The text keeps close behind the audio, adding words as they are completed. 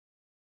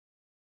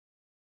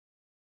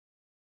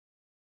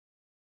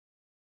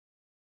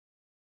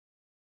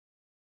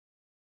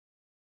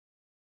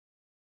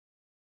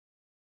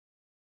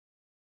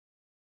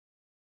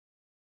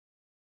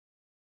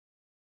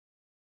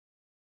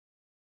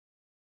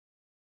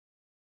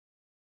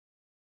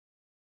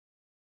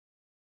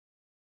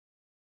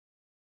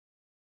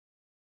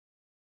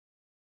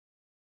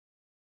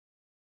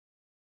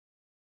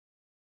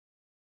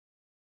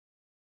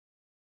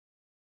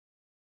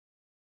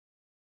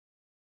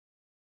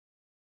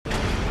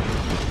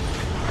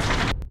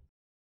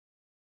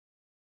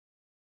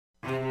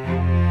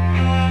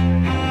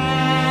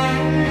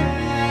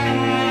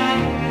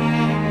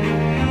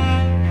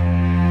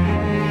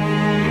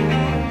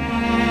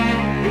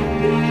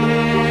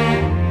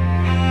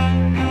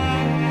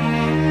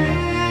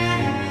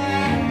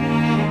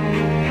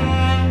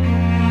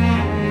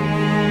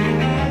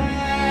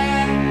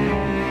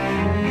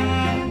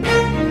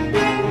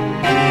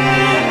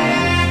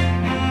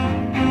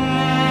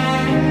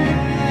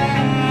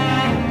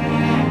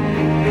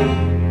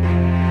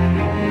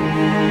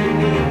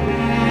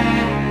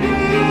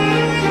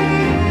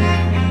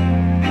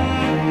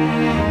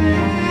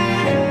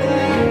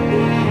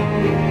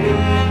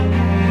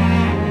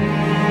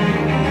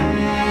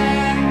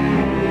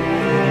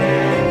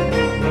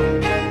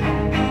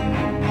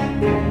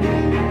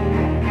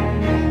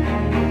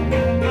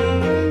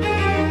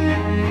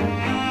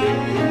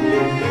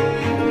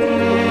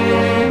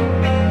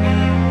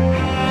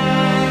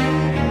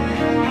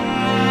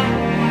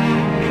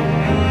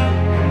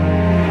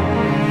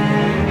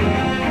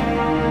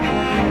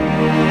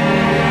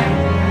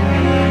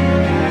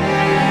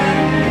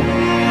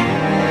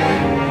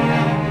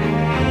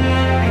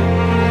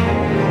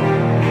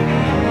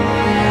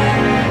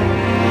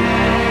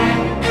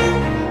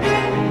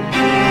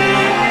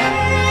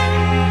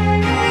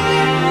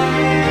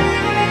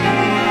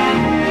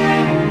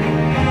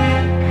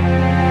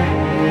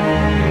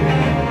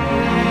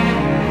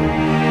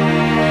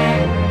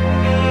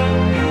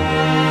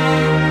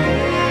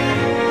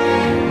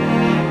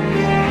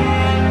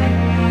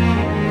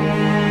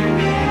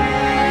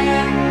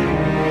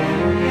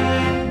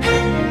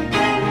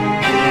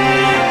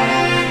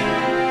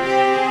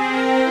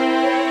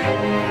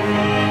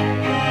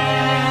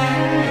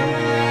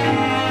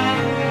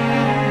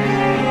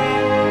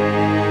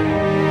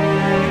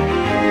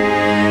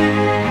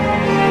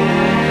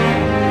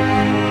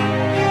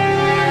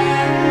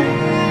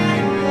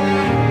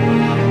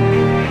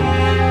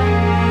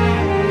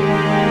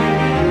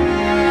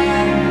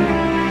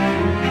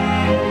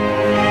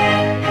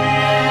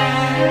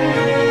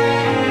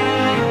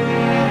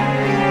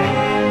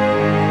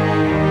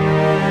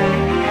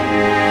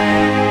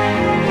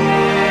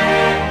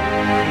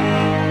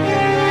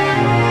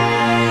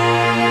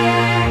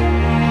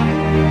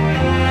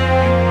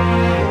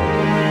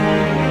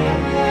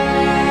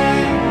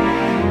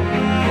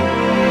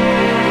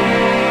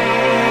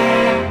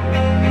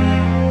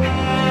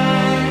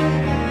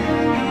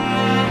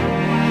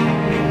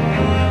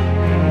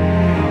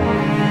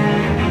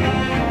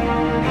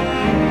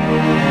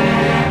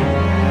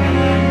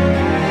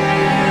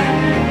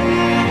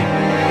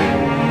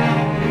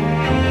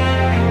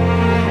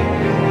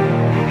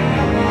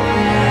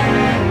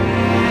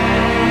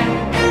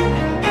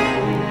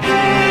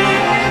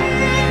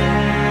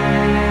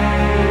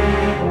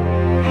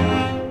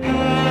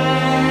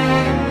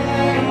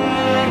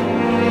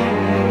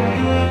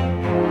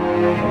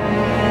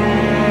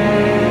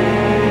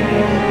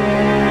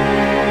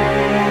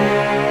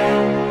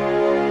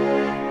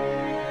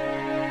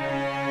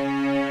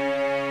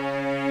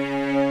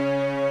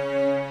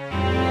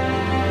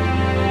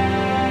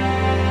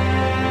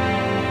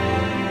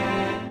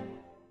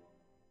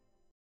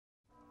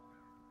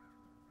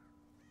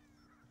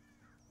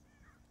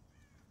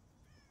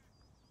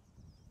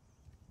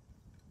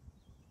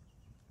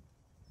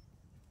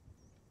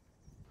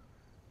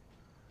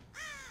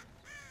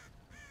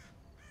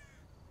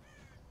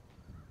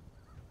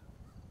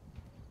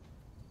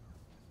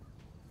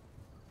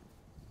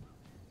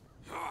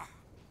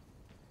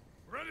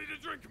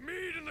drink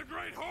mead in the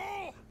Great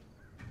Hall?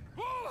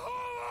 Valhalla!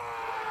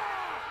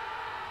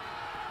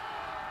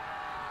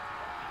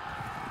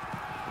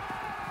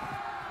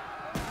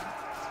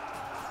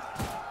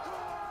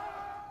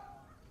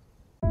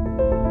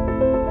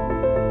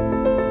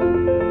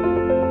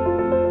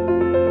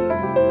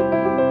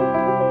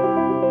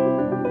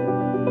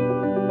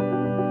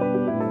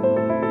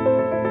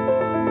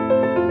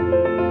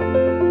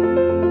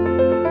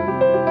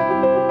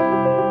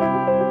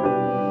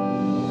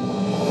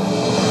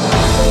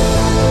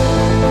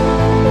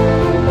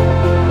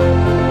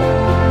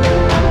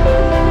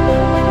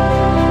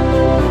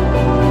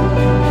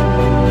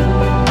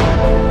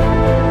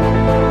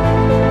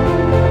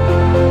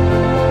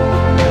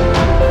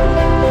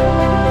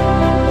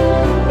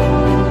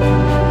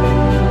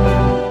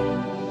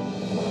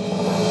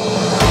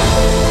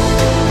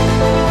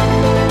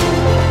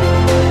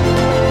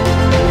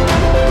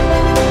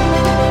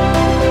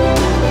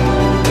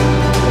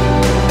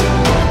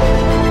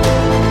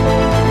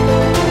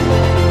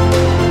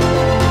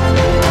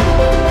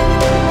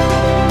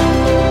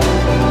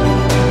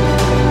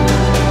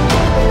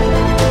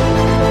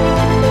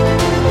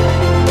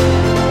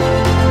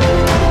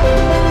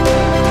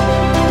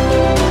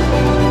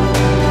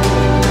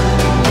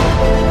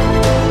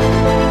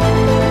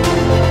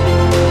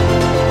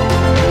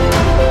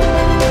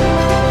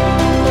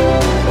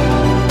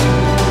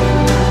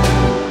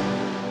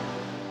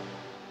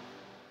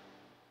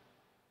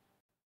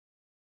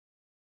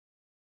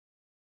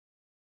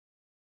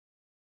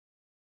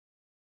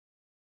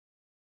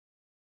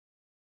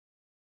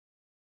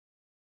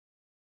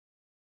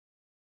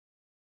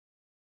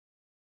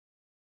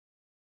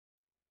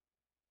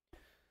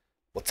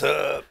 What's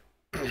up?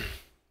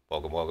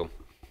 Welcome.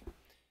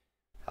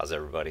 How's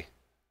everybody?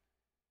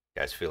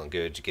 You guys feeling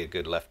good? Did you get a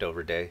good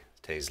leftover day?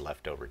 Today's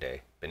leftover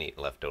day. Been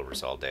eating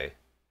leftovers all day.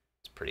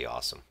 It's pretty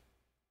awesome.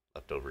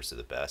 Leftovers are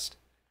the best.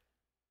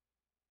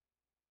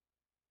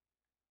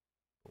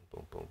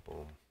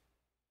 Boom.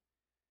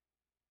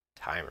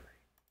 Timer.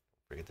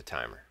 Forget the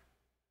timer.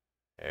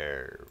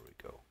 There we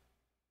go.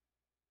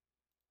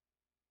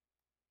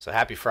 So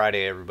happy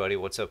Friday, everybody.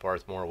 What's up,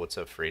 Arthmore? What's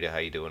up, Frida? How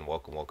you doing?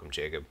 Welcome,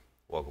 Jacob.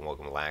 Welcome,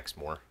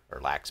 Laxmore,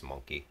 or Lax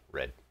Monkey.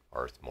 Red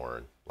Arthmore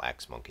and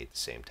Lax Monkey at the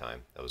same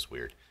time. That was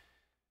weird.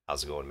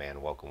 How's it going,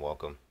 man? Welcome.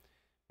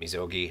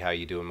 Mizogi, how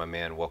you doing, my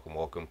man?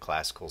 Welcome.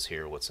 Classical's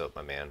here. What's up,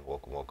 my man?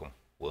 Welcome.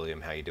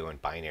 William, how you doing?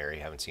 Binary,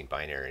 haven't seen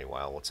Binary in a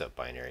while. What's up,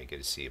 Binary?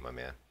 Good to see you, my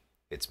man.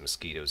 It's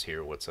Mosquitoes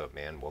here. What's up,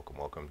 man?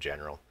 Welcome.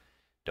 General,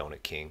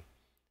 Donut King.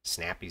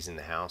 Snappy's in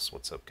the house.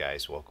 What's up,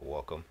 guys?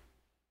 Welcome.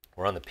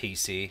 We're on the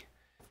PC.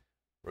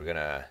 We're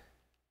gonna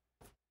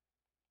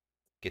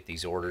get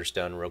these orders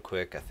done real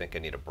quick. I think I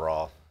need a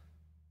brawl.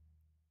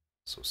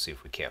 So we'll see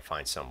if we can't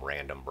find some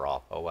random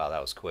brawl. Oh wow,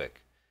 that was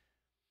quick.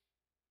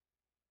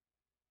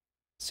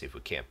 See if we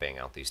can't bang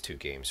out these two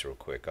games real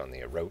quick on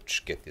the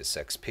Roach. Get this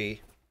XP.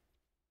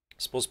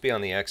 Supposed to be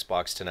on the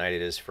Xbox tonight.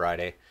 It is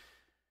Friday.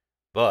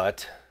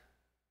 But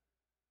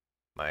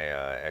my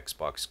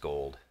Xbox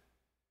Gold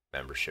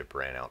membership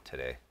ran out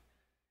today.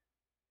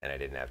 And I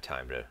didn't have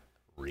time to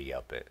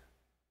re-up it.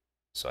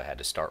 So I had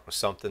to start with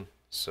something.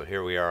 So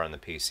here we are on the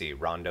PC.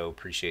 Rondo,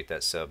 appreciate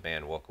that sub,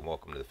 man.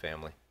 Welcome to the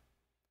family.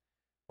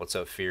 What's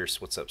up,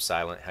 Fierce? What's up,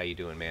 Silent? How you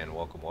doing, man?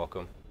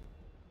 Welcome.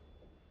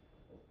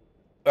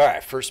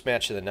 Alright, first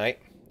match of the night.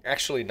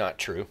 Actually, not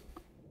true.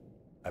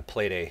 I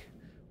played a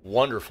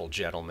wonderful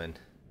gentleman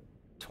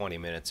 20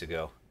 minutes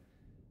ago.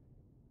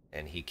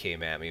 And he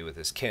came at me with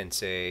his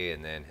Kensei,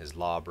 and then his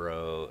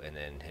Labro, and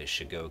then his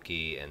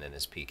Shigoki, and then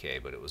his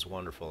PK. But it was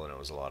wonderful, and it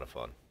was a lot of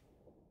fun.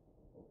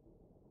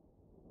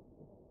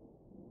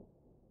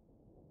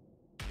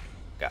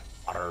 Got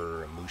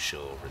Aramusha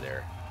over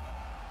there.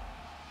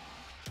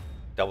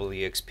 Double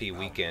EXP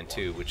weekend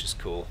too, which is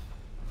cool.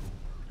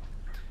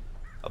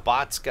 A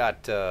bot's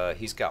got,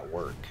 he's got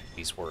work.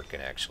 He's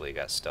working actually, he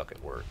got stuck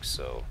at work,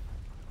 so.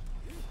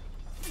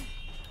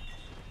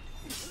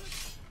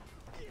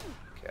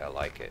 Okay, I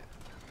like it.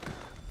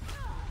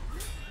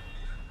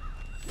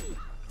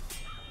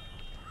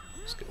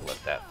 Just gonna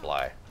let that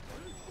fly.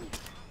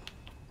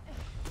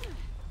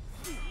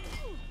 Ooh,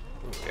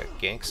 we got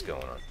ganks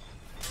going on.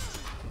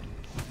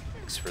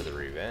 Thanks for the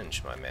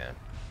revenge, my man.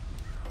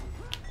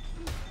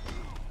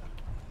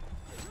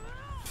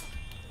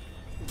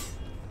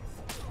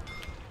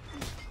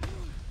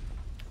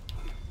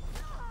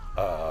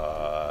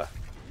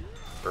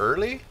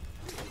 Early?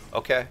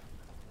 Okay.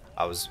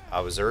 I was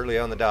early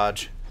on the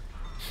dodge.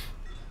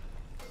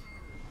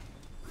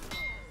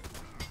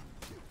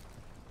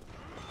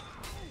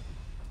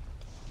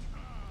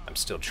 I'm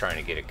still trying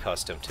to get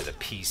accustomed to the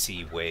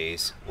PC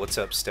ways. What's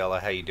up, Stella?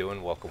 How you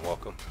doing? Welcome.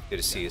 Good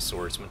to see you,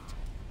 Swordsman.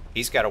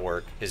 He's got to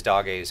work. His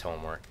dog ate his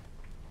homework.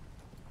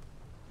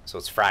 So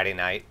it's Friday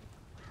night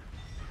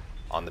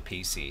on the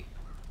PC.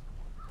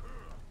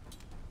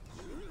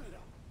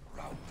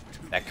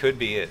 That could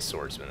be it,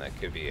 Swordsman. That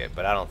could be it.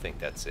 But I don't think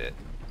that's it.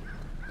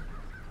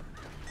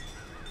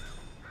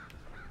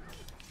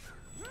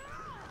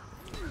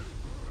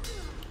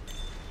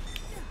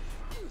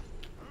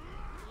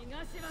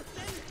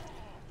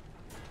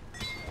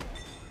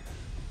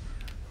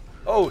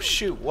 Oh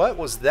shoot, what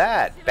was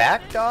that?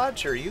 Back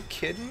dodge? Are you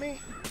kidding me?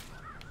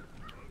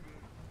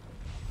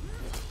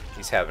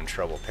 He's having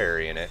trouble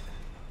parrying it.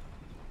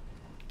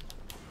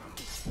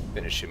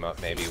 Finish him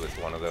up maybe with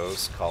one of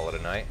those, call it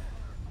a night.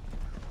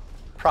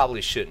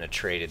 Probably shouldn't have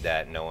traded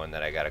that knowing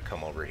that I gotta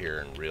come over here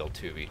and real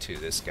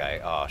 2v2 this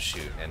guy. Oh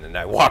shoot, and then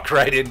I walk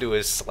right into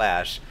his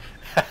slash.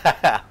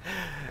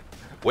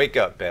 Wake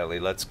up,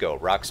 Bentley, let's go.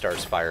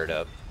 Rockstar's fired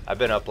up. I've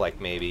been up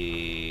like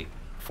maybe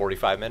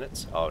 45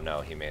 minutes. Oh no,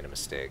 he made a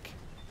mistake.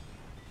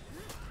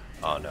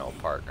 Oh no,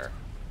 partner.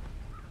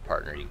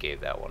 Partner, you gave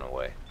that one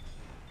away.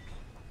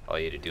 All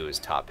you had to do is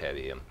top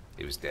heavy him.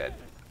 He was dead.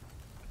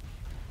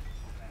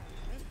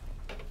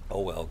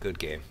 Oh well, good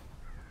game.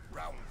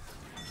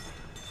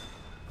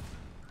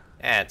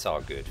 It's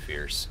all good,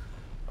 Fierce.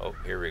 Oh,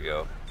 here we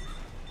go.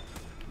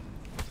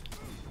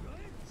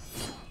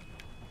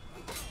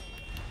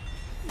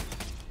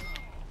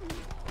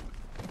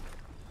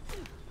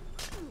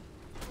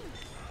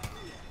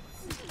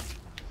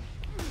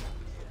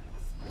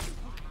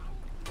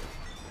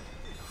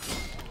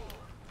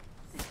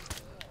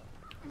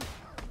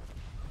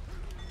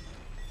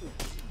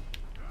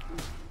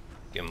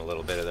 Give them a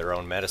little bit of their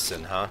own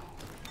medicine, huh?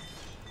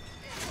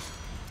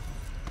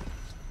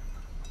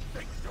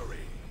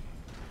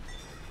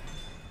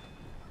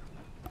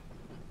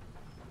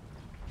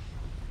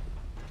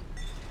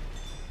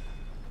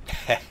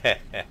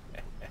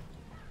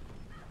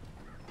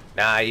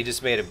 Nah, he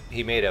just made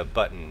a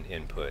button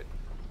input.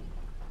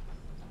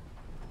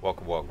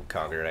 Welcome, welcome,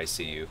 Conquered. I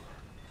see you.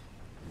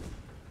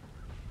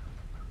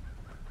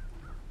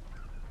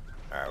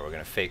 Alright, we're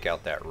gonna fake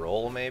out that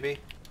roll, maybe?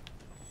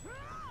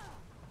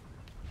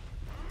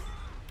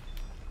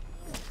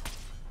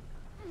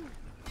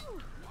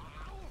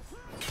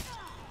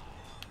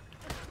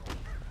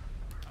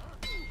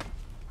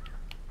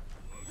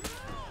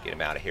 Get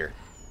him out of here.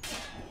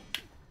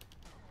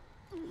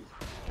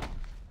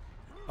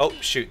 Oh,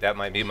 shoot, that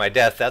might be my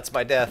death. That's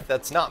my death.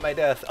 That's not my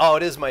death. Oh,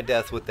 it is my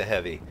death with the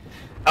heavy.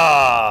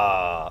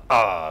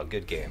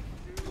 Good game.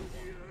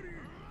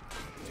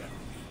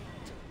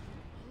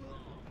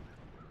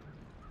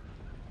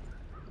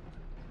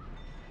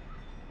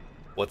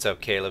 What's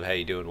up, Caleb? How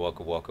you doing?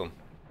 Welcome, welcome.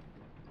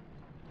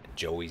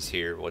 Joey's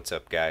here. What's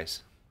up,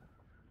 guys?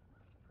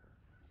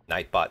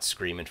 Nightbot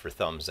screaming for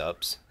thumbs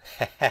ups.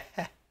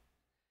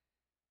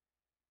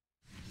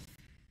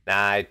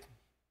 Nah,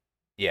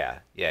 yeah.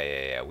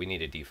 We need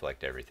to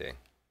deflect everything.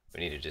 We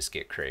need to just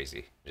get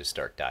crazy. Just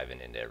start diving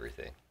into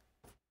everything.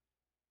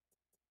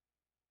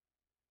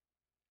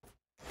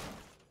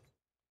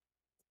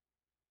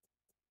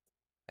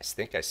 I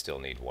think I still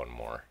need one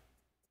more.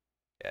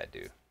 Yeah, I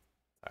do.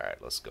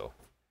 Alright, let's go.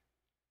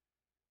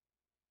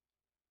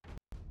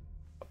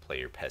 I'll play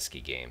your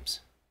pesky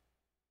games.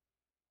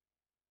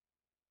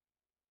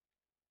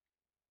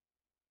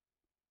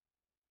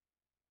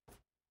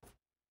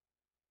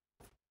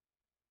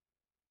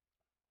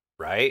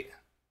 Right?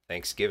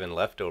 Thanksgiving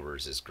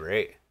leftovers is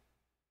great.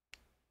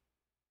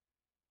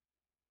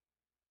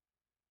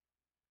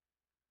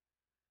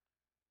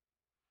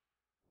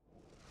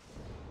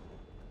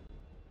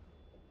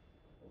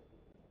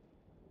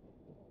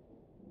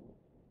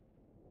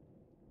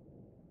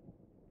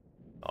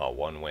 Oh,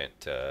 one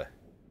went to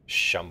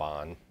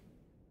Shaman.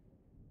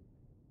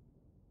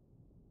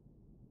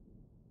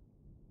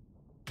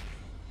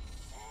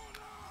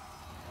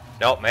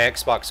 Nope, my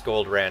Xbox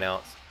Gold ran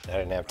out. I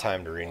didn't have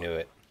time to renew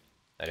it.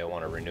 I don't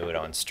want to renew it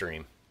on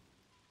stream.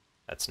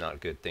 That's not a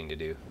good thing to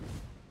do.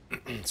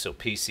 So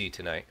PC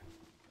tonight.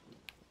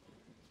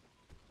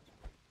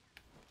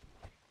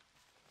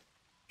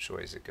 Which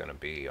way is it gonna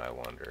be, I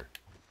wonder?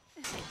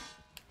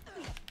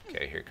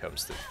 Okay, here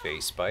comes the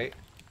face bite.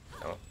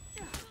 Oh.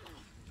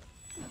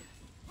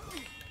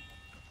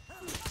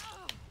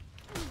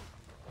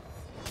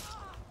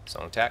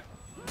 Zone attack.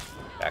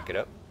 Back it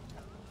up.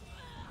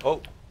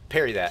 Oh,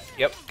 parry that.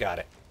 Yep, got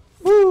it.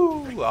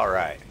 Woo!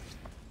 Alright.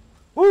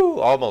 Woo!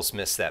 Almost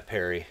missed that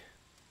parry.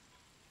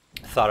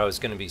 Thought I was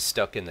going to be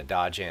stuck in the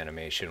dodge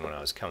animation when I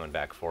was coming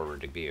back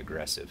forward to be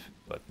aggressive.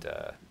 But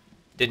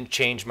didn't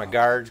change my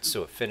guard,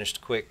 so it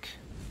finished quick.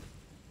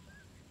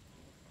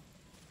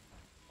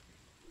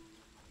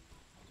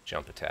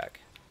 Jump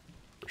attack.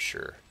 For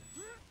sure.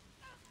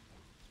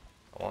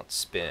 I want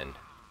spin.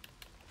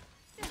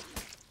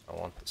 I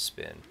want the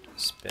spin.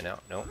 Spin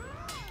out. Nope.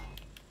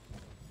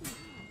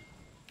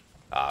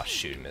 Ah,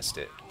 shoot, missed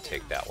it.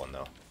 Take that one,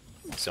 though.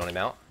 Zone him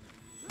out.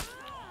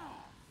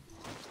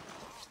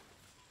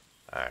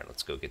 Alright,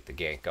 let's go get the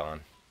gank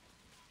on.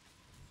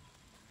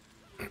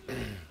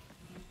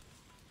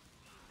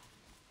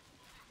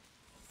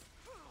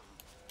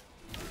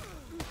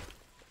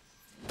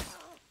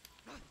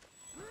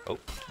 Oh.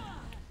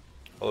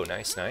 Oh,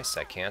 nice, nice.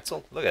 I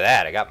canceled. Look at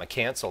that. I got my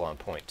cancel on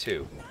point,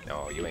 too.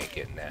 No, you ain't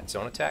getting that.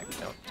 Zone attack?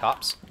 No.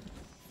 Tops.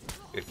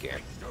 Good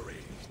game.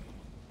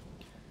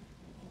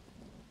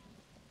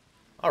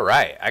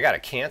 Alright, I got a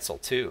cancel,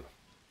 too.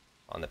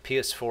 On the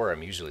PS4,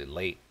 I'm usually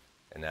late,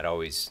 and that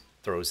always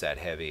throws that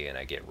heavy and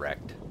I get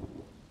wrecked.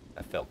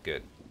 That felt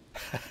good.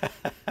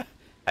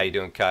 How you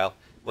doing, Kyle?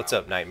 What's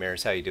up,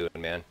 Nightmares? How you doing,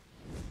 man?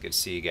 Good to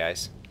see you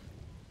guys.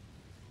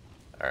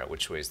 Alright,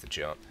 which way's the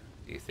jump,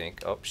 do you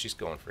think? Oh, she's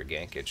going for a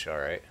gankage.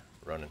 Alright.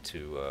 Running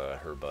to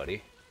her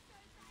buddy.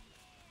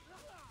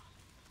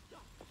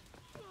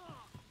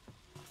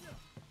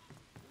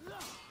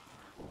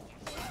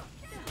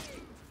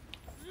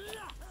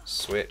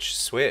 Switch,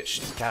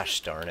 switch.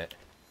 Gosh darn it.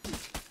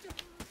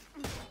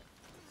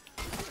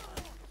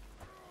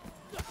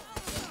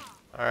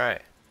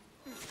 Alright.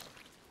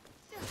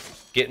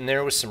 Getting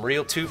there with some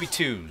real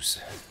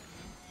 2v2s.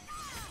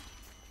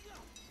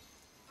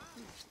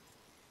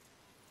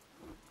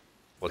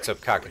 What's up,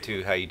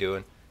 Cockatoo? How you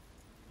doing?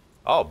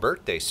 Oh,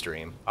 birthday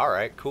stream.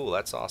 Alright, cool.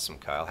 That's awesome,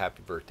 Kyle.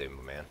 Happy birthday,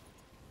 my man.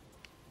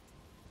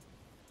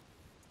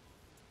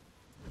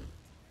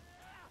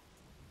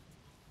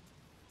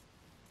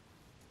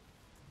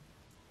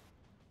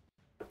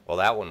 Well,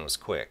 that one was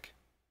quick.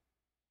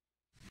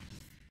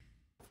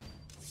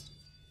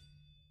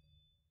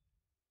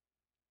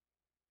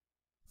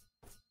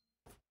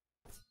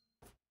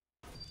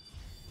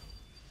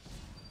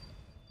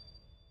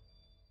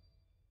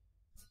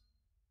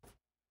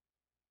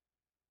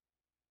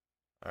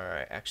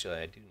 Alright, actually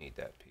I do need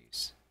that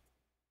piece.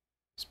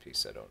 This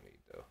piece I don't need,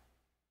 though.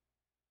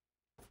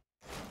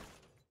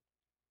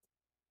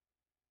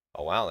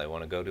 Oh wow, they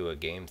want to go to a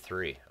game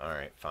 3.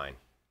 Alright, fine.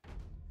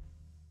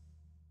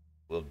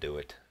 We'll do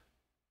it.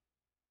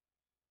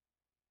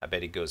 I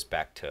bet he goes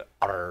back to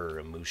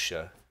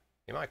Aramusha.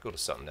 He might go to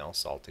something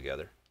else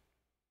altogether.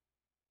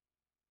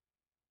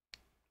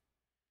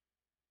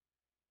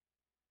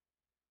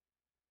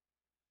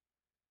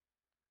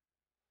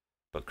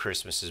 But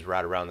Christmas is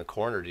right around the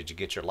corner. Did you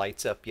get your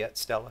lights up yet,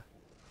 Stella?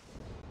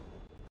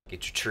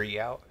 Get your tree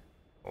out?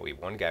 Oh,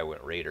 one guy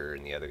went Raider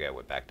and the other guy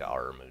went back to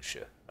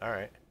Aramusha.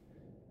 Alright.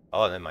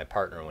 Oh, and then my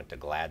partner went to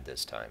Glad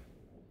this time.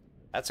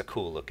 That's a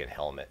cool looking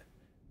helmet.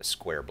 The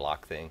square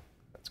block thing.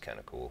 That's kind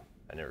of cool.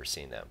 I've never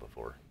seen that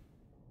before.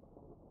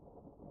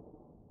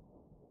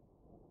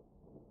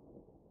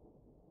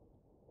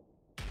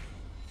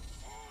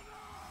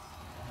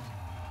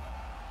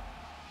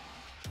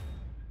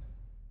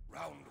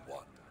 Round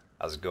 1.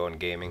 How's it going,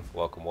 gaming?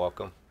 Welcome,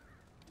 welcome.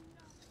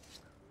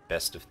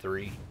 Best of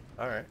 3.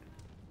 Alright.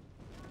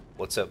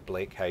 What's up,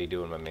 Blake? How you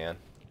doing, my man?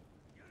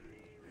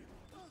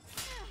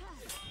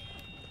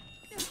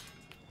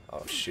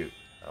 Oh, shoot.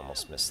 I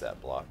almost missed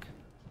that block.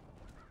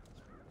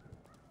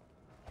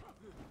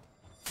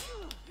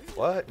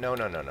 What? No,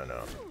 no, no, no,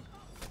 no.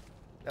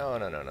 No,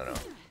 no, no, no, no.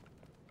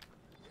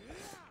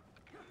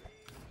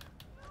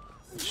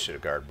 Should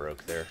have guard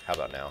broke there. How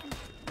about now?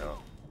 No.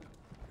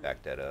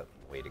 Back that up.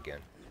 Wait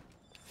again.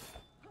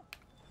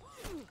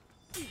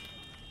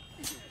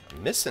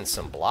 I'm missing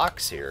some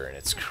blocks here, and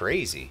it's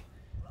crazy.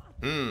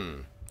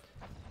 I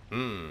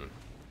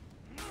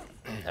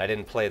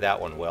didn't play that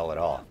one well at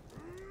all.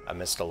 I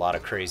missed a lot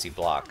of crazy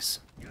blocks.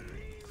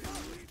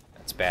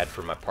 That's bad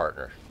for my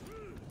partner.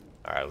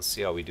 Alright, let's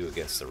see how we do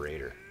against the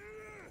Raider.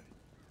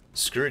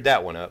 Screwed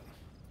that one up.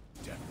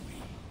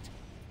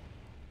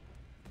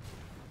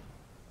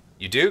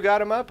 You do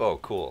got him up? Oh,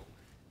 cool.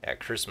 Yeah,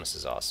 Christmas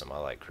is awesome. I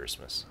like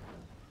Christmas.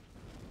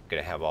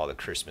 Gonna have all the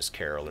Christmas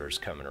carolers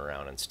coming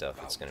around and stuff.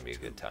 It's gonna be a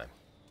good time.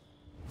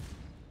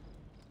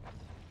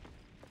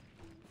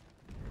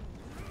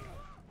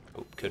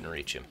 Oh, couldn't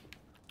reach him.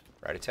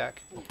 Right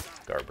attack.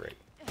 Guard break.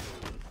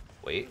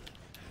 Wait.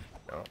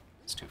 No,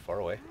 it's too far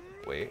away.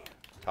 Wait.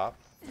 Top.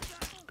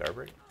 Guard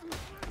break.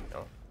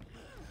 No.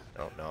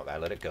 No, no, I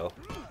let it go.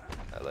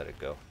 I let it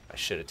go. I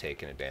should have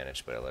taken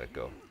advantage, but I let it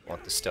go.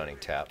 Want the stunning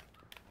tap.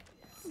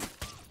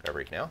 Guard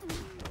break now.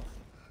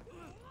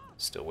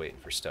 Still waiting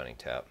for stunning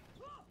tap.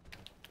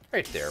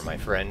 Right there, my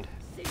friend.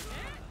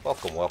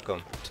 Welcome,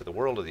 welcome to the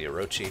world of the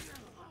Orochi.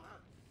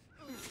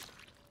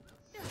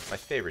 My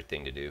favorite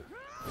thing to do.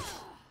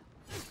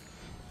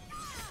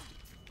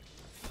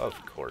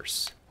 Of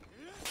course.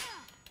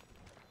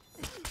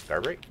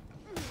 Guard break?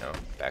 No,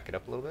 back it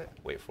up a little bit.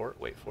 Wait for it,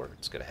 wait for it.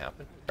 It's gonna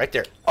happen. Right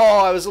there.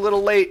 Oh, I was a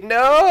little late.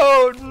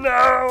 No, no,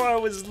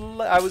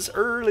 I was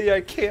early.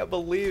 I can't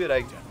believe it.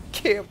 I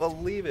can't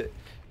believe it.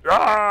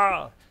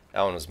 Ah!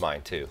 That one was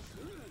mine too.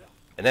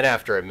 And then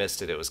after I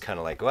missed it, it was kind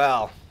of like,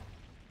 well,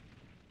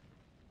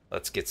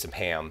 let's get some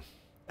ham.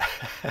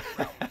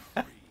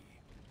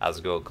 How's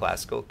it going,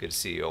 Classical? Good to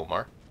see you,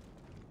 Omar.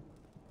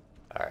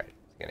 Alright,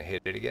 gonna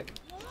hit it again.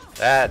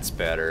 That's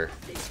better.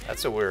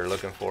 That's what we were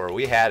looking for.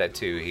 We had it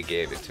too, he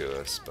gave it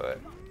to us, but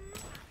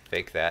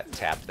fake that,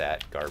 tap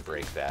that, guard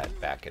break that,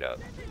 back it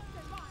up.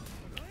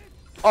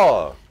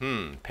 Oh,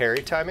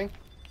 parry timing?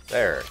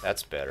 There,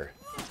 that's better.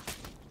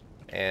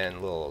 And a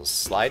little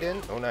slide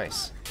in. Oh,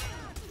 nice.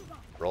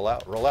 Roll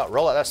out, roll out,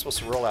 roll out. That's supposed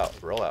to roll out,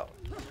 roll out.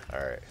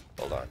 Alright,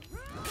 hold on.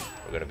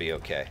 We're gonna be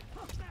okay.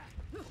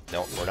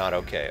 No, we're not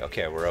okay.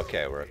 Okay, we're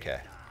okay, we're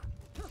okay.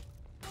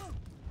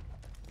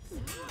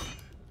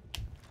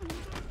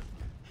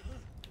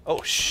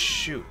 Oh,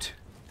 shoot.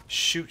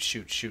 Shoot,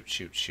 shoot, shoot,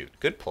 shoot, shoot.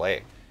 Good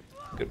play.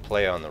 Good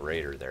play on the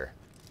Raider there.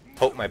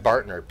 Hope my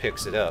partner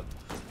picks it up.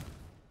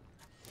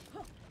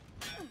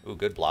 Ooh,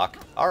 good block.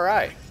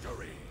 Alright.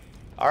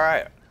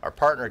 Alright. Our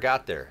partner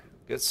got there.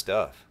 Good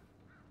stuff.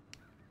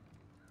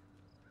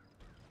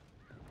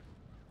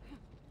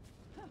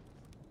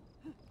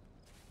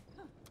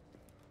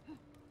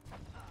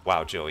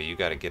 Wow, Joey, you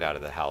got to get out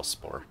of the house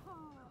more.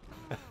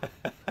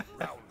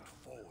 Round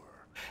 4.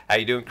 How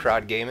you doing,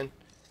 Crowd Gaming?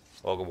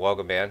 Welcome,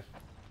 welcome, man.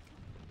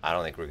 I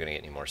don't think we're going to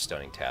get any more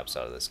stunning taps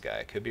out of this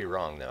guy. Could be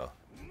wrong, though.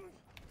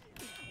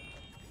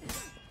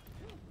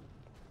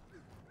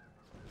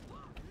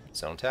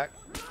 Zone attack.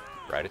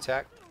 Right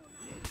attack.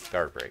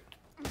 Guard break.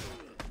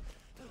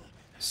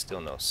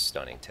 Still no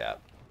stunning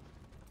tap.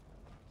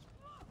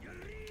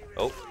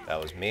 Oh,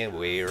 that was me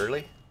way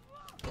early.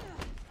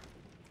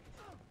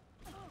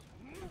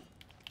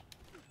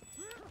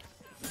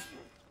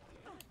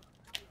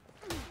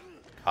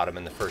 Caught him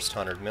in the first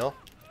 100 mil.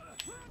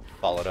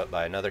 Followed up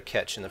by another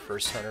catch in the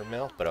first 100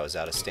 mil, but I was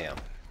out of stam.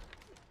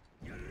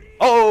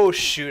 Oh,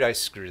 shoot, I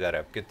screwed that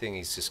up. Good thing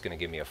he's just going to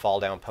give me a fall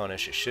down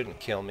punish. It shouldn't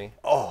kill me.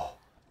 Oh,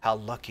 how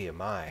lucky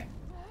am I?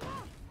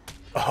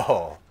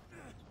 Oh.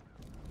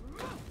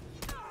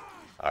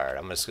 Alright,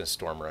 I'm just going to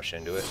storm rush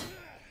into it.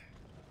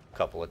 A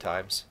couple of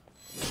times.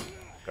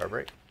 Guard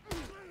break.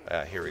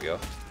 Here we go.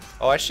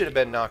 Oh, I should have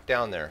been knocked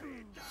down there.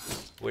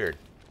 Weird.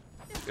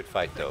 Good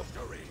fight, though.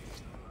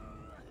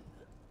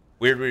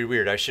 Weird, weird,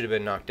 weird. I should have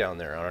been knocked down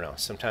there. I don't know.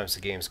 Sometimes the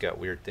game's got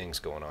weird things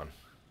going on.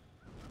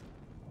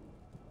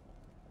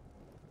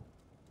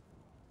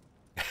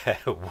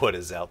 What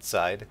is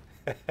outside?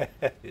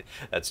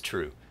 That's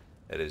true.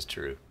 That is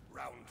true.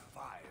 Round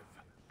 5.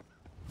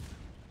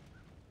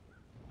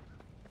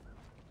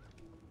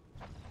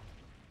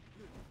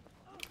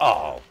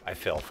 Oh, I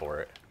fell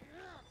for it.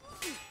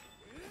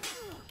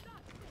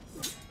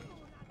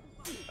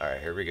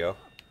 Alright, here we go.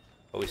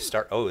 Oh, we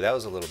start. Oh, that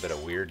was a little bit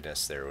of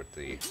weirdness there with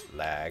the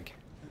lag.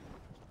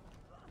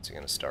 What's he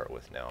gonna start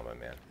with now, my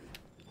man?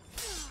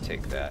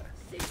 Take that.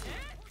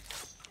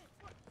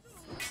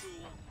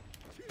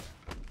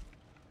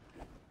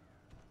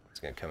 It's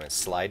gonna come in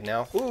slide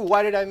now. Ooh,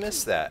 why did I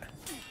miss that?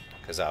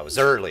 Because I was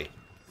early.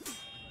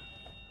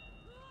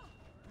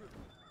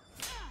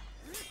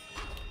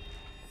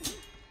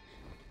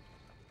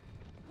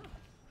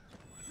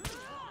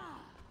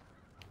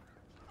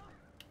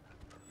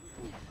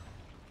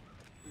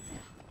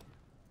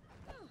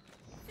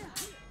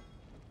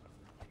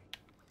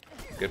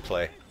 Good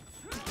play.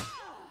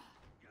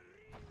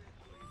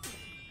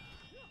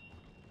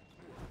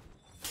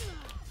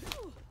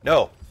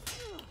 No.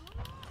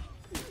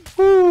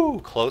 Woo!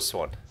 Close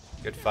one.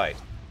 Good fight.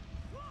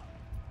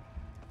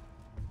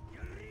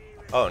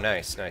 Oh,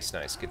 nice, nice,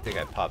 nice. Good thing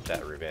I popped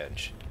that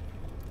revenge.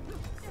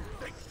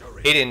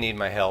 He didn't need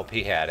my help.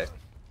 He had it.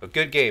 But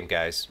good game,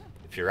 guys.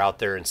 If you're out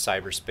there in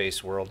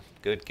cyberspace world,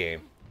 good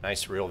game.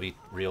 Nice real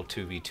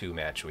 2v2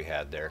 match we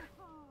had there.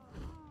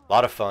 A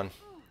lot of fun.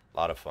 A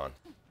lot of fun.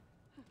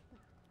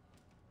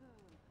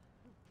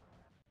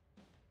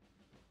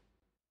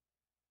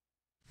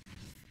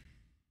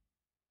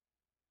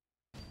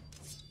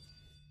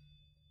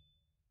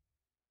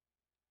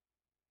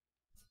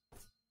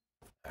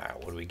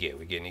 Alright, what do we get?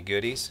 We get any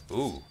goodies? Ooh.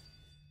 Look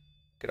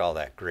at all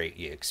that great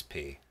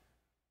EXP.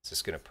 Is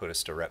this going to put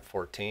us to rep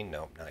 14?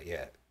 Nope, not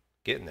yet.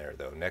 Getting there,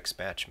 though. Next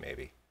match,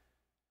 maybe.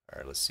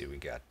 Alright, let's see. We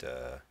got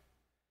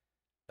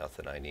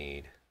nothing I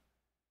need.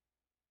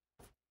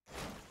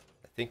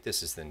 I think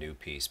this is the new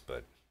piece,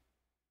 but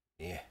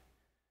yeah.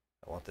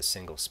 I want the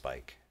single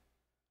spike.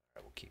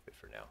 Alright, we'll keep it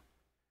for now.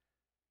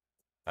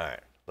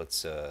 Alright,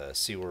 let's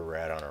see where we're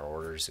at on our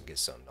orders and get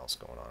something else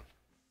going on.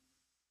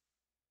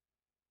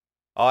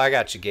 Oh, I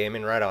got you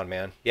gaming. Right on,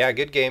 man. Yeah,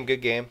 good game,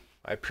 good game.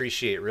 I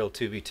appreciate real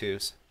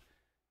 2v2s.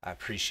 I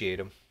appreciate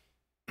them.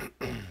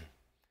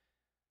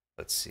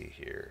 Let's see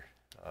here.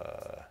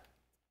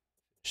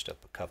 Finished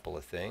up a couple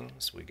of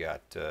things. We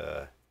got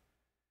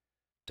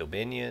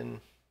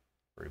Dominion,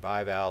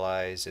 Revive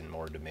Allies, and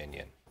more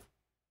Dominion.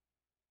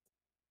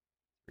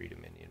 3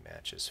 Dominion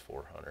matches,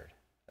 400.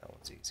 That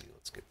one's easy.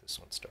 Let's get this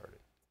one started.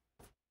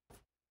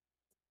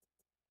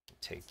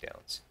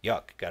 Takedowns.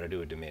 Yuck, gotta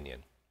do a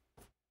Dominion.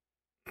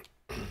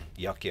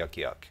 Yuck, yuck,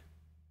 yuck.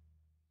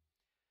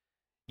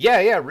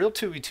 Yeah, real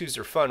 2v2s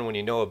are fun when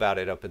you know about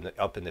it up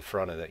in the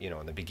front of the,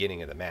 in the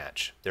beginning of the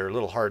match. They're a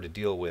little hard to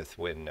deal with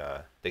when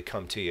they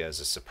come to you as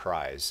a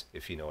surprise,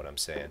 if you know what I'm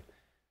saying.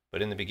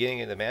 But in the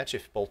beginning of the match,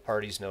 if both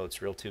parties know it's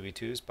real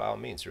 2v2s, by all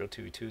means, real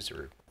 2v2s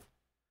are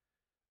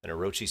an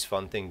Orochi's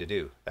fun thing to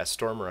do. That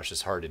Storm Rush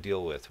is hard to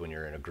deal with when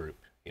you're in a group,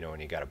 when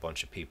you got a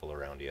bunch of people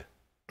around you.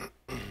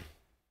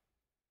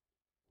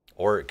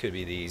 Or it could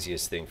be the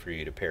easiest thing for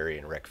you to parry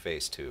and wreck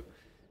face too.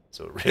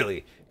 So it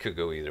really could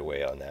go either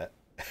way on that.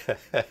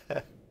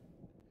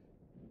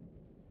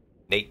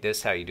 Nate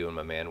Dis, how you doing,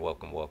 my man?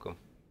 Welcome, welcome.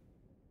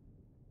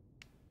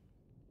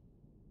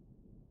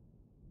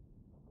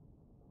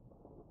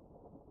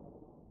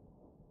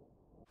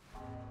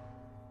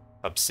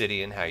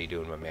 Obsidian, how you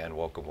doing, my man?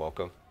 Welcome,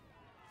 welcome.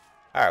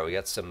 All right, we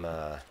got some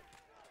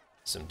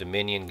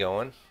Dominion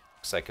going.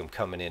 Looks like I'm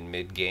coming in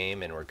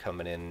mid-game, and we're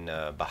coming in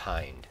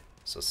behind.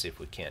 So let's see if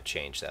we can't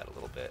change that a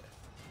little bit.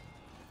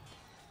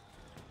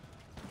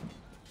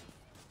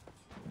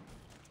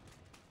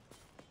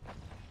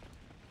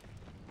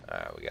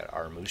 we got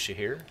Armusha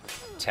here.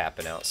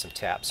 Tapping out some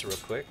taps real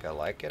quick. I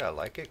like it, I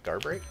like it.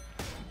 Guard break.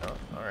 Oh,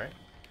 alright.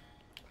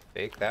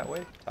 Fake that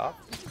way. Top.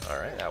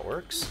 Alright, that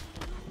works.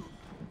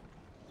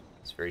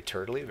 It's very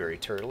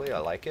turtly, I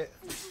like it.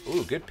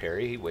 Ooh, good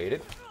parry, he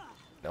waited.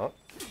 Nope.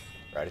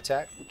 Right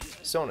attack.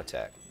 Zone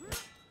attack.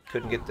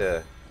 Couldn't get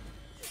the...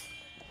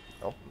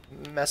 Don't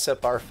mess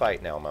up our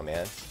fight now, my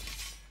man.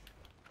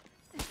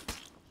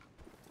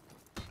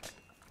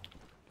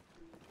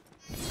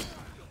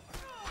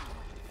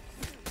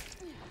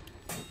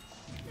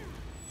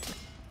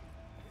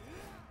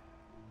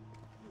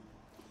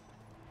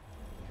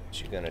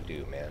 What you gonna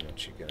do, man?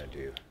 What you gonna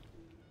do?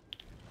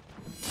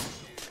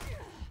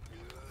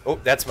 Oh,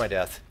 that's my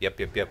death. Yep.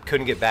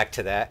 Couldn't get back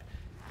to that.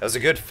 That was a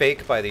good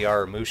fake by the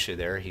Aramusha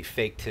there. He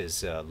faked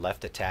his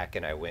left attack,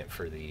 and I went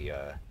for the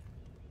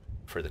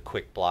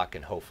quick block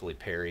and hopefully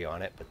parry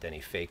on it, but then he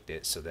faked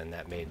it, so then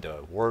that made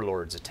the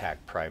Warlord's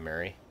attack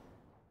primary,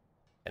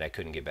 and I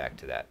couldn't get back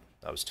to that.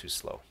 I was too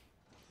slow.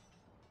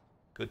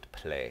 Good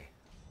play.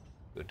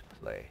 Good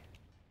play.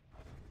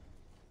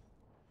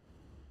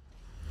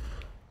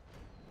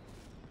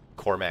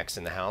 Cormac's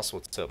in the house.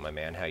 What's up, my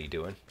man? How you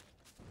doing?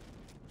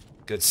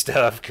 Good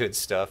stuff,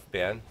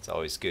 man. It's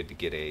always good to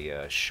get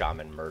a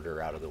shaman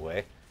murder out of the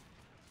way.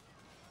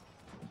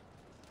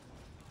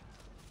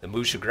 The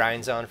Musha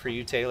grind's on for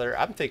you, Taylor.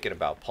 I'm thinking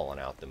about pulling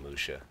out the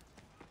Musha.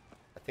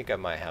 I think I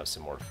might have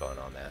some more fun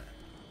on that.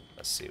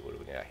 Let's see, what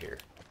do we got here?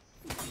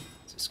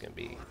 Is this gonna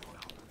be...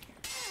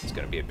 It's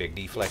gonna be a big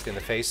deflect in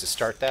the face to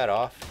start that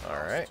off.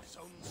 Alright.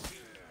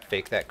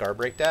 Fake that, guard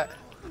break that.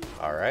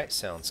 Alright,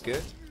 sounds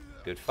good.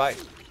 Good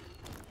fight.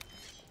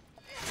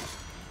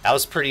 That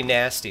was pretty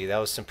nasty. That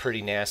was some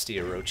pretty nasty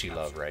Orochi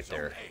love right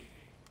there.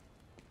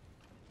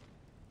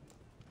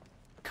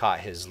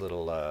 Caught his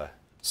little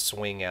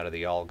swing out of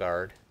the all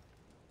guard.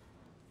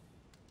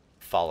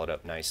 Followed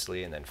up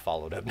nicely, and then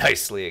followed up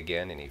nicely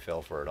again, and he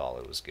fell for it all.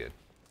 It was good.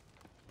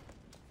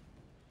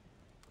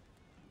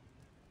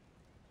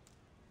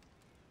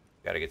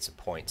 Got to get some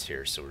points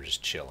here, so we're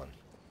just chilling.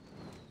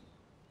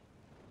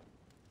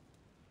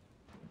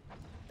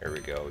 There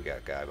we go. We got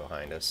a guy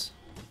behind us.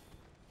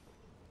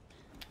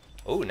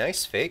 Oh,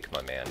 nice fake,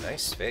 my man.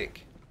 Nice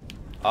fake.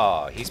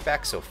 Oh, he's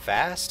back so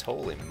fast.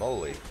 Holy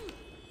moly.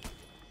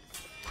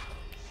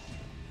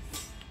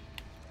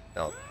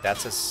 No,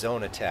 that's a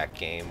zone attack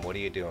game. What are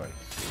you doing?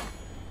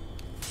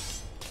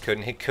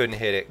 Couldn't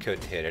hit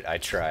it. I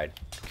tried.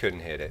 Couldn't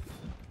hit it.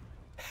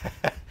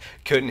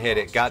 Couldn't hit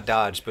it. Got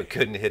dodged, but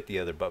couldn't hit the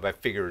other button. I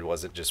figured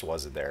it just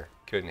wasn't there.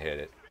 Couldn't hit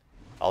it.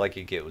 All I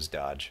could get was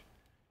dodge.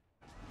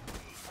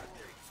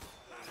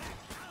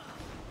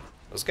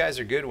 Those guys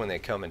are good when they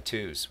come in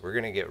twos. We're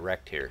going to get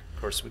wrecked here. Of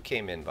course, we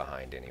came in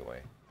behind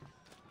anyway.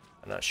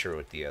 I'm not sure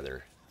what the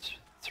other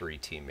three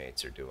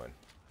teammates are doing,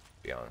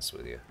 to be honest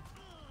with you.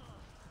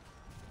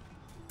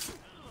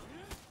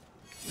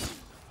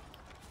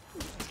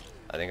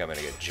 I think I'm going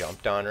to get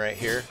jumped on right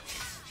here.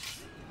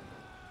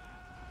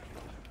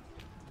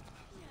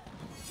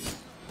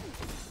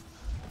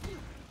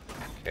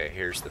 Okay,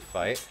 here's the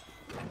fight.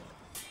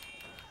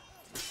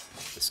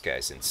 This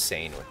guy's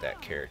insane with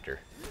that character.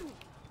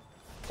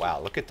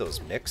 Wow, look at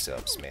those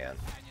mix-ups, man.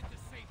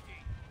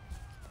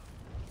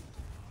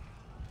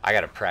 I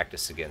gotta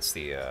practice against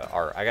the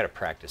I gotta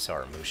practice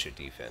our Musha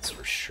defense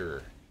for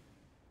sure.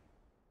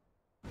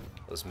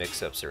 Those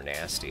mix-ups are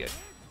nasty.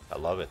 I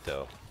love it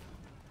though.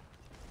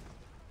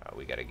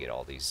 We gotta get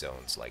all these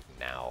zones like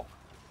now.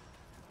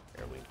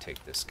 Here, we can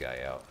take this guy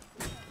out.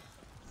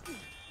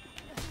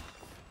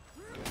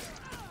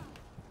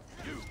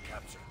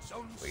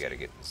 We gotta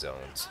get in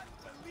zones.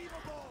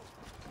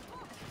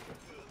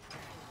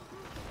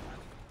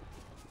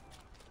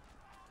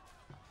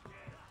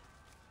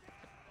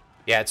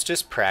 Yeah, it's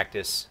just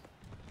practice.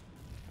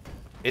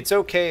 It's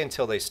okay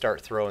until they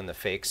start throwing the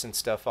fakes and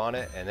stuff on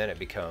it, and then it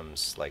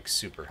becomes like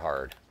super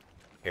hard.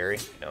 Harry?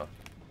 No.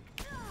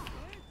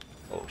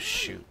 Oh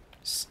shoot.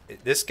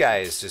 This guy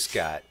has just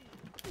got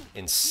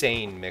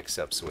insane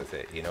mix-ups with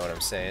it, you know what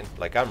I'm saying?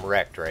 Like, I'm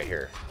wrecked right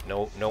here.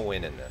 No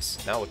win in this.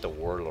 Not with the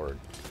Warlord.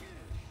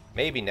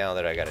 Maybe now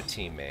that I got a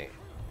teammate.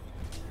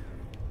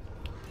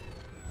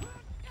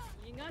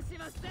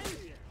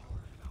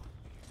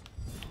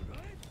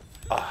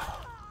 Oh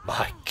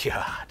my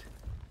god.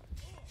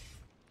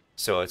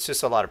 So it's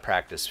just a lot of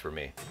practice for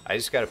me. I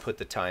just got to put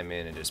the time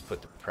in and just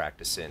put the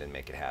practice in and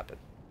make it happen.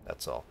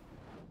 That's all.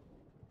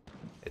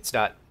 It's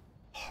not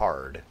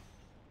hard.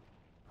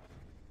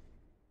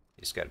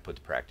 You just got to put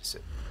the practice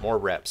in. More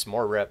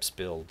reps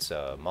builds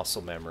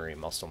muscle memory.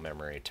 Muscle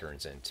memory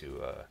turns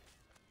into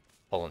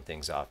pulling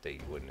things off that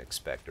you wouldn't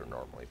expect or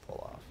normally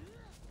pull off.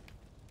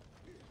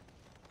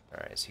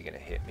 Alright, is he going to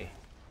hit me?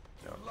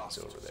 No, he's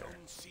over there.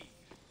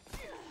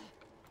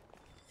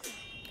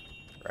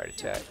 Right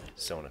attack,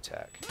 zone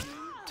attack,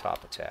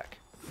 top attack.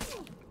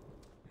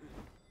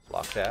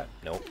 Block that.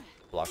 Nope.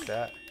 Block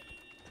that.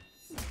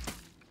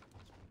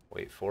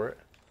 Wait for it.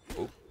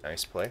 Oop,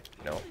 nice play.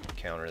 No,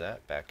 counter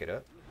that. Back it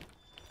up.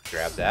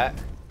 Grab that.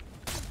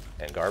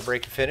 And guard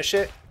break and finish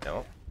it.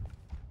 No.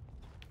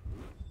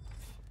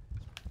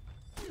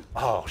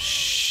 Oh,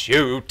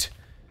 shoot.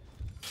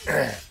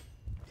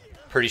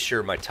 Pretty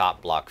sure my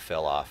top block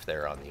fell off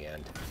there on the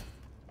end.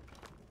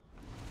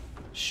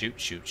 Shoot,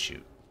 shoot,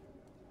 shoot.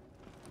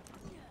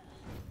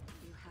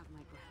 You have my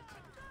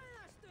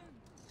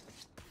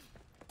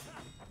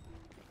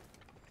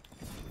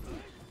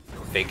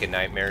gratitude. Faking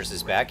Nightmares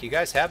is back. You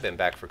guys have been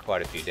back for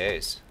quite a few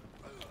days.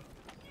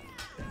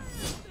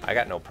 I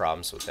got no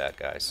problems with that,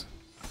 guys.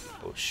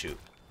 Oh, shoot.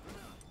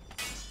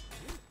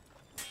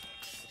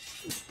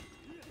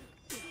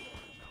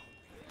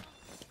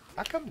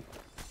 How come?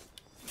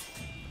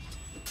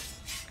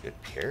 Good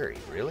parry,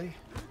 really?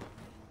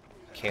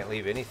 Can't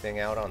leave anything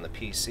out on the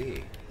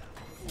PC.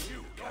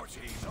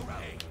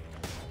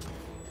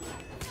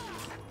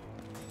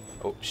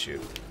 Oh,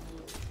 shoot.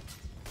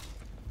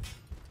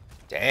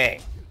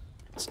 Dang.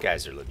 These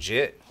guys are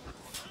legit.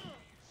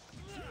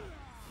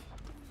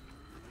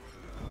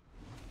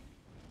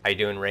 How you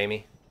doing,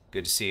 Ramey?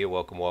 Good to see you.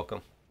 Welcome,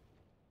 welcome.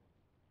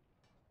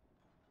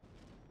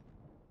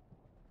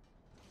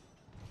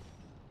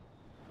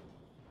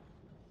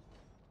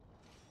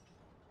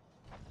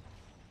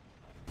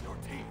 Your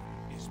team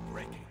is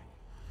breaking.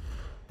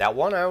 That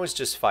one I was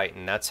just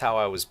fighting, that's how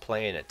I was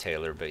playing it,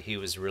 Taylor, but he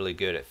was really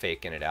good at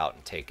faking it out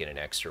and taking an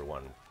extra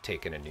one,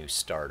 taking a new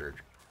starter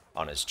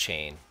on his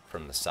chain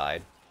from the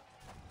side.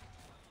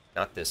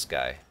 Not this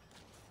guy,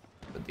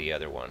 but the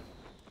other one.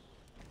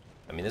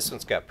 I mean, this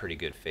one's got pretty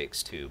good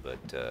fakes too, but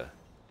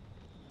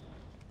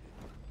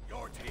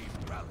Your team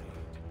rallied.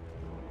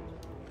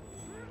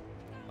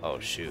 oh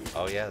shoot.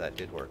 Oh yeah, that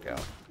did work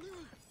out.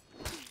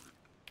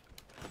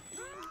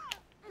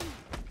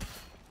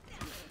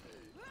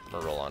 I'm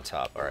gonna roll on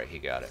top. Alright, he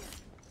got it.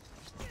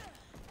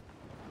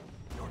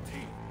 Your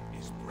team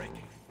is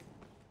breaking.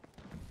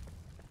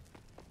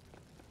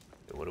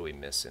 What are we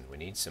missing? We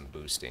need some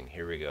boosting.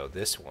 Here we go.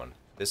 This one.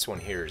 This one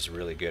here is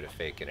really good at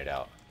faking it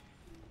out.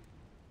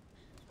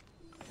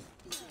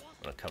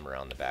 I'm gonna come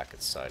around the back of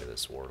the side of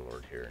this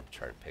warlord here and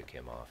try to pick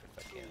him off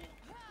if I can.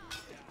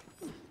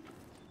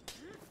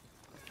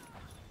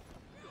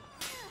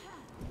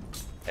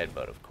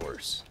 Headbutt, of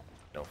course.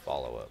 No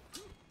follow-up.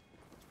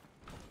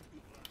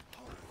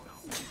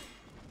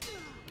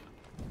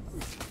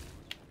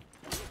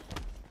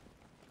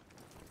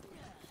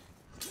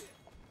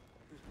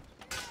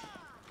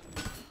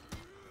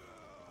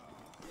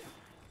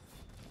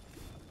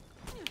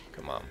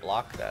 Come on,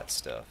 block that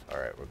stuff.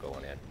 Alright, we're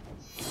going in.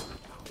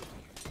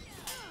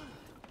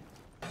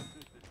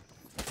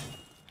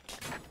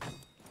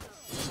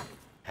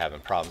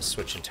 Having problems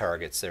switching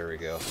targets. There we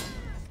go.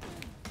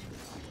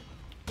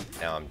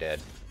 Now I'm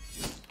dead.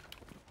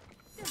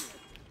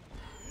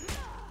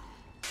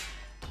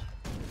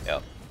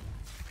 Yep.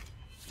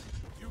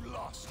 You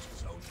lost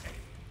Zone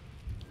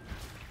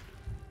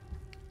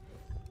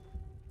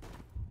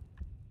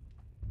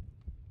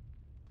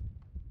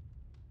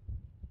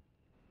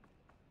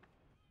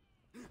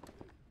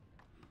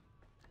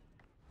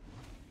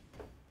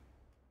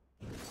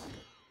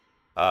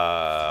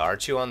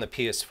Aren't you on the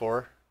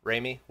PS4,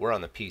 Ramey? We're on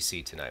the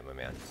PC tonight, my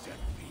man.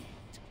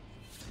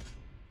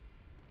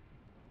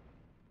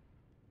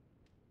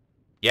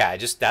 Yeah,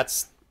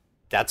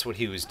 that's what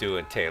he was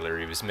doing, Taylor.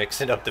 He was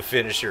mixing up the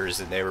finishers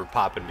and they were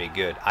popping me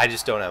good. I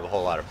just don't have a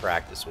whole lot of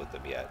practice with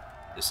them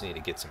yet. Just need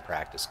to get some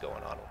practice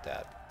going on with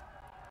that.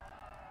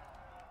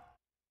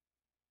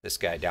 This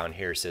guy down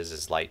here says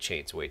his light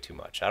chain's way too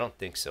much. I don't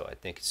think so. I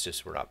think it's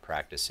just we're not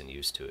practicing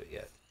used to it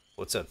yet.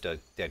 What's up,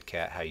 Dead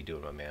Cat? How you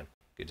doing, my man?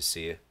 Good to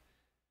see you.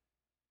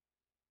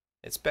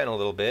 It's been a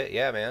little bit.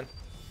 Yeah, man.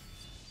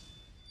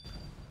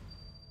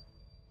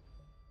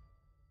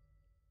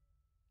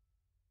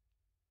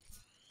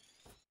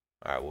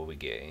 Alright, what we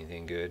get?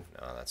 Anything good?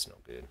 No, that's no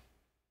good.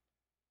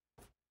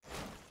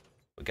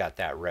 We got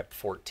that rep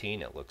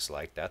 14, it looks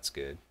like. That's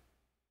good.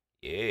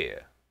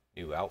 Yeah.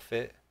 New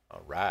outfit.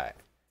 Alright.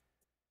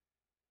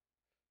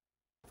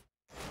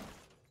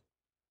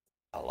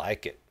 I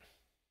like it.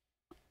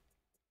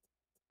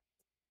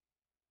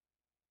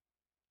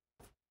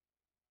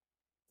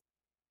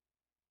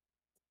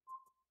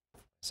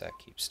 Does that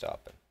keep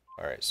stopping?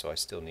 Alright, so I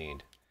still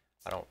need...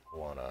 I don't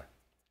want to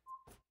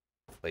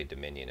play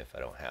Dominion if I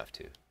don't have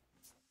to.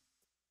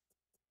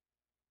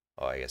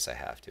 Oh, I guess I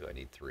have to. I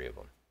need 3 of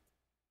them.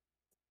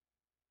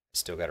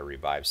 Still got to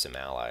revive some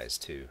allies,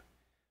 too.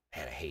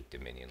 Man, I hate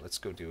Dominion. Let's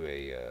go do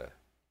a...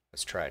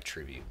 let's try a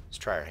tribute. Let's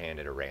try our hand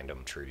at a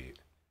random tribute.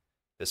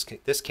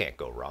 This can't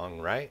go wrong,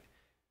 right?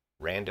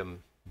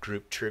 Random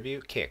group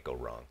tribute? Can't go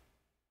wrong.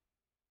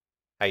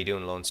 How you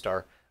doing, Lone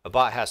Star? A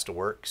bot has to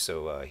work,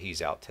 so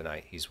he's out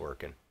tonight. He's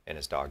working, and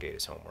his dog ate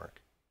his homework.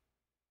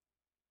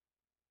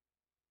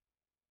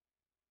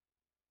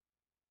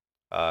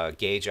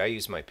 Gage, I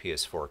use my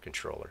PS4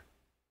 controller.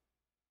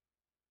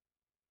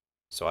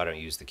 So I don't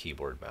use the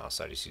keyboard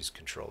mouse, I just use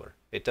controller.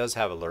 It does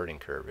have a learning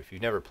curve. If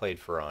you've never played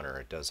For Honor,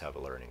 it does have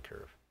a learning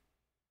curve.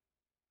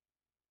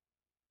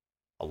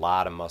 A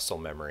lot of muscle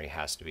memory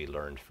has to be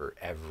learned for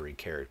every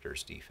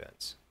character's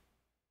defense.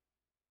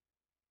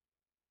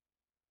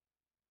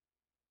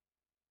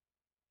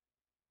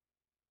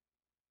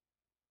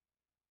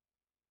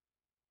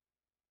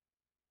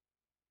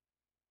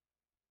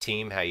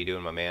 Team, how you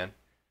doing, my man?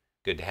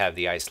 Good to have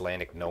the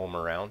Icelandic gnome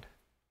around.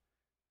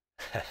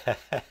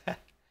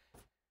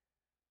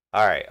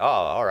 All right. Oh,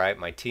 all right.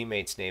 My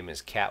teammate's name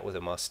is Cat with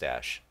a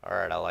Mustache. All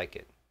right, I like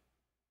it.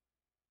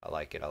 I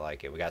like it. I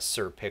like it. We got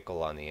Sir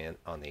Pickle on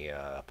the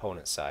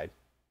opponent side,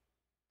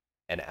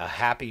 and a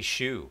Happy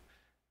Shoe.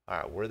 All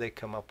right, where they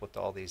come up with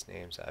all these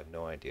names, I have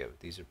no idea. But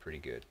these are pretty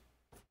good.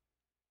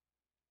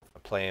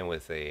 I'm playing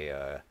with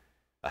a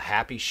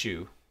Happy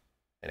Shoe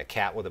and a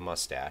cat with a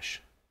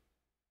mustache.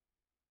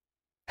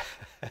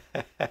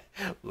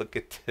 Look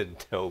at the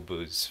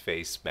Nobu's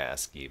face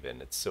mask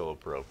even. It's so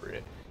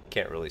appropriate.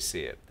 Can't really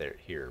see it there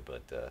here,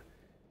 but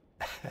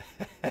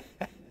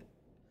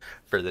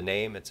for the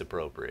name, it's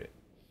appropriate.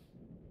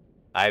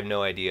 I have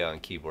no idea on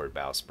keyboard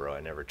mouse, bro.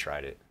 I never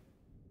tried it.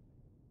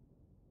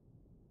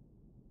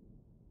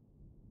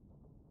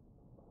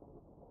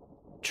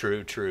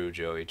 True, true,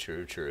 Joey.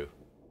 True, true.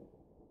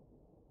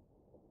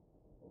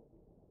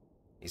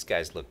 These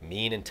guys look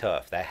mean and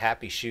tough. That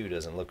Happy Shoe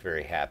doesn't look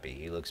very happy.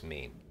 He looks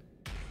mean.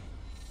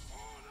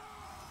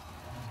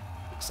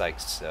 Looks like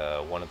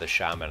one of the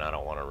shaman I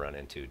don't want to run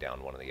into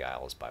down one of the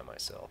aisles by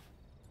myself.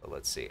 But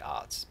let's see.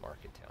 Ah, it's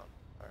Market Town.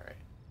 Alright.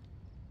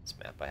 This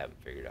map I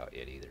haven't figured out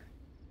yet either.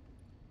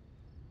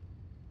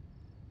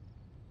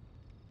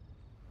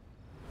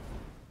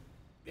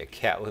 A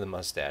cat with a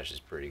mustache is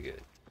pretty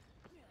good.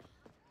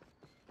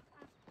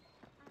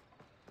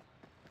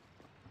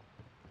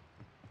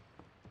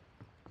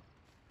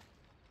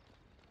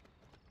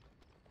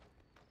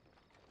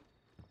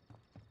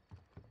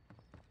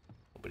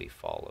 Nobody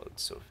followed,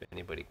 so if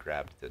anybody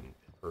grabbed the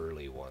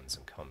early ones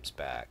and comes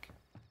back,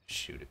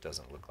 shoot, it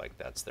doesn't look like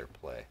that's their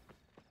play.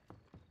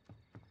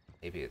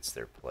 Maybe it's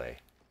their play.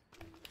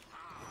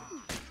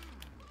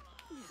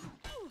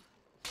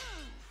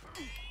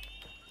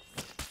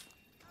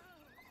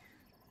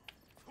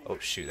 Oh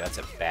shoot, that's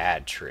a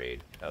bad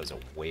trade. That was a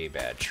way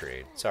bad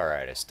trade. It's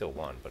alright, I still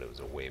won, but it was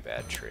a way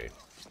bad trade.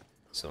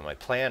 So my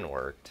plan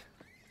worked.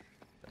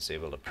 I was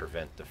able to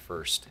prevent the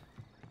first.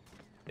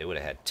 They would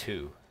have had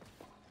two.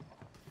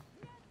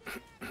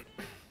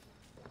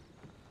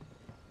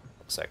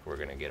 Looks like we're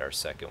gonna get our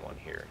second one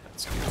here.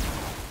 That's good.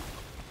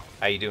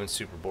 How you doing,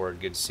 Superboard?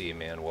 Good to see you,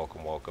 man.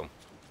 Welcome, welcome.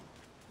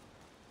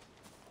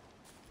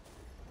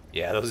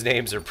 Yeah, those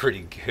names are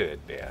pretty good,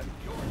 man.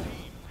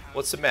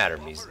 What's the matter,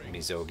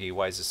 Mizogi?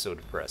 Why is this so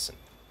depressing?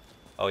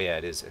 Oh yeah,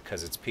 it is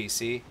because it's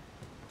PC.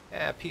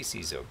 Yeah,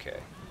 PC's okay.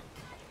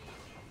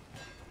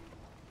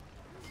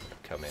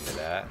 Come into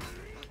that.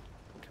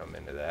 Come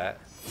into that.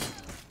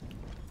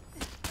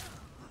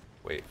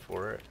 Wait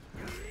for it.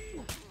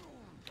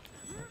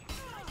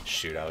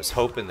 Shoot, I was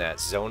hoping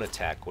that zone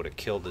attack would have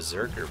killed the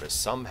Zerker, but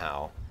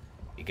somehow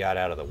he got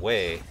out of the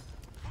way.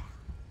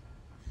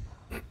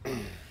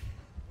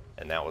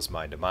 And that was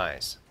my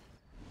demise.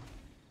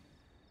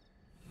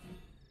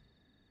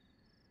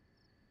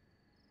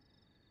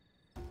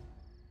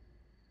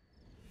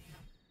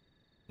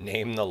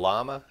 Name the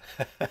llama?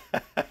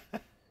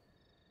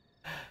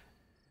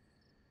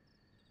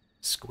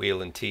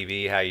 Squealing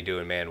TV, how you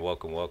doing, man?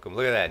 Welcome, welcome.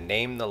 Look at that.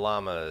 Name the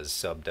llama is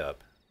subbed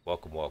up.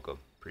 Welcome, welcome.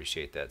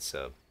 Appreciate that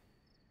sub.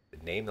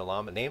 Name the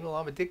llama. Name the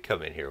llama did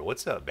come in here.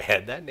 What's up,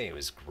 man? That name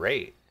is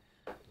great.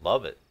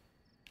 Love it.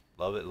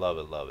 Love it, love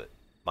it, love it.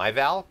 My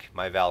Valk?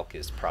 My Valk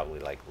is probably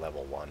like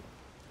level 1.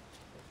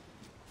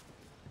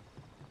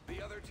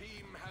 The other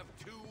team have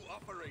 2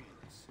 offerings.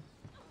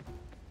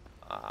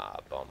 Ah,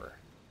 bummer.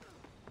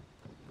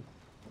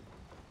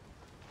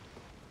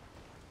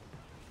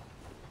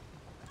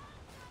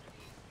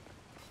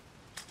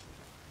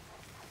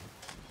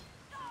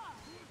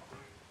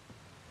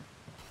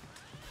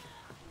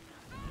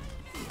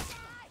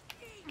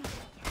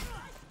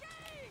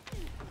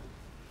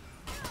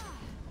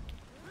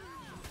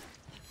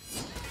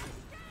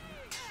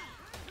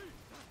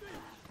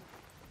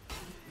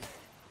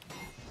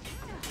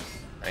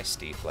 Nice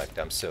deflect,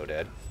 I'm so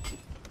dead.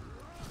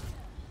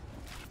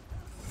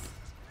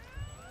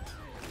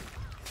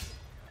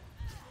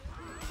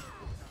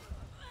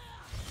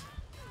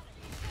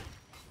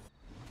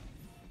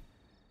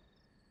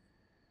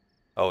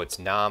 Oh, it's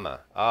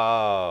Nama.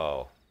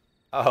 Oh.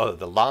 Oh,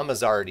 the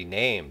llama's already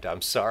named.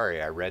 I'm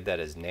sorry, I read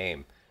that as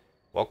name.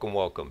 Welcome,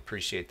 welcome.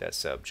 Appreciate that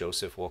sub.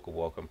 Joseph, welcome,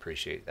 welcome.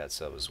 Appreciate that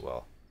sub as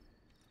well.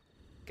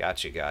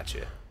 Gotcha,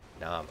 gotcha.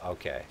 Nam,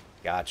 okay.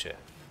 Gotcha.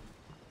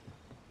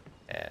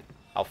 And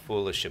how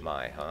foolish am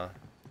I, huh?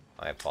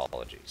 My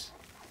apologies.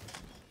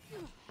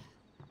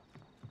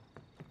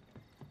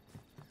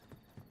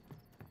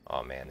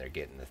 Oh man, they're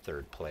getting the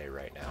third play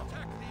right now.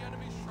 Attack the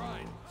enemy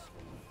shrines.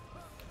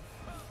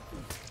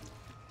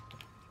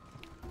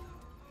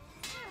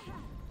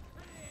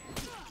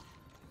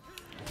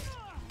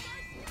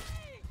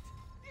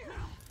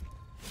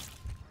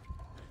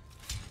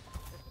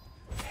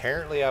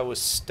 Apparently I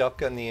was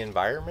stuck on the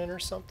environment or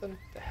something?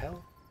 The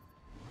hell?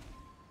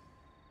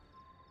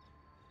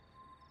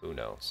 Who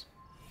knows?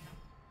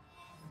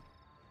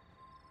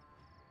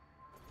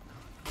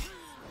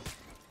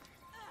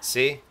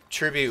 See?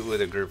 Tribute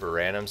with a group of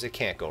randoms. It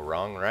can't go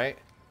wrong, right?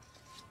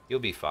 You'll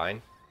be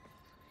fine.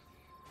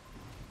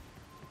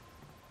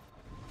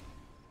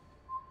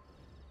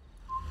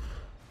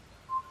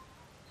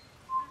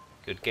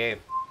 Good game.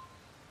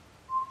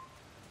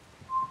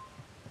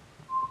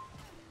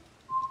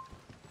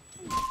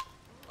 A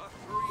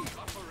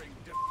three-buffering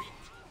defeat.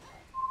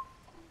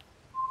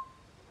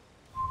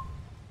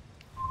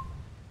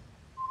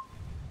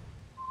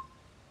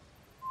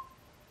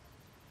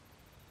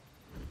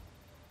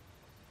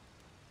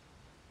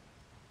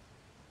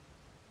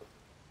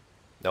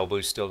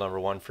 Nobu's still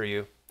 #1 for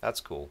you. That's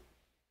cool.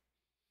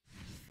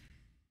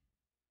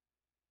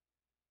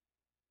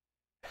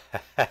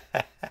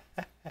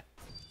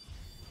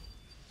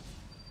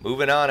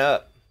 Moving on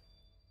up.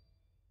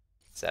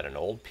 Is that an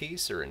old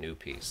piece or a new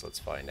piece? Let's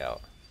find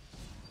out.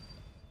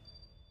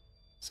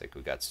 Looks like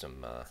we got some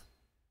more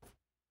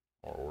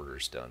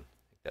orders done.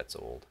 I think that's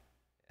old.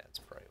 Yeah, it's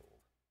probably old.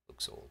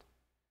 Looks old.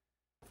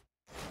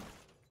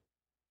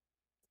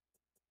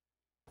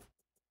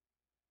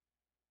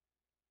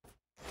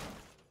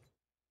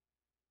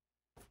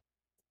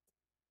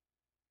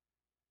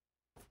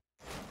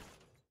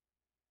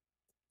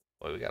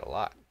 Boy, we got a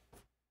lot.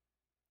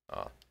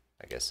 Oh,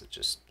 I guess it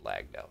just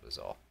lagged out is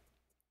all.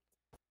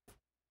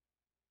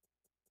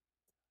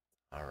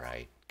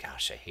 Alright.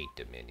 Gosh, I hate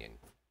Dominion.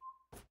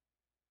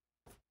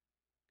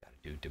 Gotta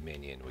do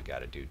Dominion. We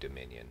gotta do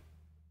Dominion.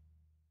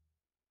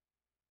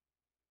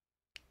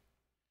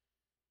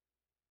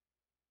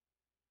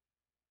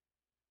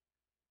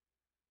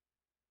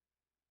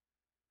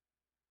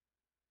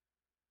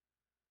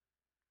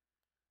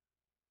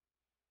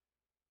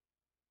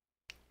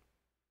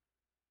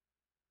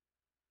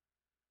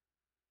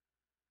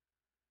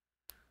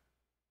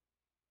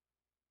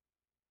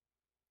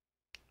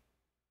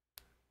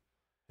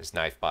 Is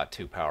Knifebot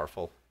too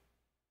powerful?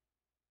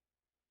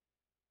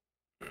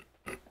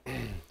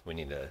 We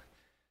need to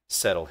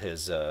settle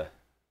his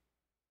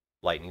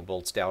lightning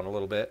bolts down a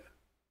little bit.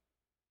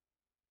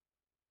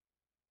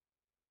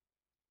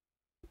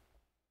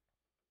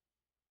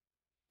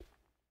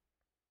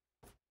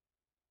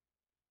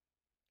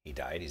 He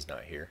died, he's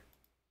not here.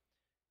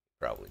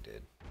 Probably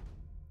did.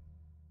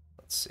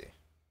 Let's see.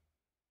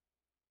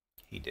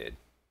 He did.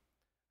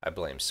 I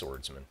blame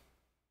Swordsman.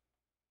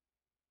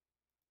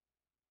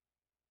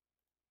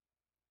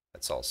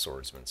 That's all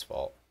Swordsman's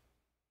fault.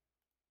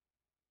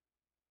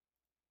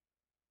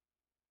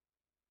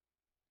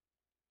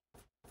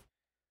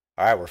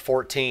 Alright, we're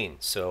 14,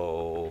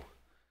 so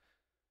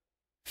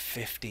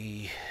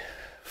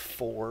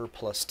 54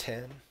 plus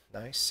 10.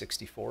 Nice,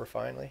 64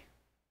 finally.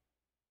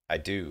 I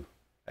do,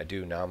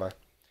 Nama.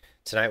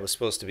 Tonight was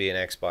supposed to be an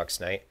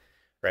Xbox night.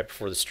 Right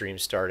before the stream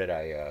started,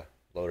 I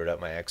loaded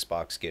up my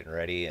Xbox getting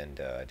ready,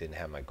 and I didn't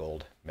have my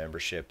gold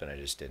membership, and I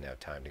just didn't have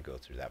time to go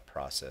through that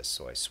process,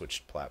 so I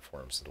switched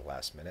platforms at the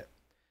last minute.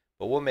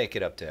 But we'll make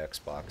it up to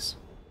Xbox.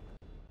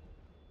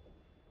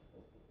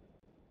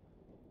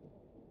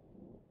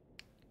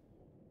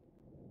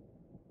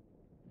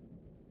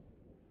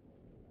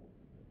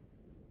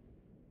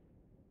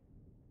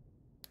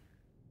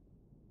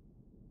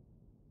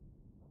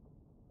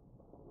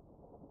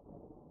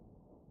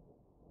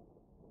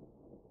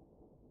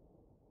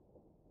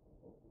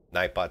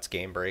 Nightbot's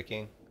game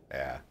breaking?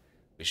 Yeah,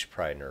 we should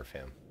probably nerf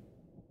him.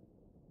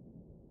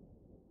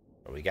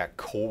 We got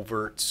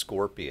Covert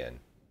Scorpion.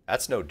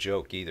 That's no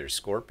joke either.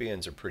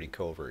 Scorpions are pretty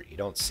covert. You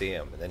don't see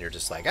them, and then you're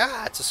just like,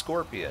 ah, it's a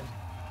scorpion.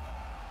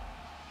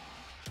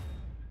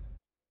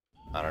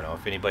 I don't know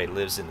if anybody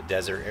lives in the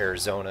desert,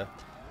 Arizona,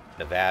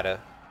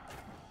 Nevada,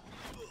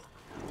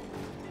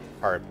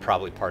 or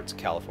probably parts of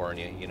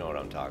California. You know what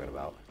I'm talking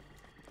about.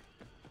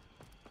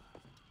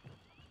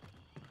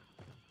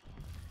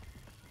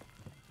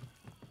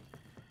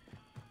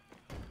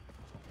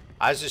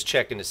 I was just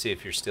checking to see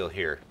if you're still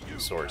here,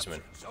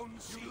 Swordsman.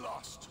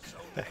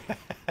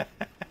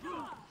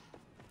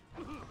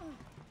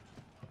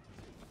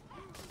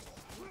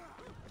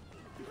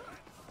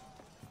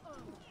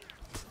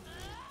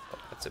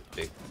 That's a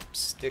big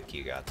stick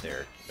you got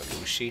there,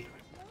 Ibushi.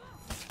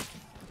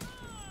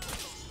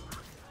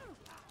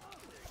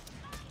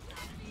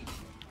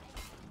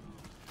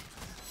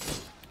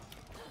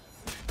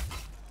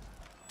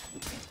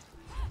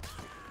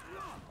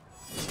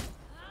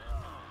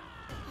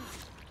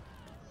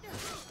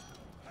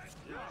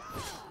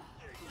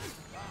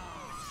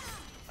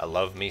 I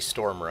love me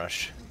Storm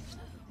Rush.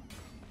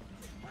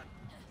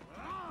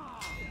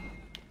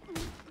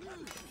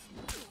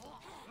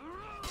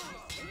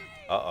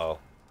 Uh-oh.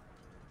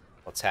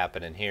 What's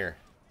happening here?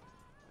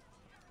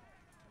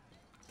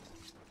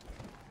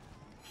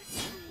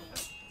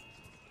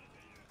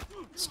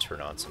 Let's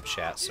turn on some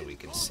chat so we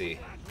can see.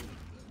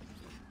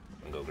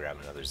 And go grab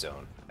another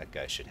zone. That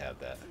guy should have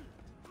that.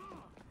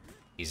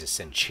 He's a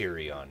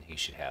Centurion. He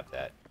should have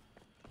that.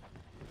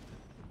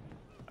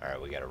 Alright,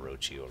 we got a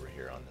Rochi over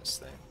here on this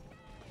thing.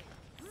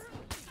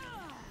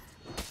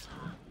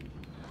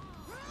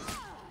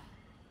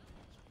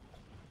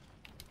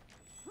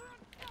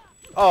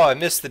 Oh, I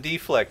missed the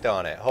deflect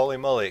on it. Holy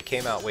moly, it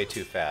came out way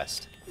too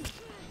fast.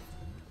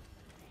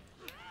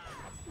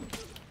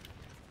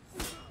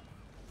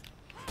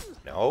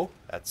 No,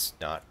 that's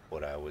not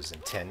what I was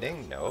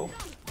intending. No.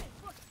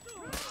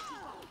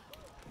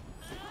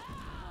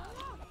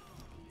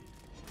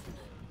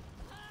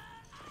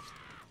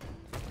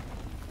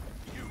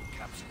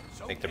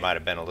 I think there might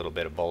have been a little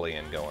bit of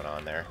bullying going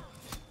on there.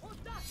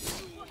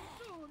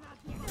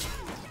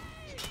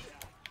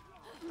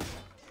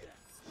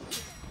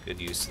 Good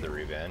use of the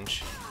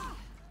revenge.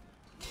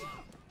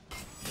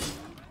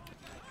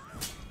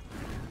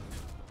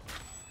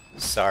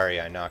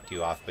 Sorry I knocked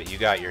you off, but you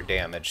got your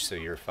damage, so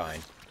you're fine.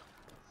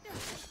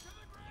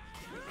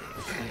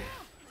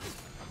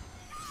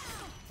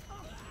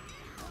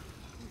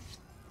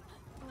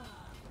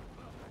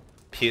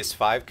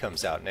 PS5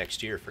 comes out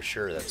next year for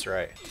sure, that's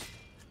right.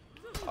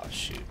 Oh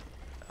shoot.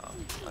 No,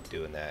 I'm not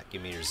doing that.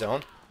 Give me your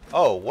zone.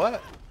 Oh,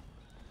 what?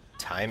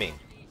 Timing.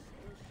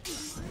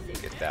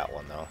 Get that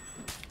one though.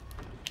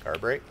 Car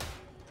break.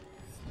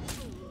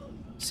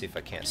 See if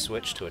I can't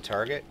switch to a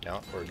target.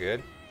 No, we're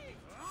good.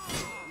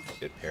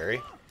 Good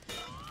parry.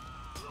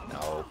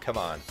 No, come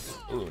on.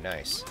 Ooh,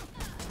 nice.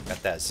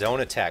 Got that zone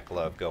attack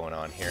love going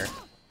on here.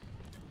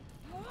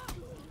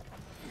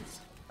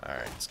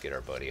 Alright, let's get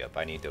our buddy up.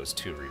 I need those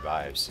 2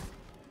 revives.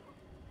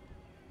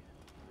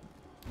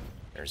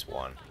 There's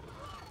one.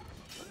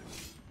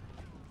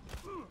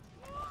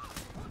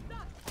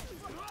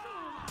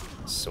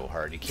 It's so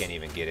hard, you can't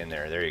even get in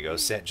there. There you go,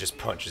 Sent just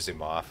punches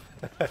him off.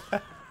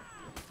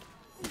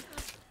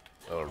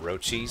 Little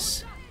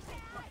roachies.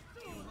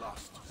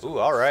 Ooh,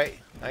 alright.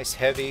 Nice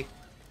heavy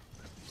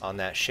on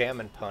that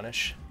shaman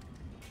punish.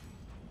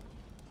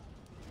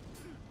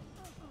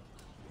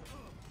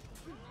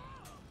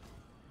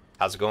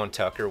 How's it going,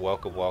 Tucker?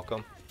 Welcome,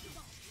 welcome.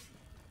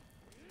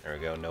 There we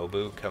go,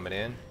 Nobu coming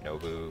in.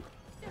 Nobu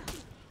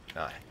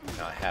not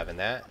having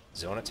that.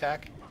 Zone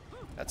attack?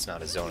 That's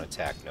not a zone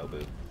attack,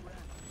 Nobu.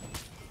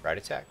 Right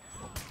attack.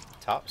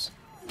 Tops.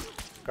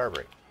 Car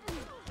break.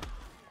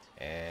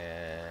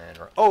 And...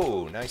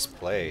 oh, nice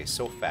play.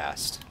 So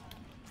fast.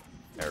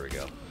 There we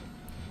go.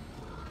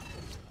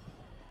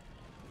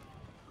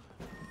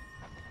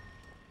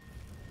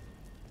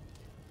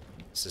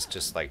 This is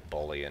just like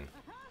bullying.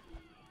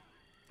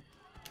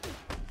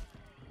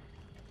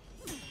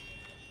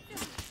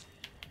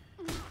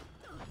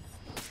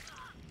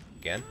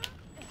 Again.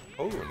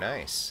 Oh,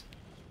 nice.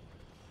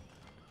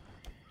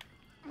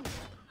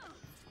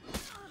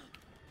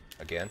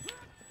 Again.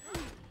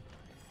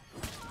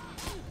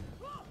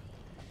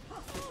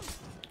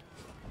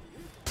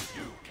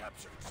 You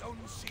captured Zone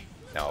C.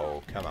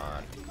 No, come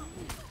on.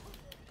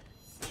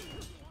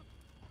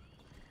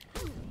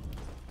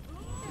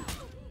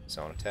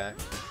 Zone attack.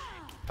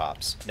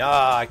 Pops. No,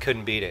 I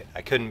couldn't beat it.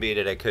 I couldn't beat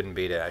it. I couldn't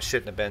beat it. I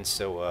shouldn't have been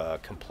so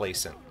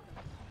complacent.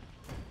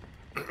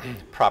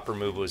 Proper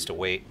move was to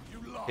wait,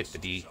 hit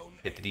the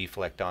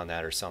deflect on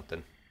that or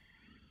something,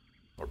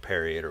 or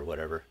parry it or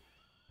whatever.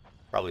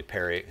 Probably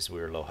parry it because we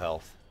were low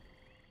health.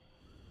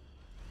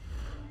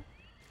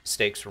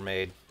 Mistakes were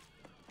made.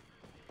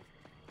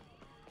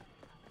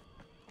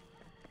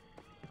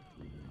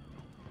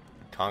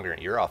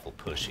 Congruent, you're awful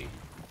pushy.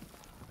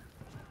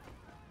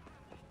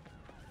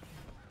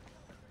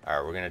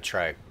 Alright, we're gonna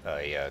try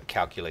a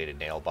calculated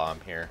nail bomb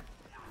here.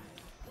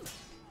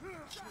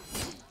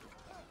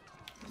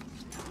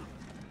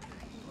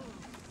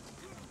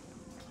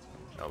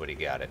 Nobody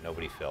got it.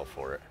 Nobody fell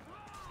for it.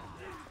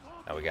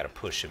 Now we gotta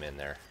push him in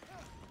there.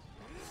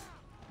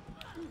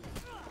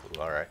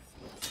 Alright.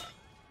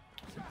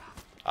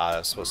 I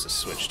was supposed to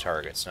switch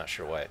targets. Not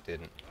sure why it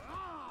didn't.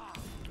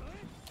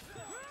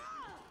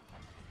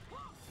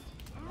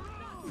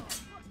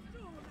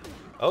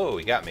 Oh,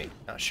 he got me.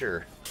 Not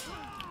sure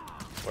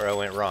where I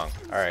went wrong.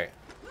 Alright.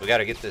 We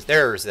gotta get this.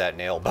 There's that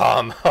nail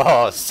bomb.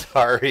 Oh,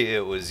 sorry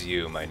it was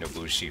you, my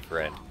Nobushi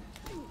friend.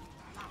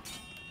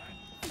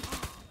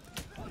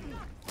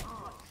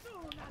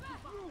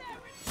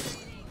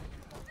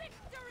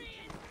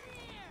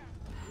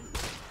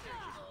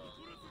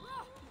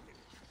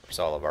 There's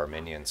all of our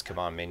minions. Come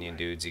on, minion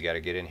dudes, you gotta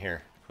get in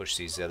here. Push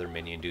these other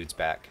minion dudes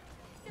back.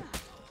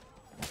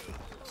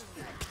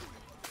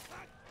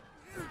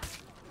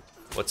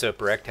 What's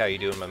up, Rect? How you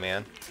doing, my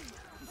man?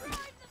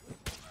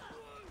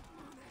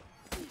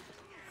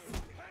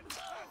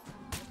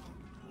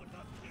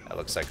 That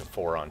looks like a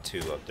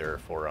 4-on-2 up there,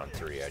 or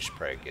 4-on-3. I should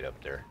probably get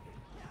up there.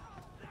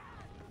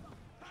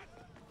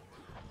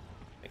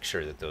 Make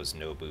sure that those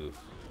Nobu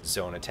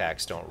zone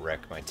attacks don't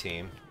wreck my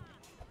team.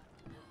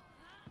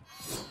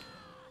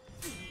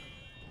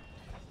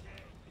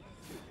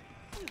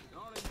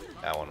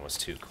 That one was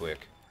too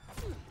quick.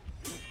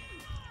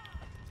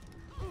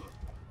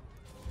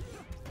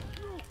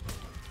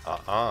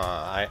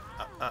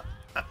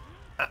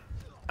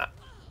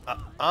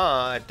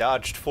 I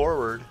dodged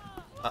forward.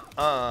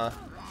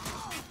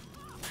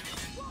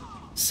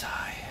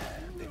 Sigh.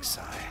 Big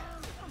sigh.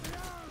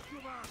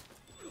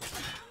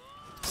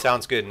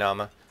 Sounds good,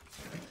 Nama.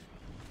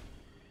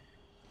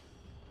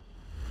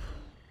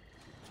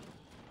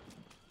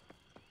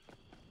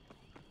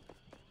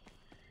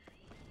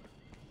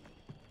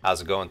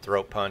 How's it going,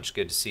 Throat Punch?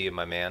 Good to see you,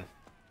 my man.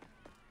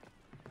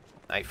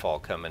 Nightfall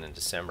coming in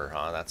December,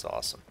 huh? That's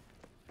awesome.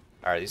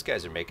 Alright, these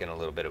guys are making a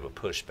little bit of a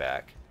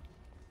pushback.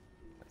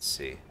 Let's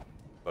see.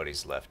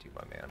 Buddy's left you,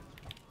 my man.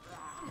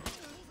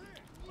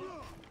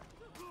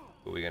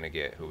 Who are we gonna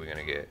get? Who are we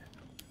gonna get?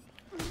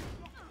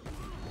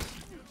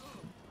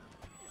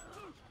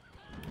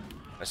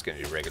 That's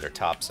gonna do regular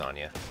tops on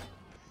you.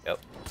 Yep.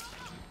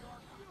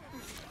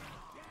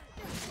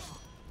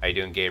 How you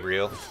doing,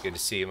 Gabriel? Good to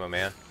see you, my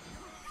man.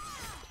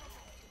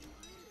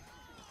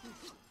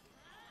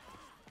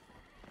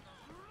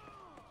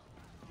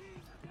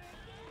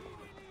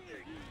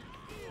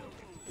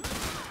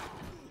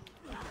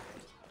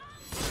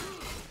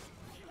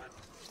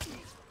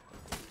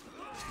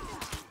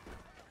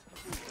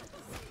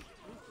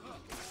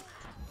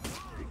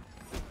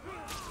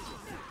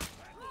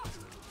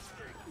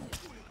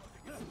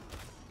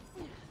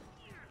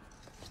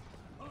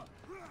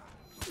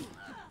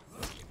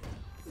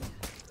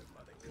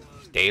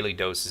 Daily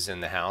Doses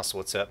in the house.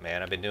 What's up,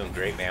 man? I've been doing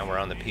great, man. We're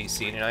on the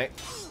PC tonight.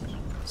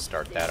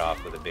 Start that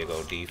off with a big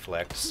old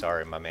deflect.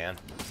 Sorry, my man.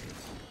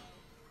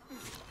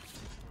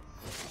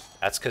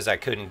 That's because I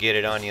couldn't get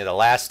it on you the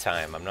last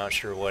time. I'm not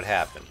sure what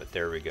happened, but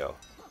there we go.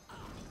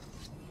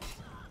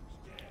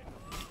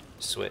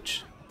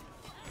 Switch.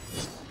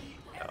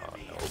 Oh,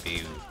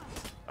 Nobu.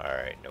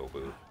 Alright,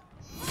 Nobu.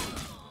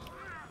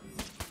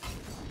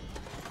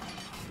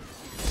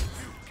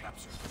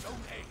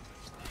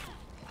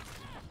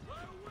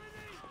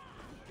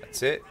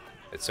 That's it.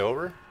 It's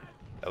over.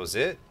 That was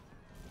it.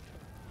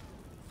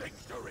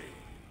 Victory.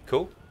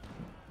 Cool.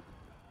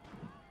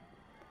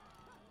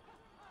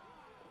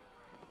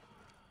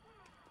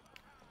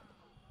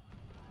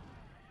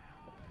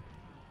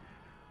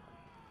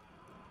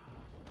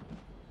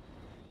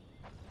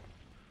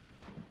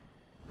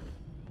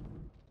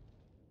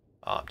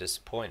 Oh, I'm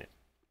disappointed.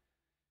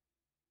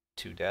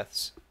 2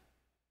 deaths.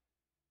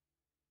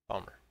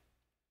 Bummer.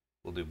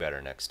 We'll do better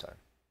next time.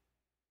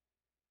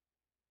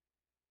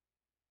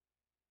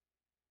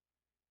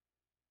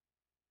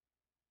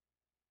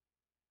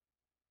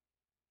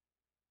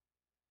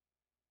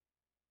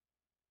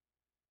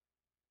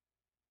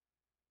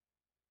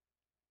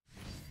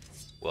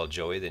 Well,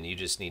 Joey, then you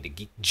just need to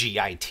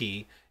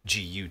GIT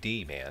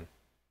GUD, man.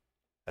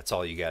 That's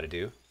all you got to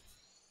do.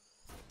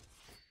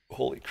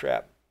 Holy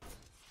crap.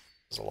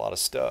 There's a lot of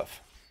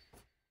stuff.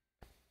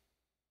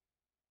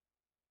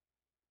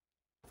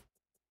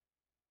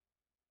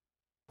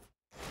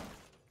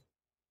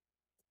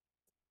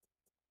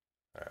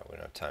 Alright, we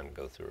don't have time to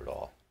go through it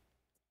all.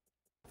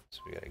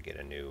 So we got to get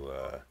a new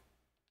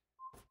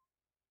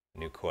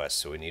quest.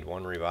 So we need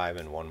 1 revive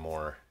and 1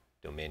 more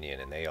Dominion,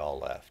 and they all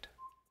left.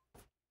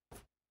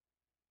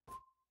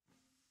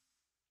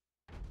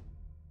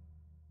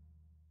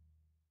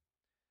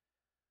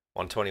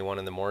 $1:21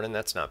 in the morning,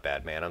 that's not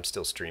bad, man. I'm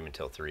still streaming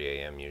till 3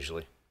 a.m.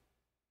 usually.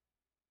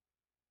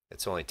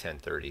 It's only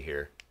 10:30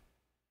 here.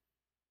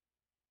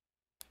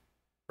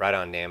 Right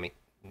on, Nami.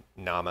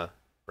 Nama.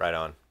 Right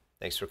on.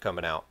 Thanks for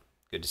coming out.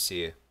 Good to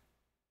see you. If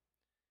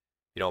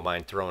you don't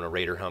mind throwing a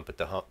Raider hump at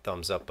the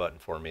thumbs up button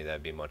for me,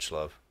 that'd be much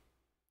love.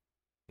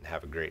 And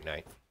have a great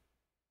night.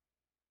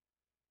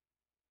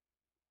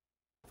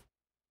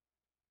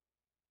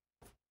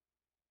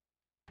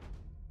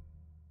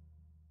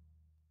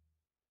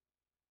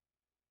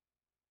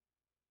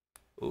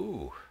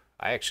 Ooh,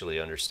 I actually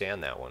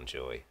understand that one,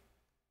 Joey.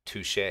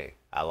 Touché.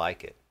 I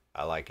like it.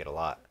 I like it a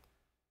lot.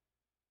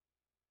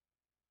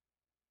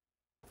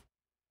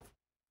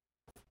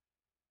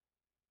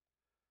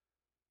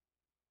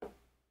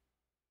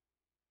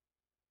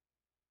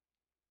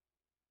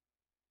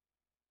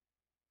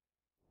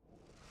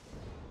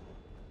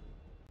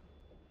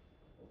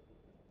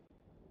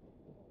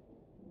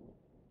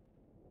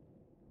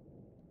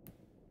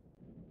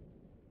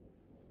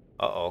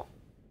 Uh-oh.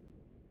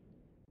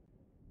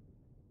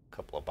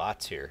 Couple of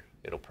bots here.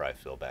 It'll probably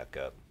fill back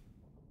up.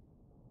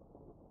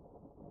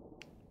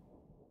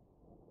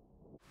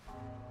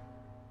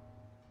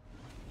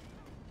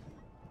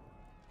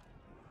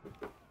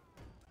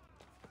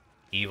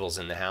 Evil's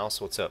in the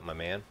house. What's up, my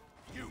man?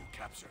 You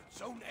captured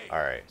Zone A.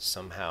 Alright,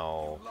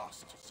 somehow You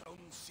lost Zone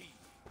C.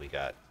 we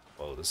got...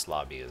 Oh, this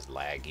lobby is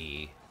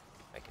laggy.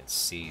 I can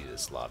see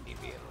this lobby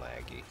being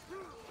laggy.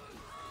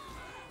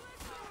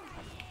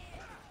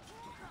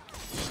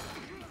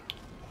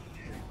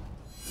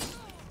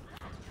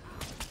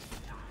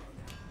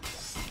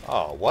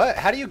 Oh, what?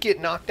 How do you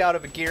get knocked out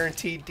of a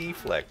guaranteed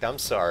deflect? I'm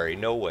sorry,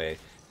 no way.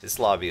 This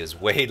lobby is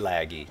way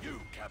laggy. You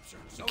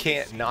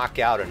can't knock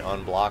out an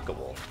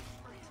unblockable.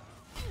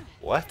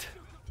 What?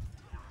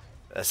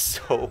 That's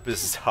so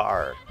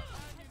bizarre.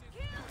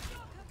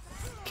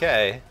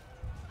 Okay.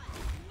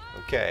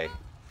 Okay.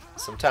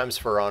 Sometimes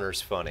For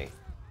Honor's funny.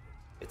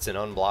 It's an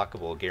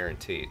unblockable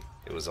guaranteed.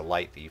 It was a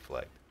light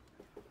deflect.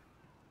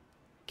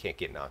 Can't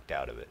get knocked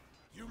out of it.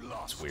 You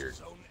lost It's weird.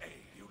 Zone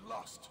A. You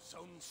lost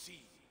Zone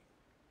C.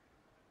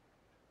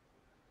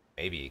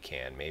 Maybe you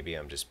can. Maybe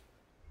I'm just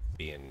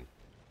being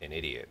an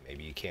idiot.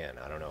 Maybe you can.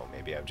 I don't know.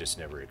 Maybe I've just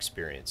never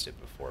experienced it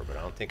before. But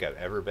I don't think I've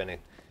ever been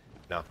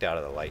knocked out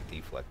of the light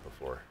deflect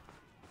before.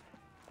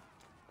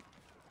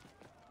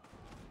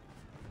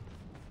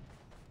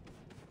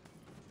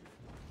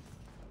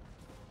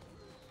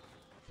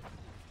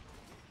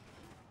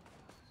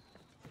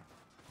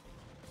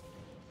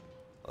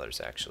 Well, there's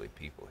actually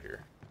people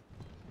here.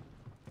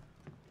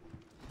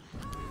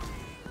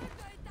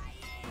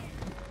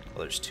 Well,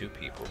 Well, there's two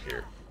people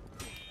here.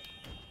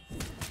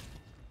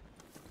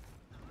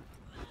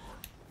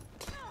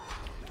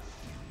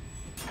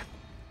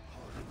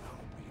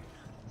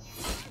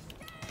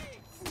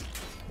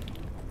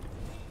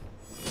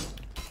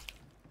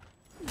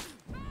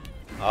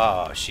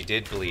 Oh, she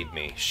did bleed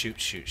me. Shoot,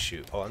 shoot,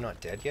 shoot. Oh, I'm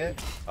not dead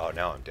yet? Oh,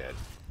 now I'm dead.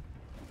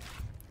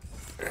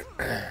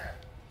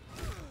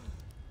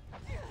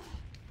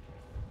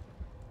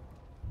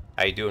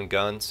 How you doing,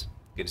 Guns?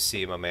 Good to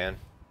see you, my man.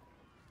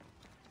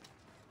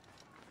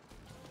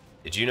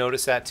 Did you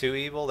notice that too,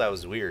 Evil? That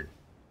was weird.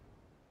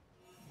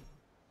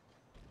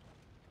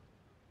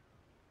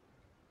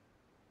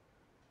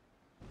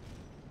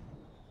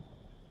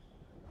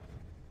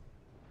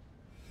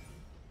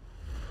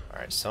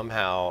 Alright,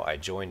 somehow I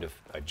joined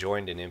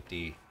an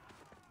empty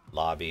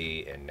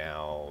lobby and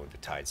now the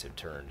tides have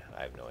turned.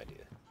 I have no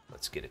idea.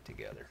 Let's get it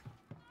together.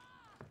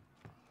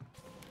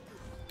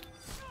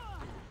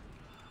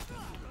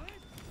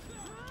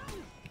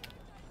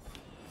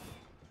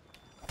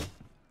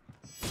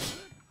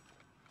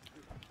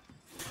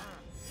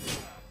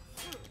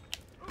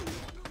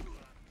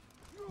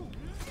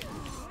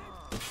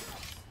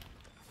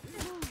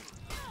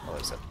 Oh,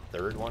 there's a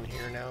third one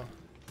here now?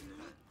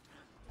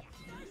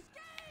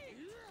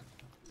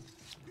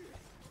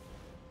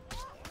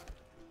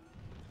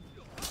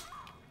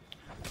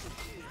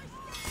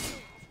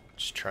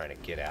 Just trying to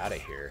get out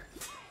of here.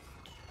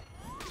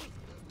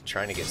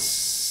 Trying to get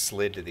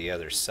slid to the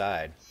other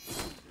side.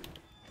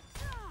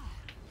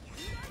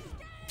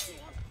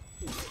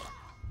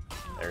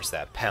 There's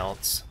that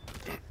pounce.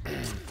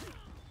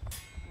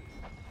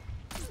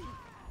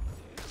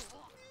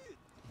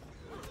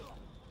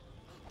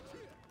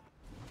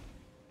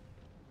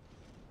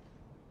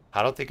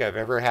 I don't think I've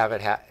ever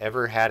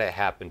had it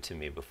happen to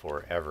me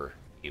before, ever,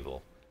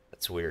 Evil.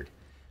 That's weird.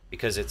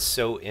 Because it's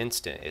so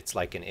instant. It's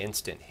like an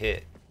instant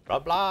hit. Blah,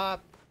 blah.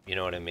 You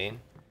know what I mean?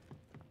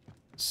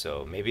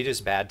 So maybe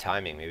just bad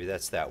timing. Maybe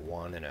that's that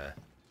one in a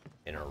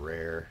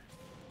rare,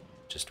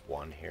 just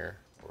one here,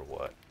 or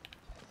what?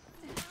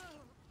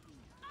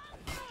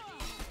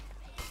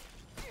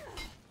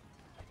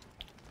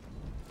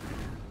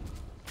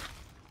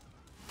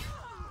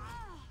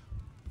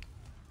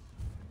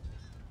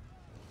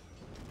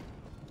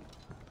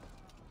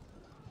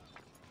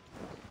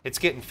 It's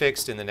getting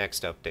fixed in the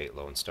next update,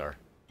 Lone Star.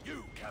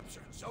 You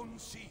captured Zone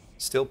C.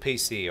 Still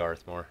PC,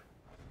 Arthmore.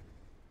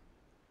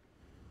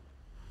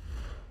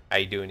 How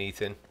you doing,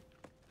 Ethan?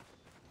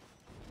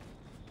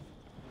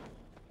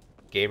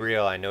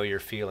 Gabriel, I know you're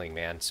feeling,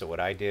 man. So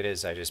what I did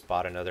is I just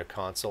bought another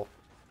console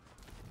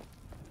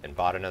and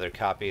bought another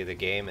copy of the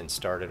game and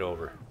started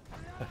over.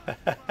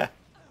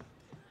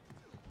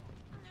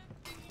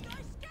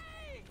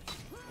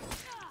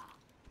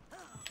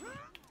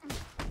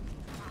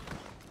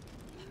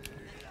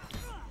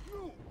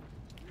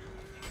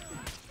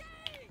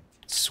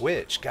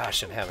 Switch.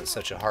 Gosh, I'm having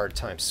such a hard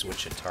time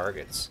switching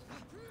targets.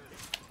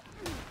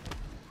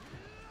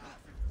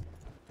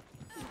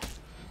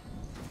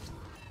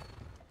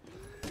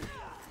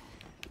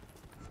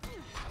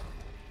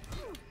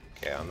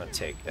 Okay, I'm gonna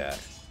take that.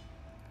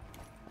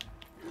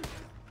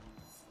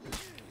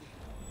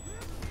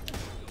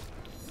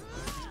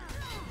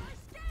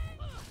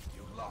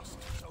 You lost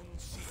Zone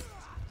C.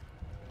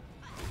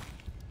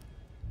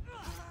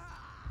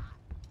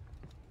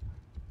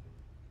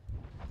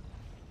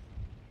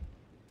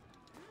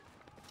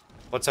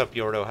 What's up,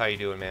 Yordo? How you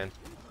doing, man?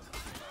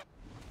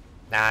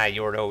 Nah,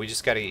 Yordo, we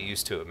just gotta get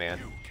used to it, man.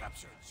 You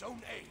captured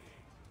Zone A.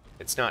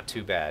 It's not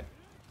too bad.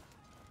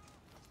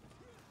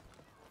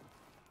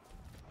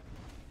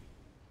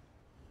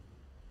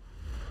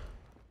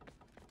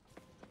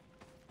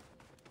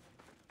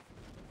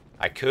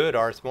 I could,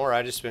 Arthmore.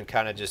 I just been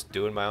kind of just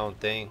doing my own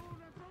thing.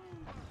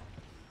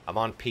 I'm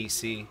on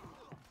PC.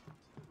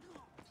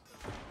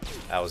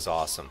 That was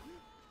awesome.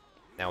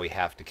 Now we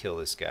have to kill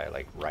this guy,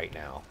 like, right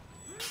now.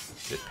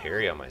 Good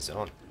parry on my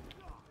zone.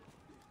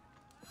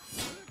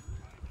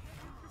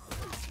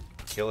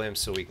 Kill him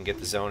so we can get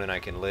the zone and I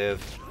can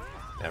live.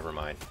 Never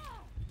mind.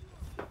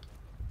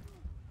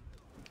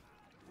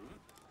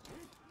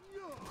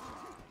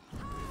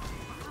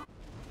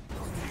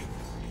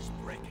 Is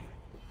breaking.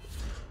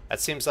 That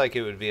seems like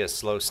it would be a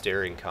slow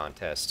staring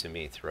contest to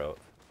me, Throat.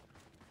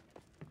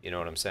 You know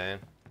what I'm saying?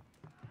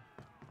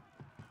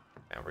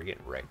 Man, we're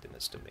getting wrecked in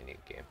this Dominion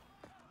game.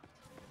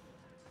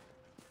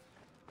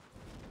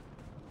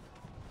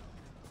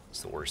 It's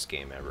the worst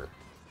game ever.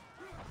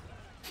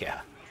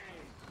 Yeah.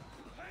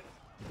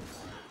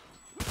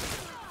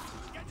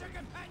 Get your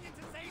companion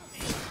to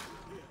safety.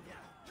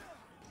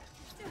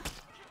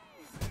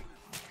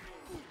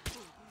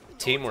 The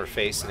team we're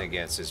facing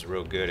against is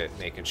real good at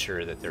making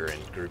sure that they're in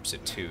groups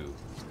of 2. You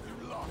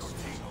lost. Zone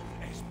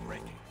is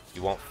breaking.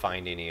 You won't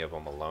find any of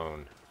them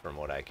alone, from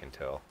what I can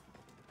tell.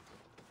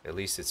 At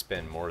least it's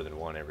been more than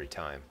one every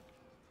time.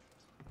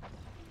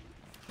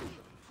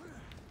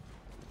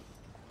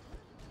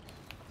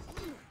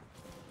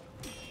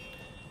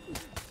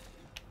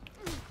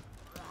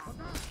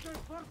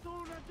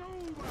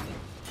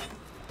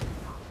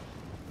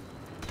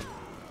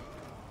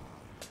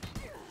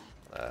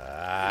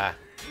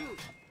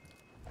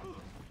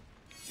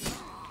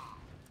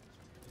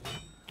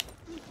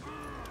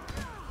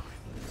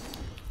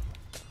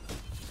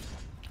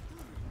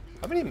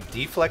 many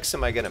deflects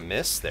am I gonna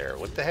miss there?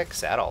 What the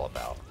heck's that all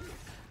about?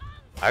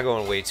 I'm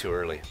going way too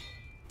early.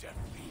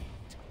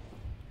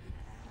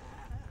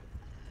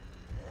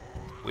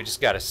 We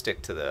just gotta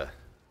stick to the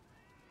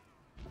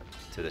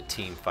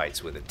team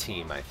fights with a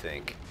team, I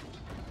think.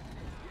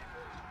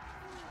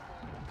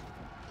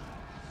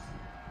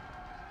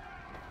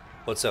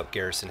 What's up,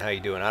 Garrison? How you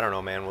doing? I don't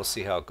know, man. We'll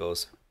see how it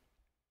goes.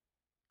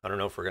 I don't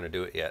know if we're gonna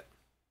do it yet.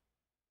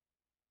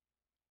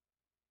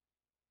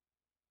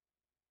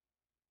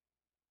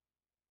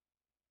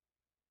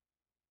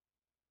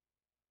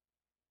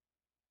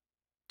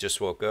 Just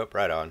woke up?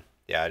 Right on.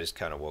 Yeah, I just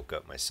kind of woke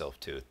up myself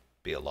too. It'd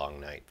be a long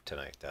night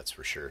tonight, that's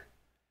for sure.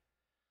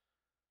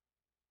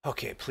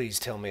 Okay, please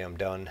tell me I'm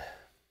done.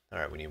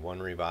 Alright, we need 1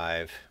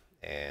 revive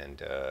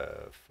and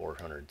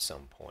 400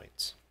 some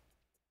points.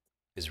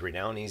 Is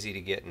Renown easy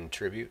to get in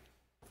Tribute?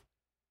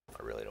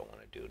 I really don't want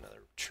to do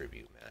another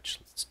Tribute match.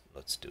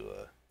 Let's do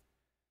a...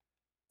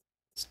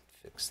 Let's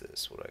fix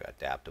this. What do I got?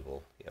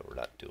 Adaptable? Yeah, we're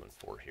not doing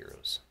 4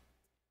 heroes.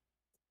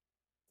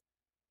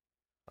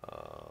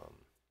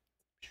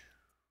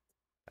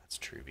 That's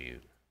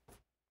Tribute.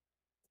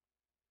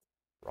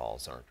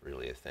 Brawls aren't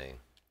really a thing.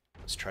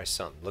 Let's try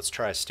something. Let's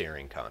try a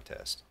staring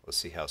contest. Let's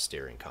see how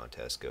staring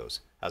contest goes.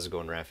 How's it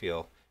going,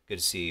 Raphael? Good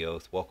to see you,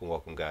 Oath. Welcome,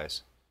 welcome,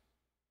 guys.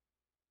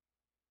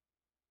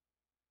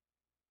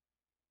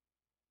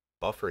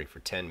 Buffering for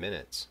 10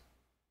 minutes.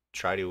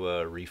 Try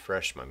to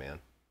refresh, my man.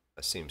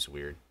 That seems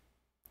weird.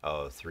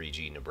 Oh,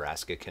 3G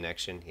Nebraska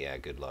connection? Yeah,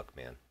 good luck,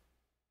 man.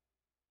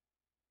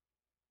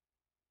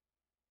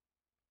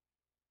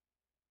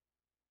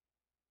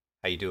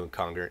 How you doing,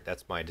 Conger?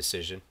 That's my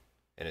decision.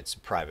 And it's a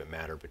private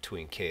matter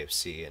between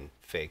KFC and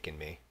Fake and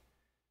me.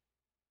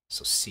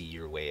 So see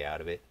your way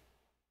out of it.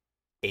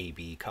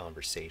 AB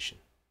conversation.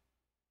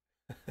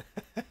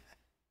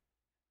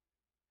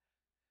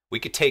 We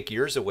could take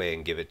yours away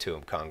and give it to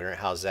him, Conger.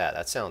 How's that?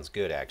 That sounds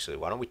good, actually.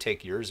 Why don't we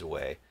take yours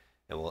away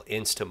and we'll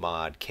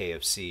insta-mod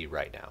KFC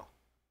right now.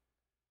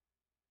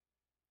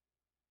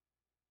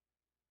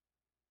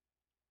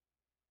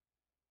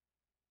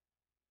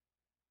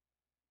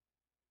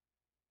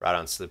 Right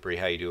on, Slippery.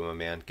 How you doing, my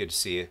man? Good to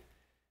see you.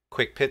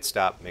 Quick pit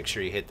stop. Make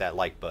sure you hit that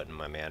like button,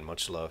 my man.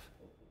 Much love.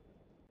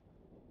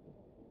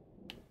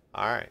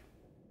 Alright.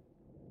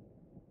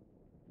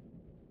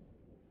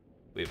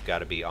 We've got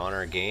to be on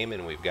our game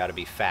and we've got to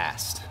be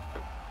fast.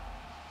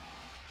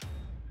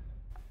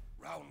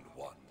 Round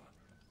 1.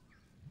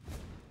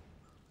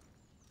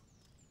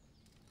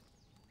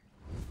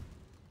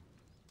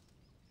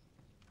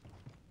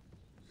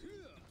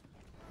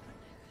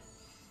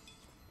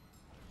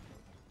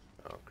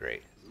 Oh,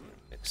 great.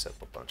 Mix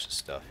up a bunch of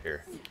stuff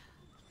here.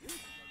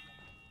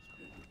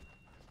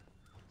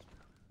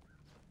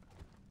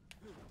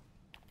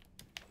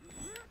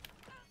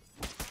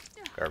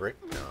 Garbage?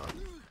 No.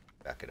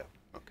 Back it up.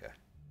 Okay.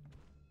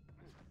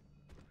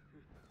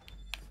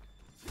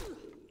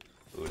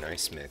 Ooh,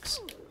 nice mix.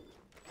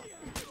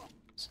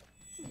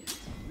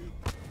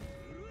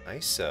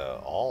 Nice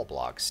all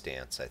block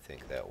stance, I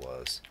think that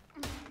was.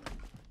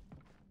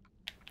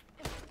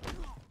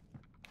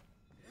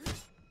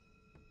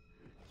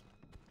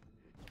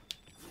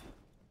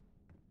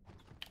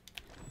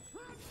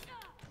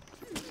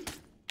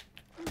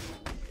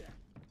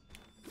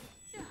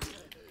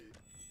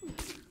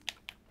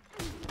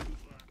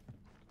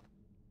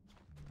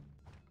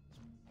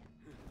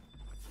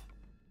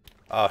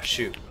 Oh,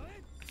 shoot.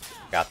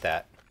 Got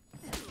that.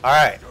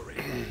 Alright.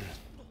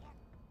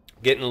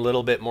 Getting a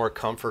little bit more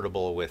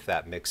comfortable with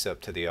that mix-up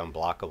to the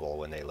unblockable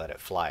when they let it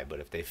fly. But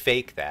if they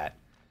fake that,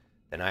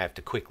 then I have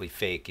to quickly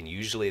fake. And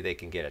usually they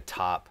can get a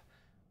top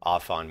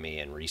off on me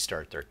and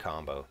restart their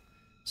combo.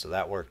 So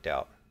that worked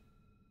out.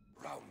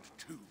 Round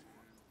 2.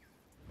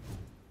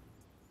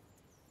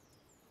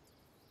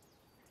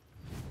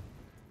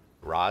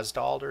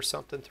 Rosdald or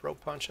something? Throw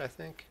punch, I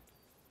think.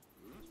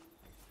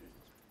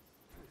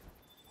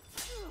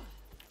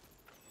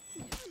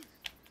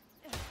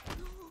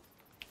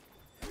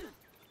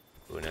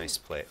 Ooh, nice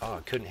play. Oh, I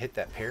couldn't hit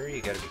that parry?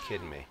 You gotta be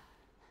kidding me.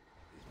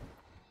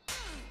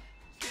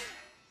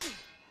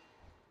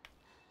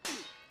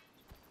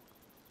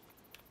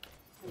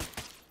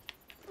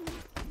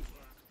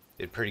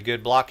 Did pretty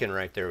good blocking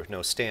right there with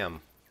no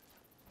stam.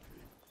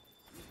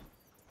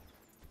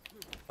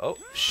 Oh,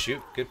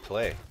 shoot. Good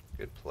play.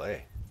 Good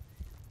play.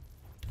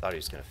 Thought he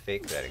was gonna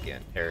fake that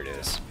again. There it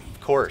is. Of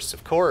course,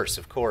 of course,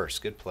 of course.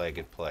 Good play,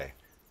 good play.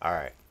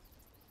 Alright.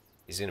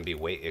 He's going to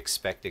be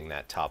expecting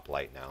that top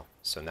light now.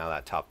 So now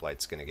that top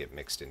light's going to get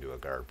mixed into a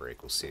guard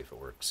break. We'll see if it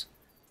works.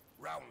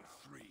 Round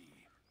 3.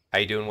 How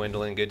you doing,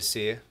 Wendolyn? Good to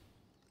see you.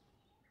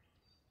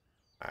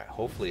 Alright,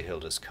 hopefully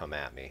he'll just come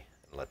at me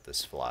and let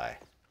this fly.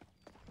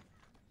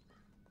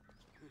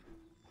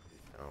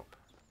 Nope.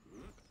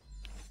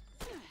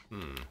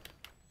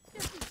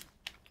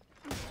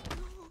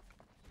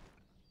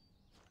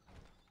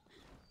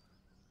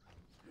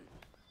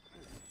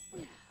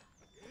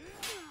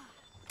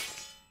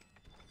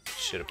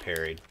 Should have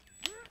parried.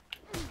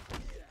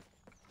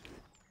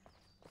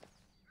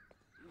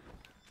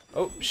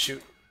 Oh,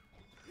 shoot.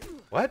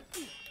 What?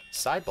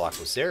 Side block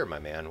was there, my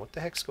man. What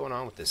the heck's going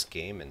on with this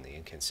game and the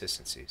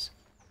inconsistencies?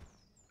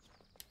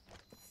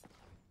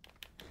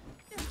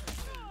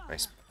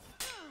 Nice.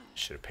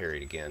 Should have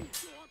parried again.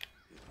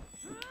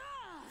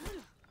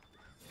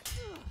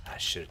 I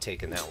should have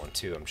taken that one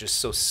too. I'm just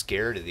so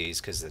scared of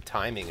these because the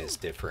timing is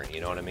different,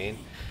 you know what I mean?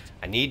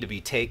 I need to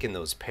be taking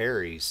those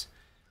parries.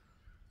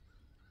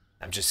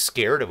 I'm just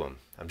scared of them.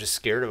 I'm just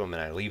scared of them,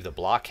 and I leave the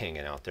block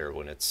hanging out there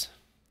when it's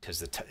because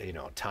the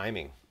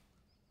timing.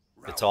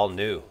 It's all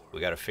new. We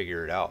got to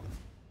figure it out.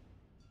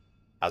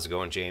 How's it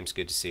going, James?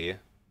 Good to see you.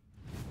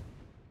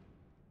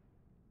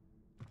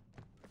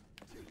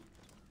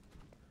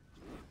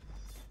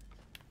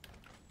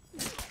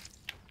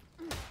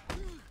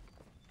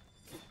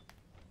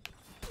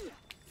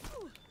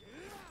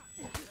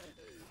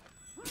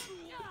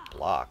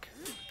 Block.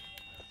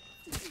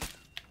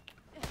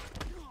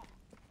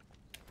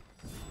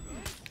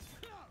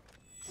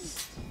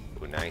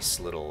 Ooh, nice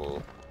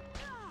little...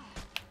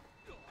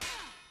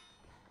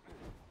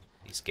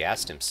 He's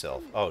gassed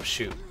himself. Oh,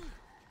 shoot.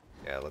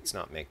 Yeah, let's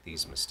not make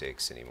these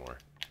mistakes anymore.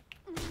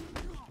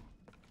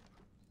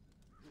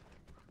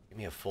 Give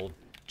me a full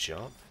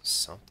jump?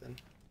 Something?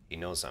 He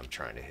knows I'm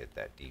trying to hit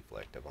that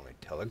deflect. I've only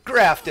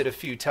telegraphed it a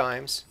few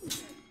times.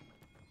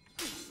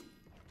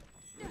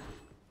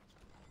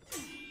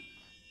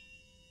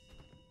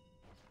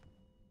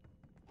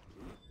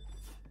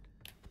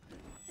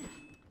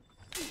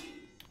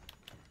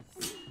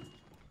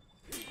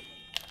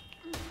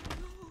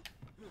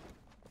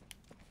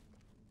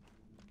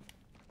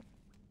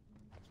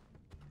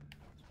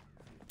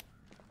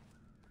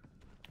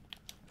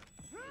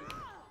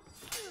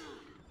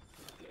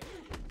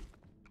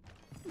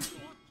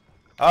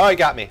 Oh, he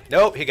got me.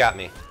 Nope, he got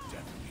me.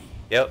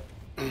 Yep.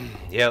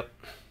 Yep.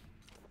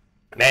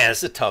 Man, this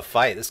is a tough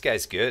fight. This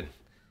guy's good.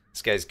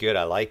 This guy's good.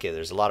 I like it.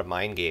 There's a lot of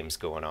mind games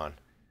going on.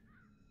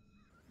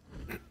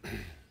 That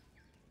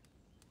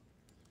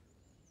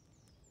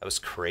was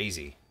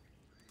crazy.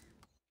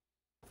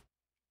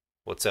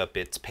 What's up?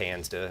 It's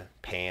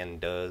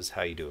Pandas.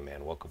 How you doing,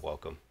 man? Welcome,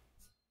 welcome.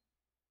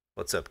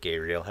 What's up,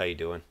 Gabriel? How you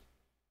doing?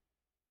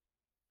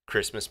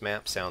 Christmas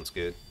map sounds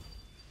good.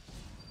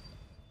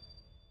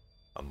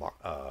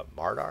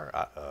 Mardar?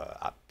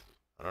 I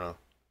don't know.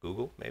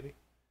 Google, maybe?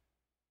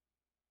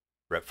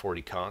 Rep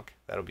 40 Conk?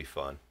 That'll be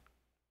fun.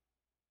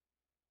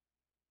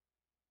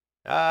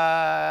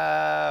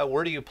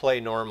 Where do you play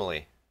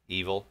normally,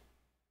 Evil?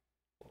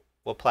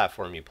 What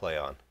platform you play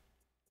on?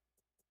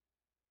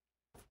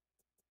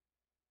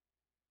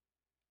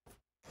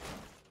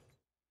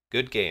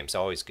 Good games.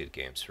 Always good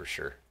games, for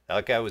sure.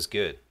 That guy was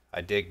good.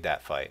 I digged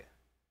that fight.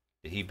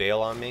 Did he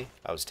bail on me?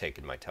 I was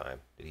taking my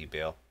time. Did he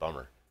bail?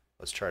 Bummer.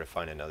 Let's try to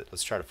find another.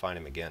 Let's try to find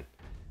him again.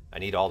 I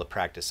need all the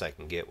practice I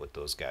can get with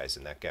those guys,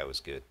 and that guy was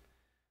good.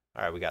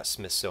 All right, we got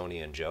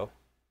Smithsonian Joe.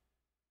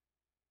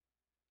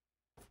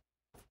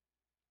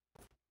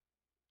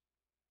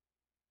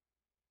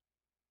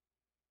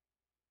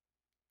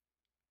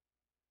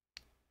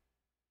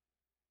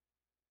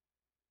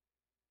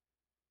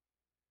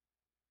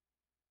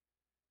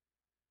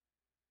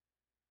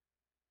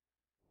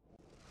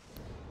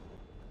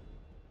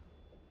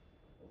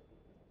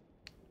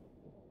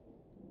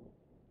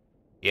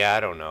 Yeah,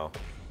 I don't know.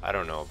 I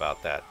don't know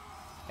about that.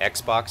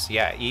 Xbox?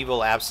 Yeah,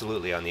 Evil,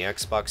 absolutely. On the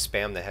Xbox,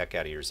 spam the heck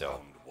out of your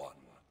zone.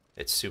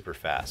 It's super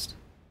fast.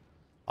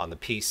 On the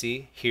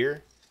PC,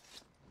 here,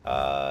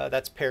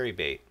 that's parry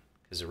bait.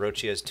 Because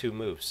Orochi has 2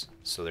 moves,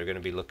 so they're going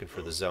to be looking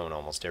for the zone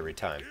almost every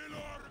time.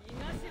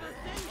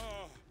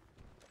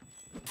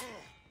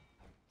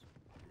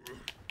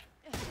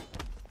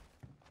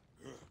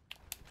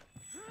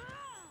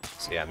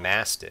 See, I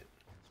masked it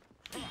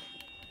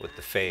with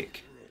the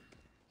fake.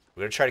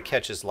 We're going to try to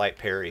catch his light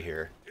parry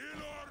here.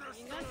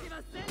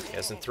 He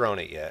hasn't thrown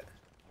it yet.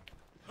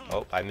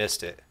 Oh, I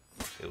missed it.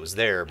 It was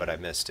there, but I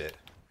missed it.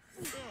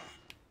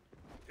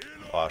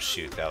 Oh,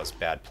 shoot. That was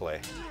bad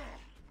play.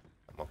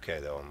 I'm okay,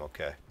 though. I'm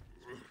okay.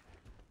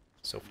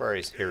 So far,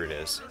 he's... Here it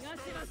is.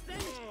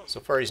 So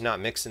far, he's not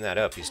mixing that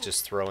up. He's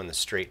just throwing the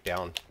straight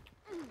down.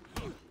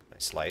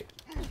 Nice light.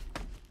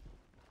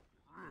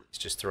 He's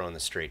just throwing the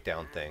straight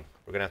down thing.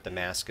 We're going to have to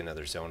mask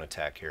another zone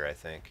attack here, I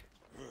think.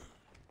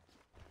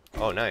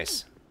 Oh,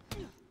 nice.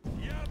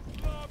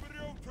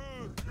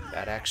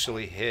 That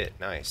actually hit.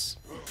 Nice.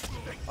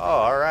 Oh,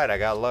 alright. I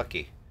got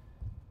lucky.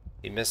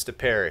 He missed a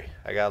parry.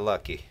 I got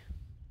lucky.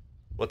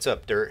 What's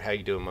up, Dirt? How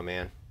you doing, my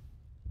man?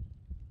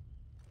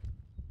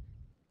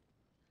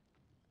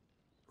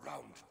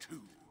 Round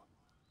 2.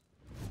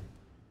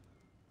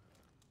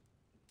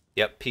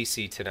 Yep,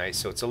 PC tonight.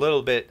 So it's a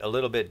little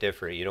bit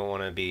different. You don't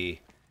want to be,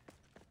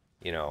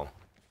 you know,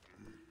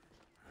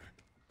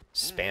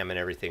 spamming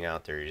everything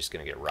out there. You're just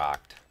going to get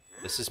rocked.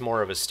 This is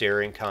more of a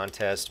staring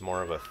contest,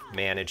 more of a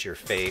manage your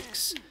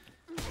fakes,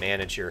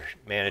 manage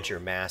your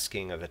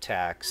masking of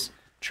attacks,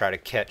 try to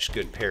catch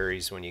good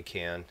parries when you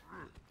can.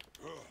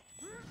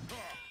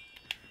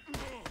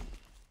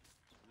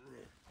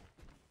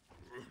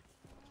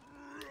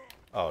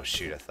 Oh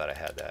shoot, I thought I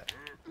had that.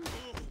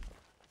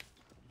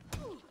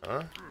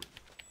 Huh?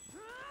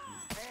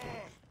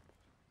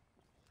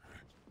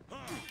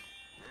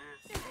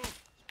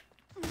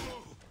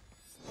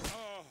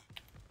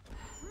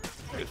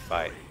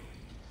 fight.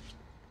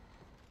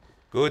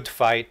 Good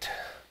fight.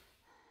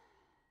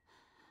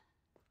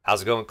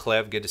 How's it going,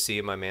 Clev? Good to see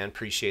you, my man.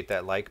 Appreciate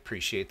that like.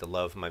 Appreciate the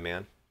love, my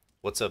man.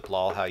 What's up,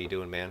 Lol? How you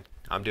doing, man?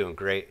 I'm doing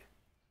great.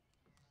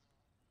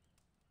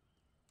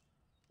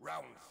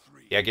 Round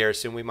 3. Yeah,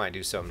 Garrison, we might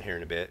do something here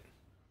in a bit.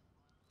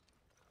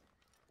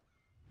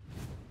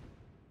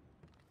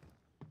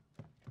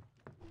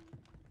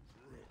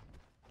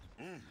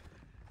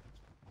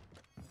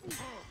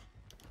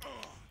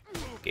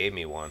 Gave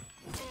me one.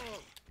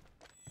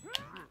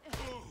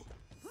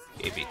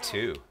 Gave me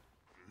two.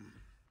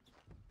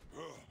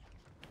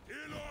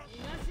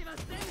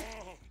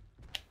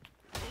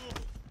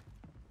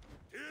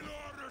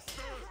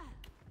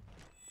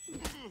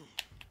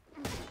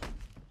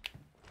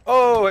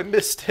 Oh, I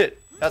missed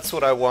it. That's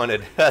what I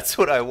wanted. That's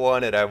what I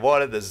wanted. I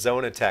wanted the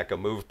zone attack a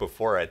move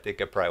before. I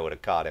think I probably would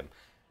have caught him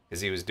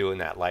because he was doing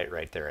that light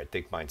right there. I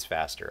think mine's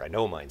faster. I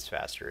know mine's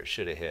faster. It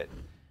should have hit.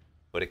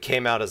 But it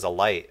came out as a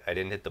light. I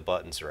didn't hit the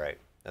buttons right.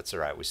 That's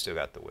all right. We still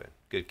got the win.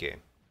 Good game.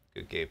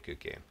 Good game. Good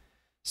game.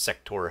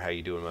 Sector, how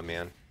you doing, my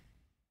man?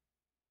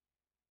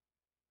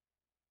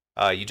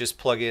 You just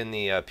plug in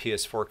the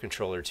PS4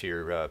 controller to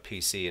your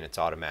PC and it's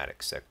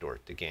automatic, Sector.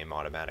 The game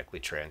automatically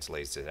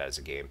translates it as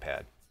a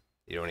gamepad.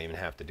 You don't even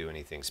have to do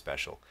anything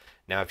special.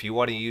 Now, if you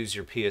want to use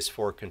your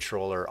PS4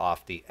 controller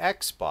off the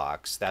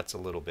Xbox, that's a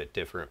little bit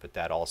different, but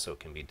that also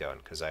can be done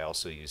because I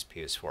also use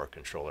PS4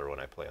 controller when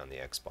I play on the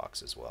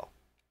Xbox as well.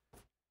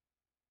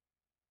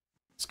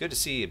 It's good to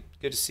see you.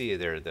 Good to see you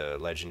there, the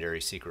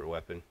legendary secret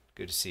weapon.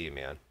 Good to see you,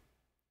 man.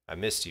 I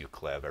missed you,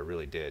 Clev. I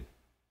really did.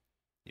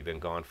 You've been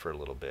gone for a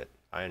little bit.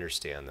 I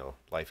understand, though.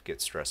 Life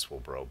gets stressful,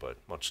 bro, but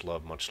much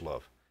love, much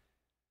love.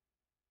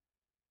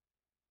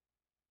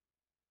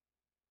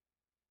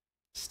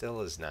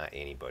 Still is not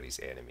anybody's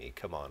enemy.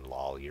 Come on,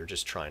 lol. You're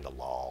just trying to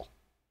lol.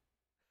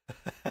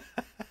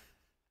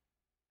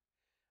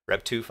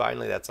 Rep 2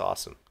 finally? That's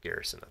awesome,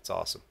 Garrison. That's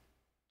awesome.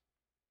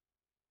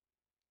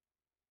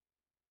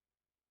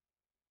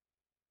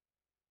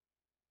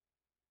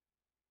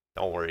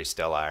 Don't worry,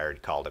 Stella. I already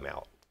called him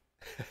out.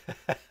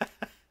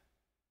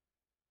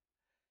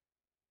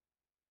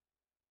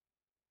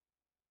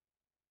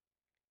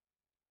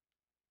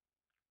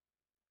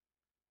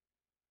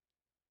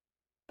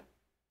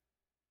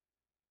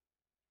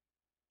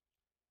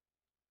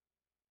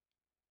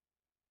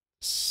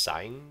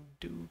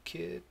 Sindu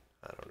Kid?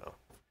 I don't know.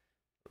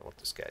 I don't know what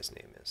this guy's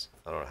name is.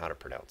 I don't know how to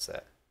pronounce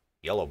that.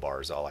 Yellow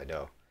bar is all I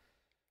know.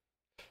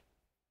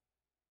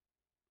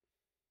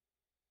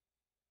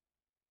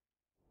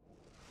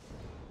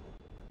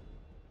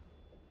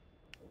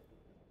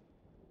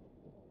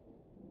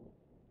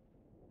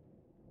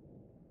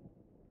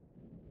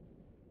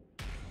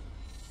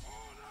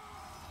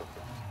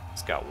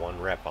 It's got 1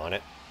 rep on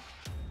it.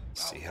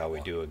 See how we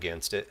do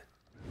against it.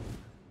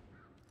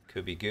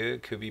 Could be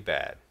good, could be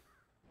bad.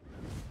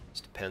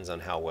 Just depends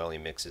on how well he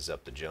mixes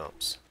up the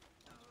jumps.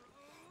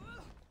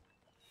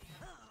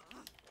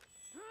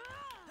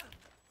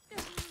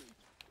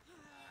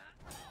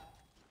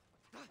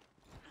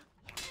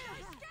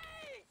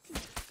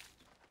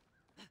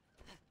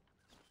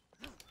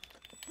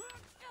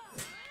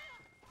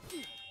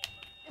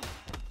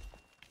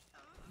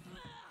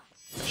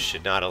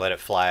 Should not have let it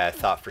fly. I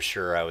thought for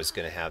sure I was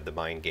going to have the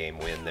mind game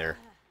win there.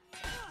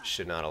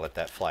 Should not have let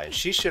that fly. And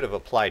she should have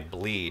applied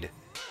bleed.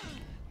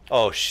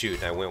 Oh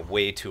shoot, I went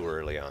way too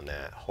early on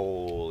that.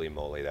 Holy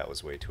moly, that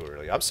was way too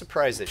early. I'm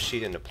surprised that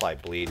she didn't apply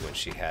bleed when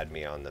she had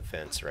me on the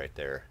fence right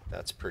there.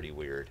 That's pretty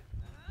weird.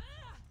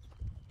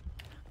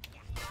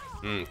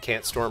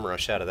 Can't storm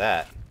rush out of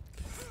that.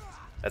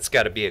 That's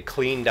got to be a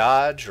clean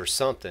dodge or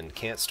something.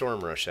 Can't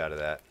storm rush out of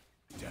that.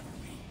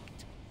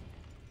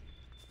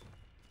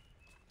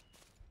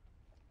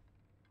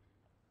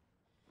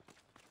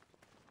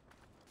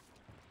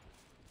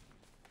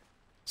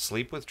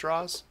 Sleep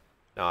withdraws?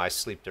 No, I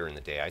sleep during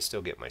the day. I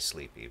still get my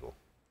sleep, Evil.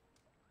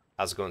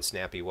 How's it going,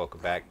 Snappy?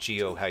 Welcome back.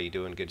 Geo, how you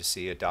doing? Good to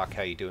see you. Doc,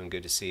 how you doing?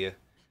 Good to see you.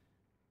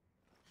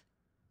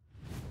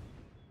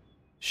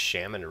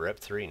 Shaman Rep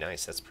 3.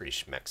 Nice. That's pretty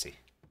schmexy.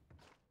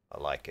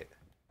 I like it.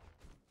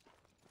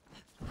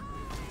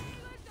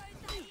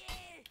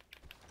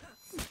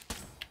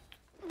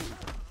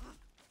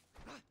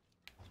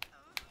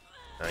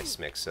 Nice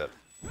mix-up.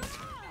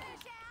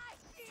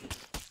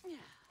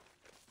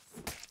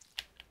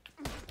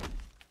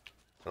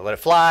 I'll let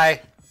it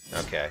fly.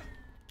 Okay.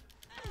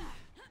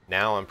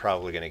 Now I'm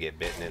probably going to get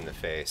bitten in the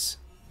face.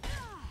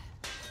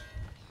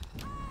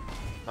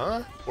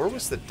 Huh? Where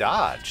was the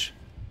dodge?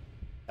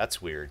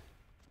 That's weird.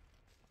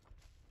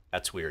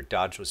 That's weird.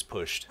 Dodge was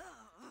pushed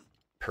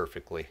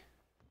perfectly.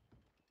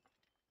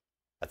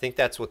 I think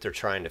that's what they're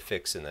trying to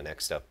fix in the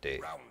next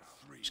update.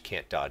 Just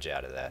can't dodge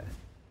out of that.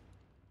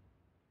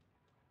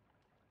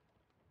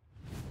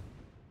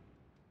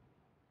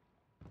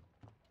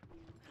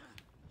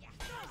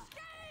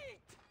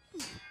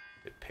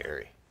 Good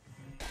parry.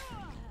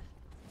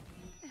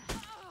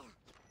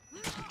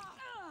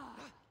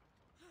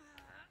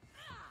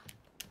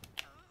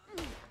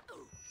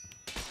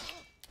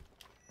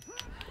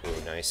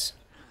 Ooh, nice.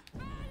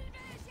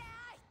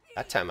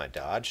 That time I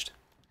dodged.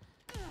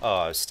 Oh,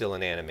 I was still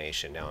in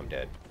animation. Now I'm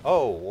dead.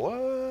 Oh,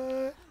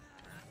 what?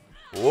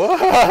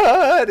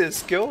 What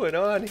is going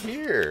on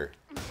here?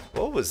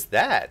 What was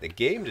that? The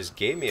game just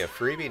gave me a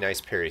freebie.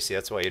 Nice parry. See,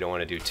 that's why you don't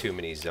want to do too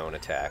many zone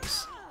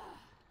attacks.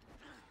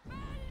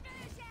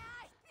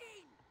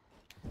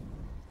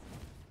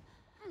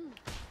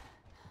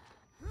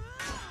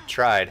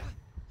 Tried.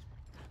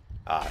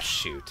 Ah,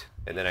 shoot.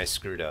 And then I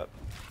screwed up.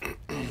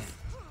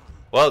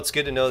 Well, it's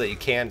good to know that you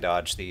can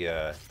dodge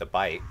the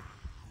bite.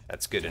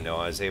 That's good to know.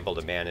 I was able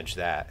to manage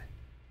that.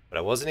 But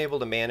I wasn't able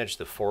to manage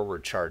the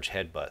forward charge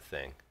headbutt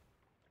thing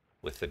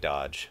with the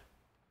dodge.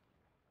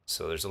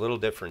 So there's a little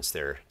difference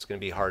there. It's going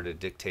to be hard to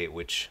dictate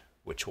which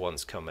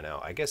one's coming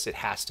out. I guess it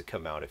has to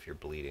come out if you're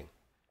bleeding.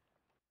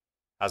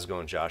 How's it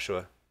going,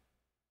 Joshua?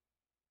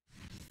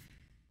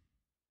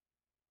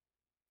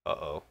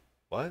 Uh-oh.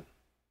 What?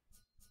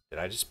 Did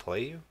I just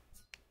play you?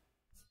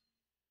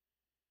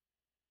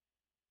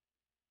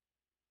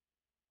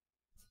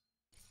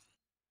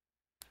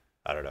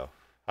 I don't know.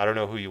 I don't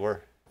know who you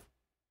were.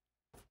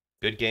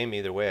 Good game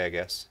either way, I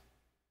guess.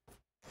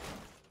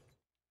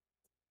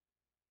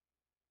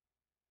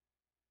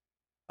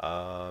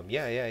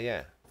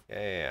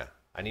 Yeah.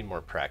 I need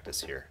more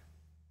practice here.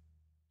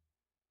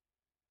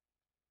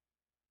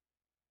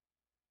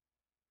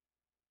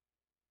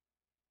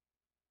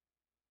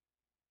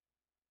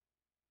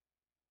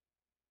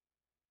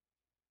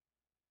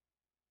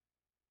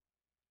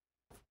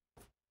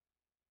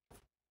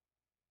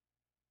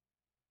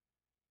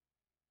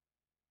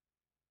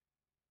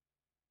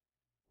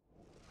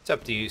 It's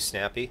up to you,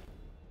 Snappy.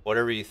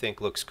 Whatever you think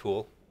looks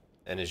cool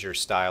and is your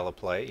style of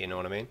play, you know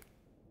what I mean?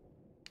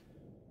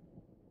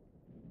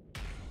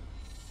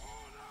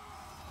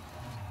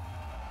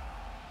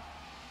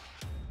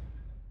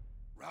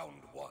 Round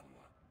one.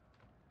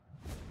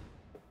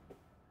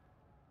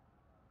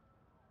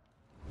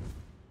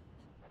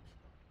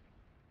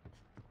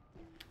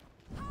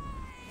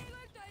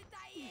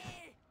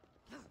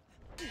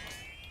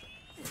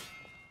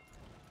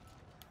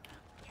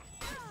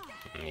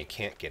 You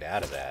can't get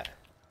out of that.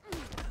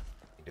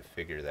 Need to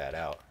figure that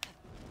out.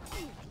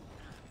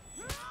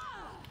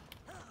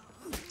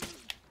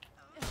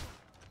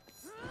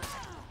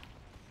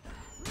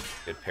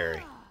 Good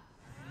parry.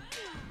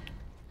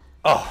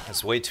 Oh,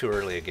 that's way too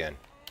early again.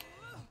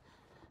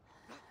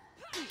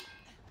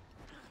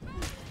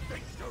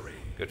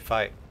 Good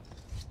fight.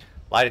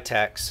 Light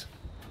attacks.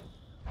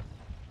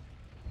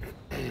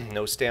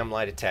 No stam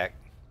light attack.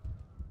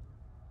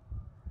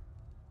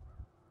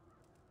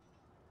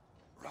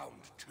 Round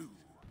two.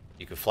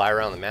 You can fly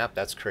around the map?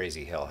 That's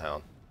crazy,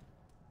 Hellhound.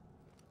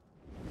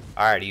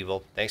 Alright,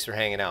 Evil. Thanks for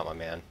hanging out, my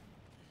man.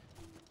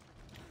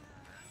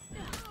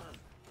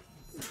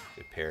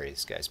 Good parry.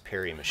 This guy's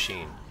parry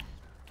machine.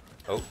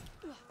 Oh.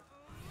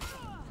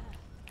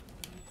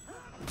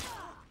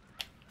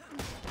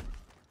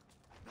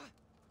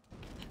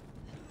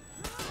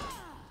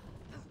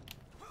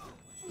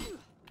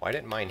 Why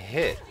didn't mine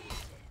hit?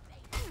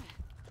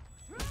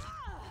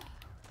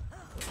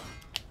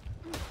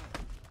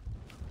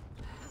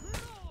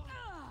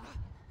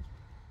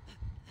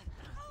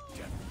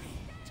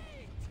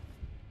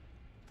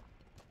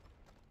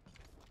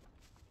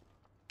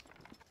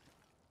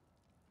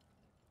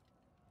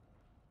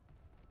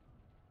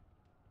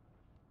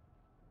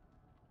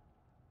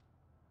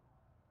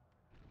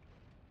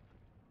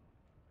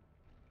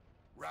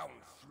 Round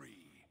three.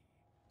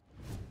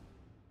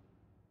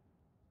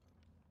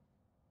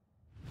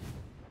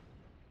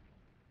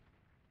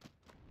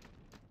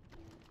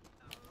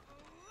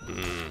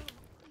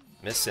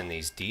 Missing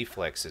these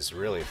deflects is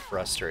really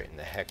frustrating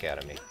the heck out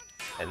of me.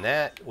 And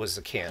that was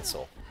a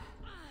cancel.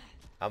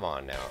 Come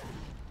on now.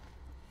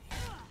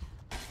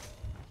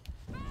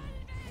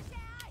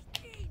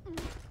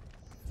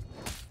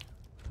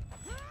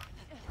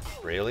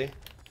 Really?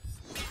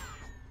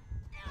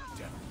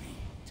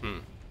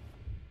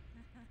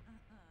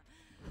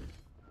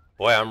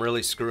 Boy, I'm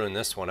really screwing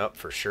this one up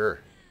for sure.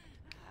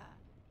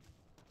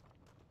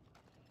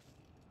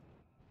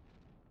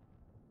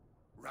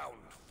 Round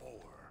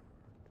four.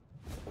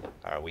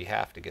 Alright, we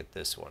have to get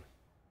this one.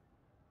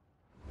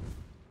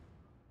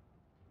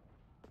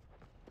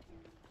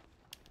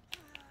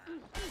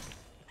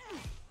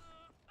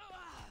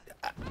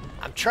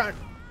 I'm trying...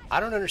 I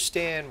don't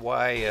understand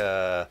why,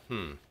 I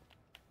don't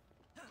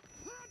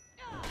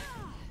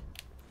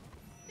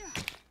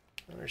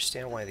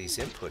understand why these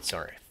inputs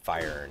aren't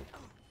firing.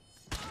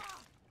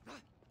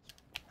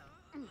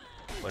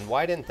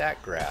 Why didn't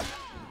that grab?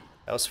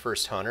 That was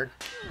first 100.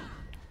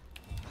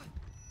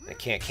 I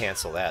can't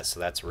cancel that, so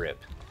that's RIP.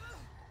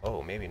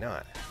 Oh, maybe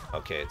not.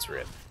 Okay, it's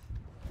RIP.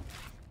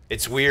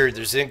 It's weird.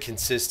 There's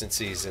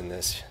inconsistencies in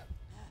this.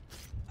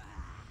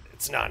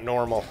 It's not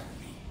normal.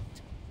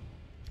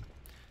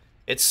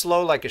 It's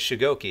slow like a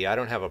Shigoki. I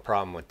don't have a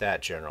problem with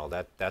that, General.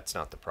 That's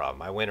not the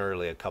problem. I went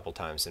early a couple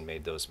times and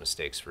made those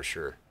mistakes for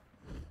sure.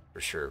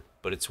 For sure.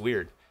 But it's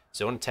weird.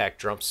 Zone attack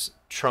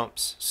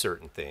trumps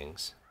certain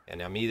things.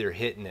 And I'm either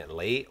hitting it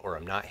late, or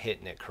I'm not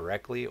hitting it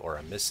correctly, or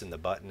I'm missing the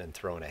button and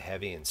throwing a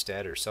heavy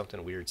instead, or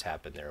something weird's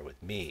happened there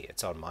with me.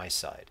 It's on my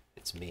side.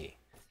 It's me.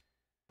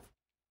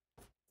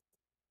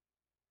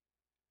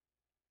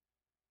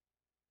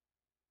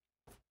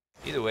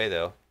 Either way,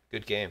 though,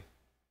 good game.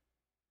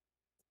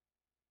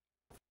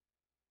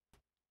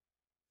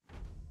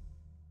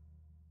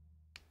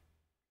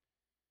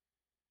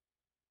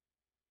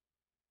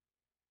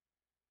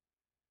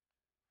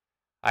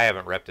 I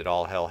haven't repped it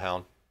all,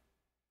 Hellhound.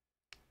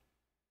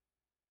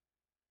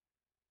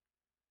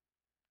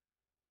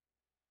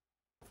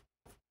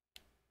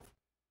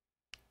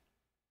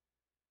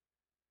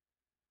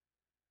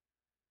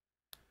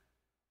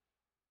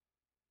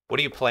 What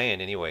are you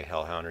playing anyway,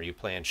 Hellhound? Are you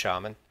playing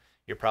Shaman?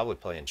 You're probably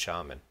playing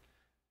Shaman.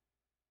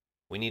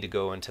 We need to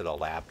go into the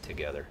lab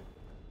together.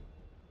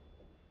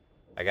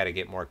 I got to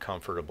get more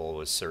comfortable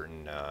with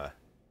certain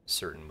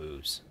certain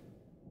moves.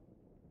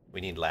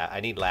 We need I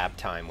need lab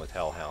time with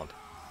Hellhound.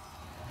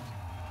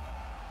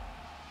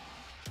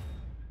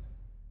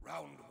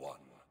 Round one.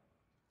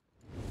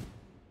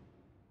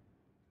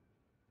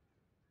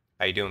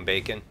 How you doing,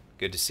 Bacon?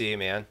 Good to see you,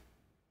 man.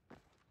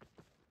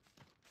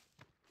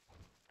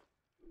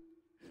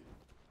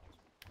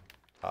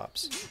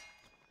 Hops.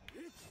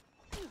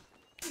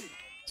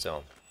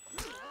 Zone.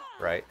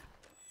 Right.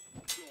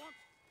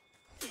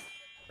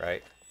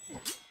 Right.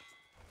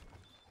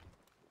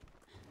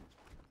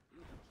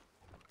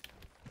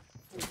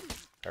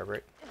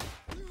 Heartbreak.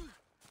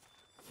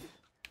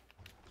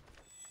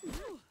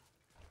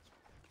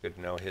 Good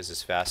to know his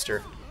is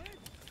faster.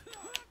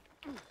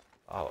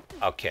 Oh,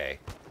 okay.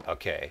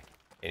 Okay.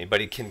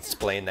 Anybody can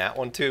explain that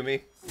one to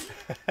me?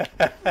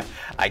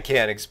 I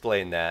can't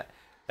explain that.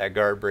 That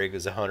guard break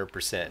is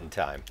 100% in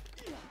time.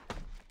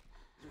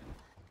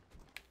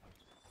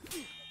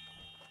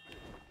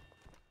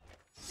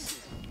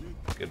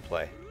 Good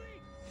play.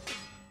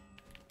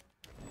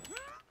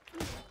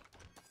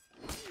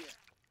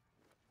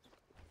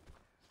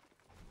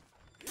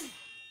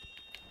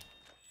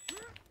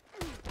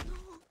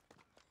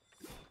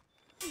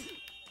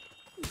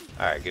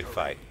 Alright, good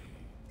fight.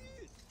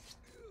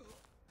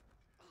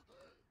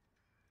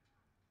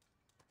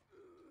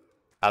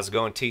 How's it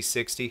going,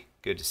 T60?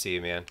 Good to see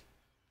you, man.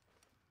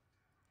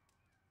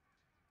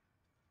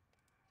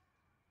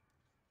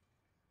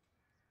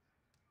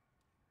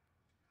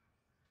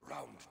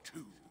 Round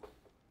two.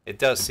 It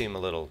does seem a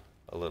little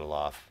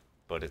off,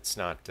 but it's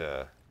not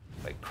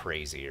like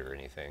crazy or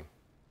anything.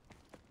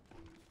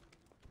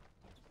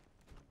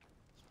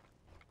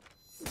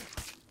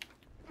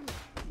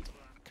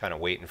 Kind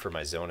of waiting for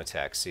my zone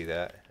attack. See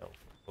that?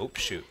 Oh,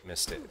 oops, shoot,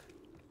 missed it.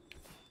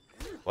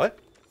 What?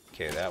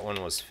 Okay, that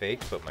one was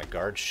fake, but my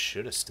guard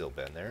should have still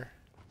been there.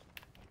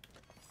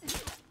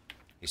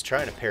 He's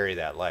trying to parry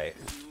that light.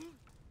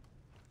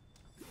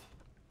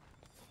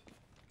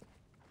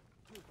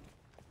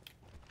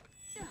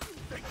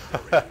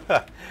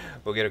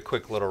 We'll get a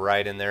quick little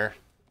ride in there.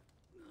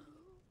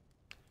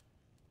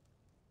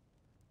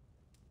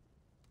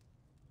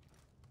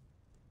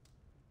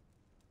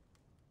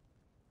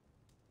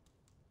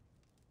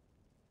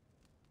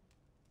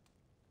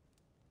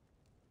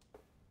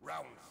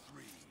 Round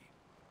three.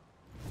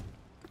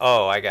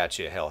 Oh, I got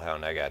you,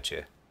 Hellhound. I got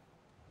you.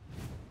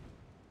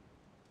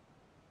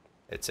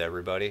 It's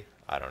everybody?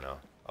 I don't know.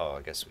 Oh,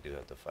 I guess we do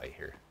have to fight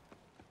here.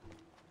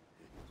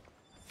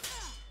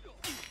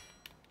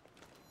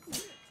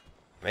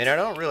 I mean, I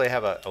don't really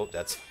have a... Oh,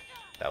 that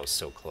was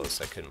so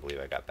close. I couldn't believe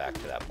I got back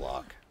to that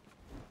block.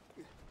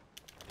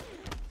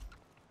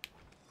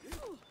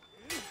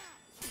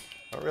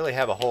 I don't really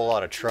have a whole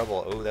lot of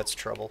trouble. Oh, that's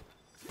trouble.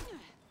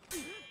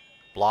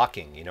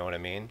 Blocking, you know what I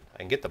mean? I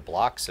can get the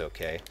blocks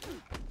okay.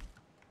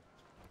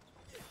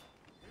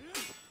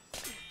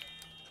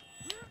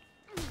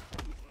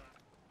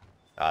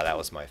 Ah, that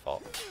was my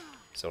fault.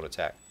 Zone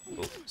attack.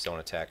 Oop, zone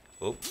attack.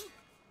 Oop.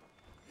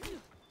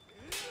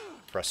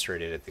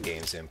 Frustrated at the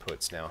game's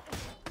inputs now.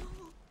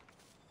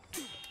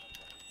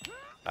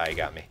 Ah, you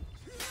got me.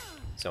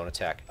 Zone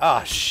attack.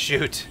 Ah,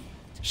 shoot!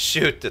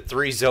 Shoot, the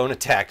 3 zone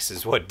attacks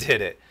is what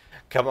did it.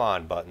 Come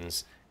on,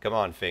 buttons. Come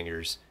on,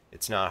 fingers.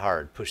 It's not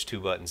hard. Push 2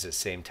 buttons at the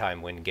same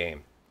time, win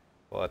game.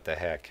 What the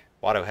heck?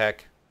 What the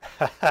heck?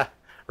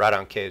 Right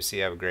on,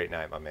 KFC. Have a great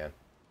night, my man.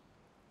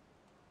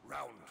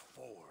 Round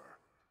four.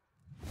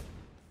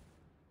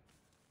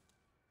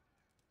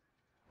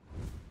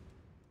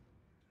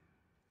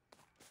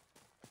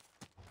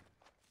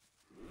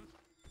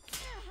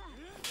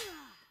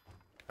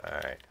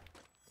 Alright.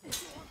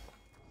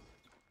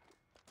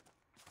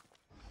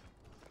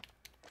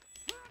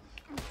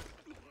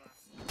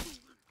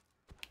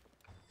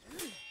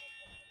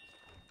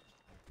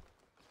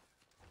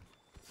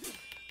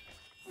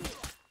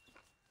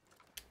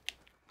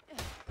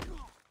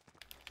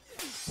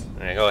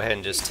 I'm gonna go ahead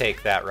and just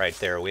take that right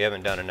there. We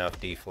haven't done enough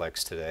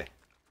deflex today.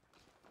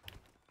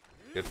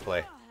 Good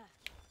play.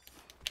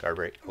 Guard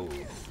break. Ooh,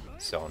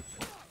 zone.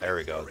 There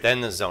we go.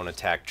 Then the zone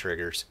attack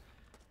triggers.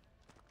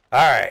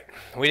 Alright,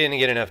 we didn't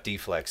get enough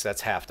deflex.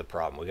 That's half the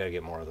problem. We gotta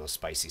get more of those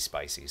spicy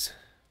spicies.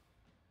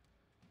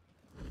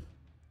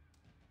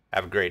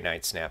 Have a great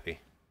night, Snappy.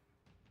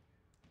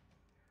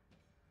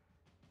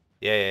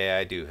 Yeah,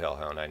 I do,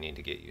 Hellhound. I need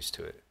to get used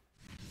to it.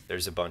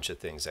 There's a bunch of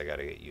things I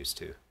gotta get used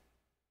to.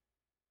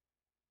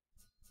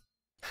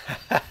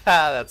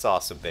 That's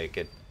awesome,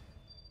 Bacon.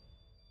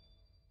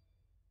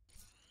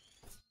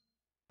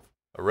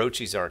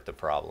 Orochis aren't the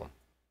problem.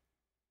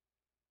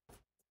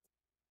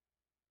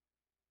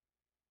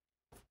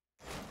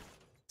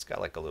 It's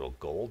got like a little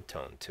gold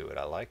tone to it.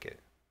 I like it.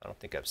 I don't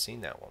think I've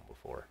seen that one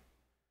before.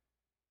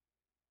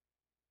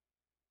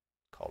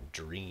 Called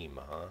Dream,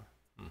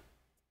 huh?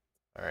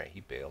 Alright,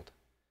 he bailed.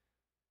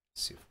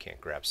 Let's see if we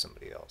can't grab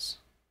somebody else.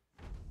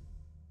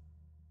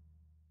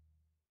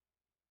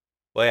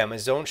 Well, yeah, my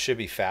zone should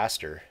be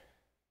faster.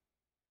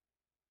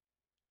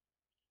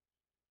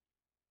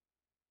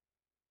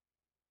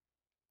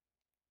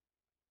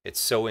 It's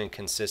so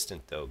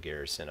inconsistent, though,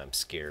 Garrison. I'm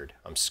scared.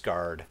 I'm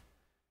scarred.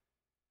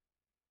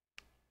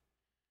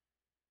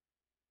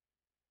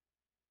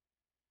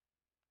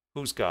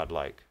 Who's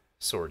godlike?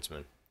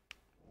 Swordsman.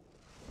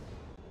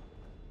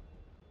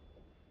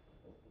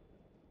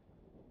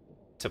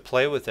 To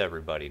play with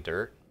everybody,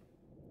 Dirt.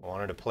 I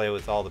wanted to play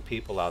with all the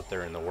people out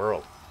there in the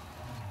world.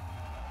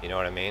 You know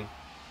what I mean?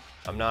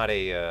 I'm not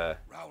a, I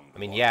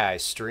mean, yeah, I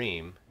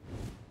stream,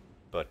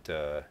 but,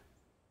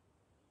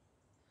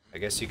 I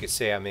guess you could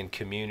say I'm in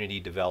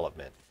community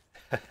development.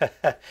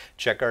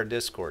 Check our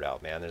Discord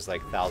out, man. There's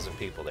like 1,000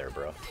 people there,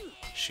 bro.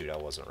 Shoot, I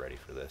wasn't ready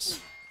for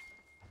this.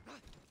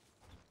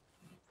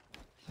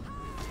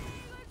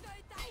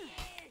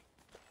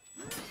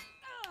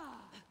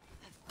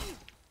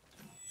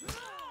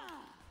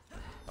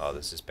 Oh,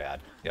 this is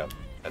bad. Yep,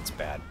 that's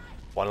bad.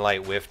 One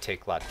light whiff,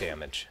 take a lot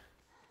damage.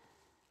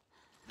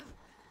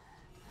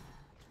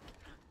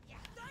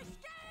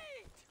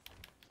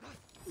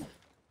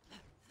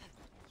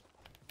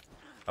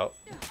 Oh,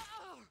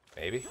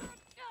 maybe?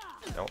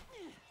 Nope.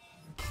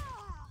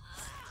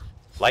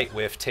 Light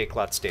whiff, take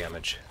lots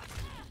damage.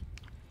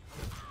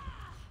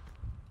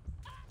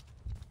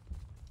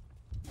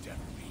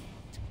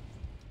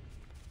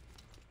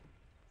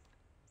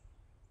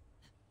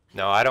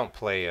 No, I don't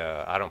play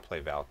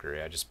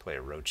Valkyrie. I just play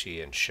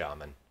Orochi and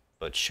Shaman.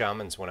 But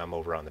Shaman's when I'm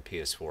over on the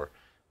PS4.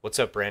 What's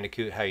up,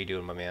 Brandicoot? How you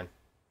doing, my man?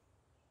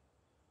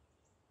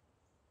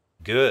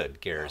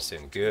 Good,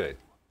 Garrison, good.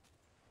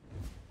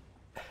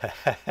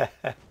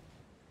 I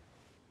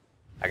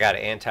got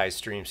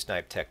anti-stream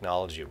snipe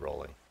technology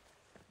rolling.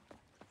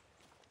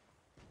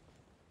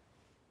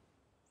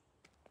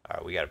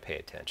 Alright, we gotta pay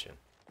attention.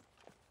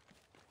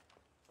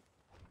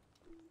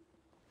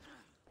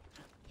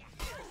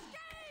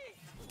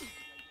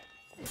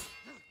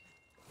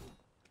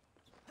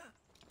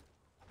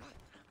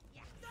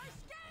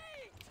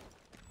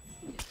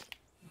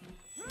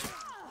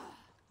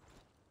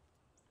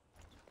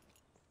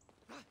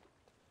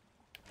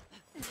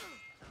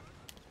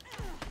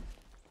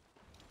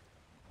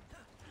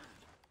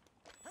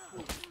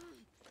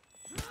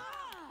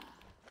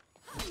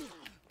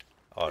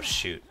 Oh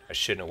shoot, I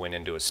shouldn't have went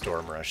into a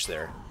storm rush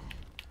there.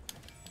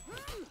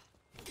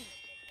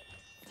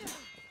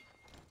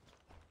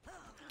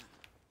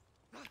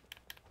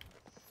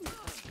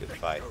 Good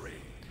fight.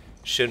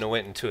 Shouldn't have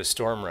went into a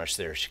storm rush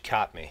there, she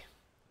caught me.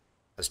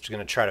 I was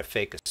gonna try to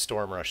fake a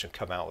storm rush and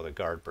come out with a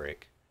guard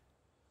break.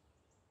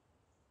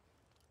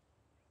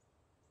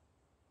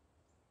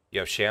 You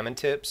have shaman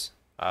tips?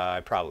 I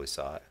probably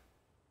saw it.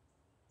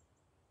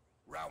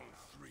 Round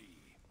 3.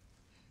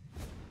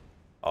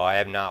 Oh, I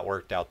have not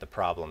worked out the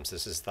problems.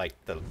 This is like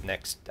the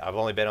next... I've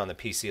only been on the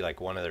PC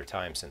like one other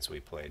time since we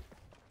played.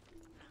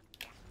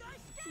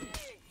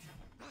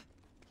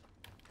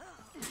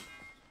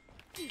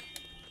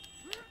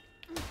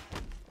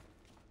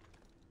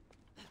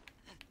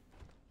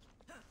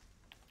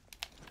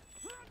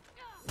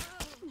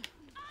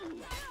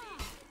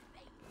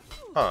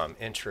 Huh, I'm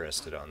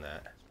interested on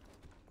that.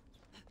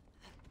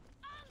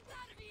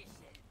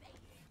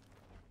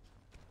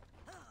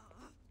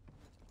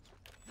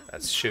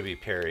 That should be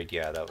parried.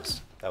 Yeah,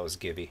 that was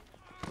Gibby.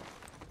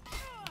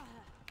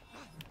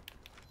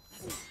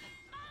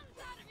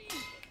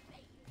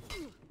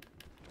 I'm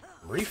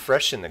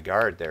refreshing the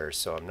guard there,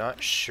 so I'm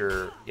not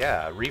sure.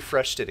 Yeah, I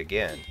refreshed it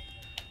again,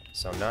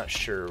 so I'm not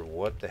sure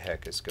what the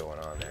heck is going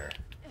on there.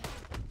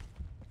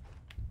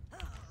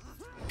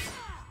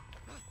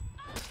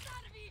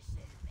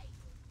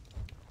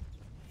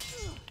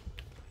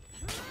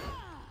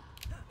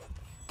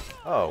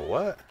 Oh,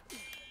 what?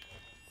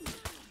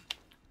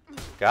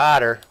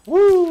 Got her.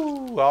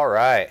 Woo!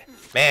 Alright.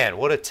 Man,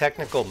 what a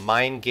technical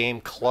mind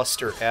game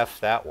cluster F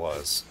that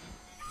was.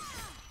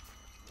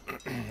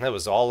 That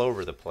was all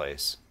over the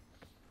place.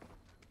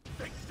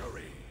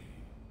 Victory.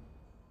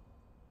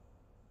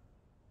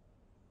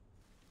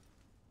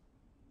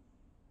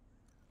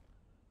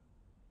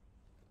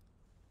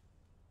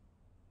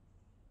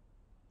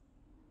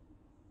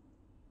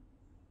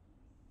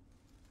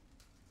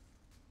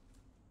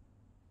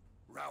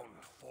 Round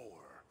 4.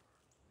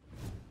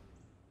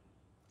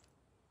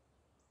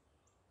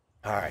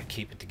 Alright,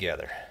 keep it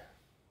together.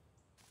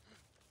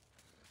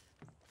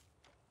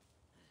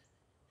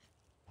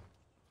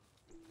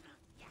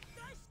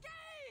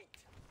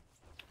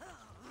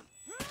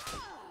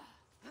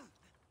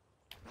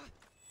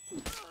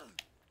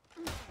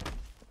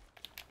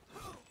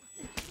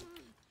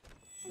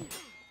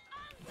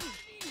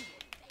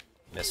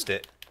 Missed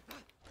it.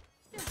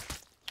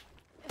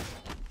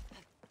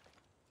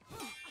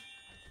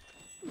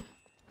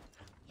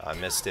 I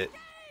missed it.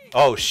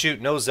 Oh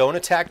shoot, no zone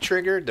attack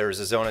triggered? There was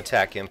a zone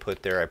attack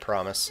input there, I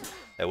promise.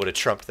 That would have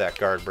trumped that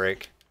guard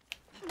break.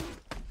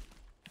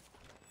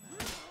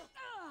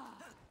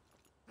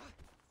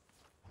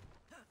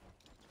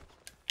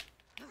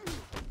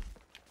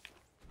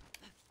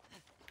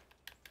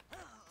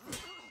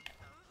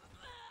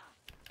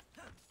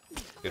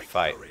 Good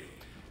fight.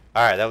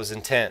 Alright, that was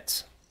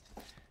intense.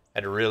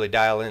 Had to really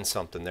dial in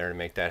something there to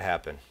make that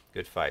happen.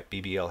 Good fight.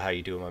 BBL, how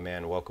you doing, my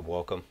man? Welcome,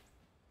 welcome.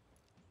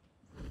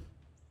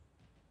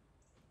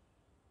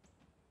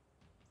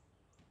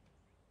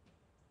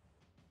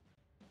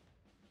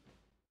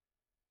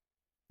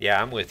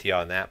 Yeah, I'm with you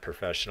on that,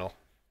 professional.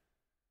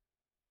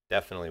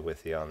 Definitely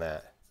with you on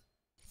that.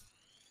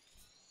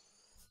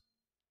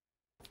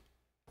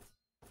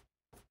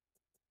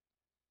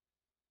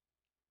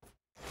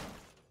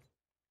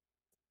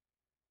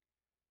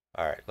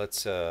 Alright,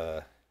 let's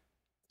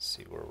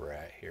see where we're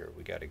at here.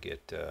 We got to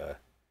get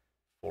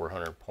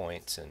 400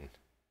 points and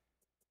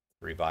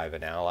revive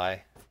an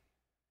ally.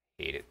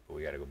 Hate it, but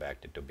we got to go back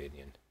to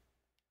Dominion.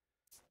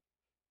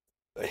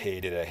 I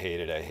hate it, I hate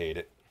it, I hate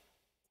it.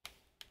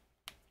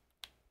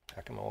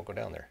 How come I won't go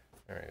down there?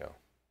 There we go.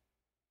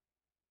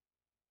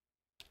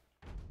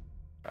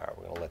 Alright,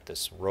 we're going to let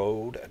this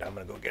road, and I'm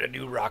going to go get a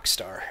new rock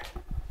star.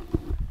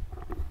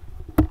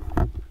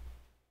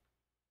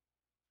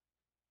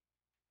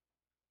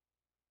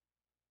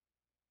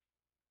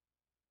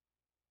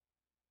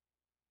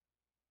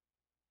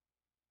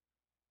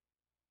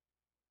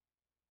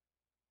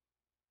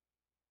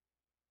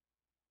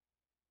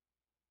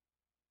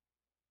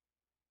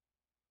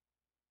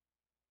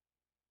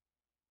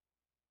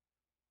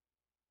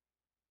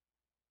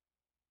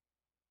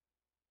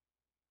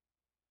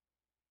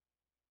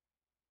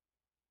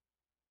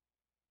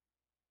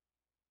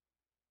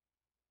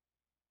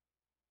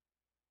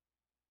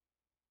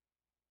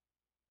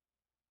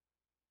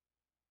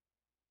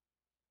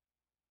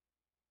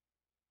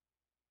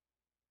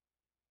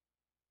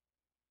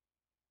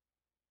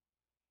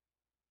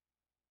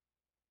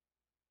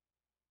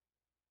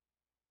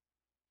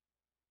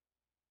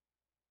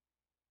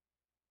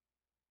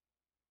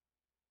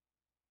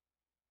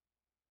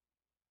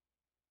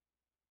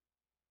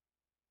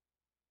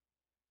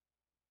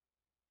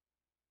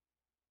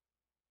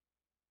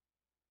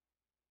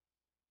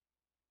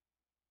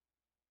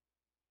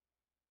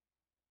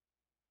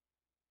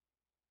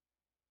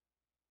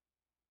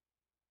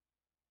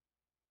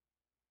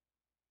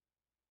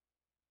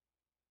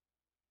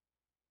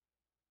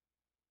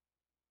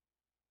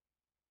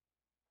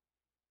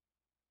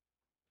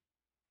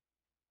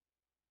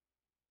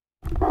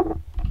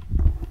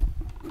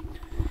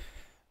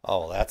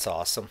 Oh, that's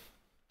awesome.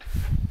 I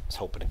was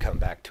hoping to come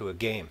back to a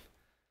game.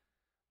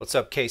 What's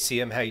up,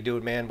 KCM? How you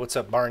doing, man? What's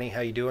up, Barney?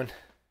 How you doing?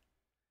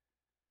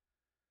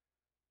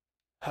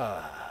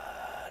 Dominions.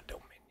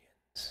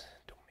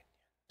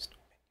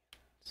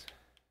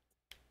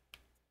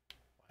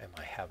 Why am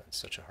I having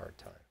such a hard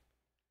time?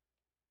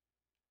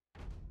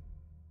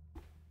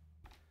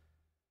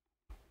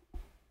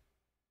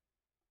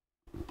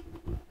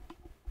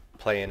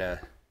 Playing a...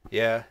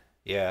 Yeah.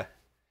 A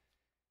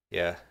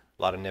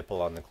lot of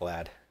nipple on the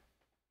glad.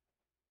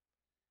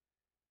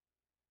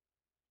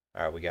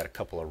 Alright, we got a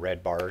couple of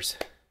red bars.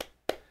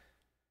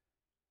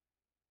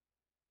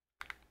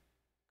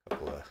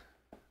 Couple of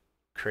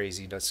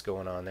craziness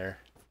going on there.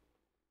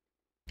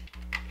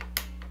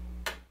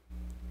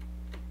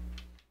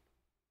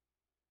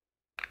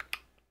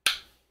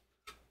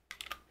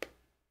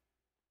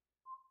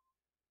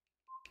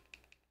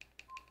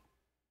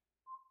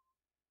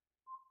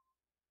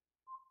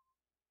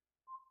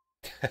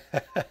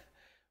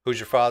 Who's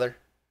your father?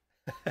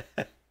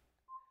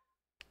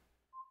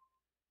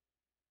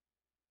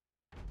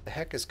 The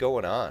heck is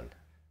going on?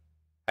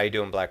 How you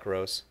doing, Black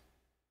Rose?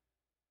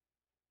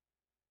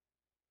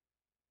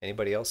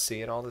 Anybody else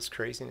seeing all this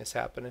craziness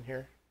happening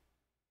here?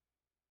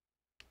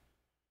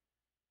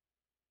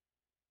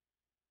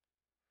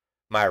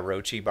 My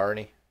Orochi,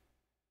 Barney.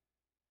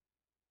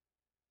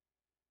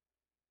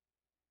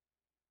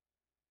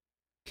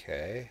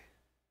 Okay.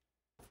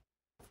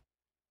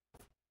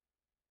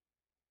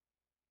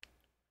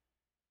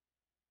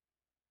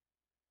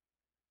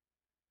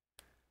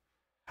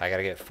 I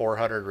gotta get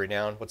 400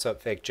 renown. What's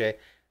up, Fake J? I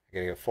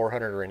gotta get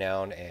 400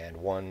 renown and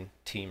 1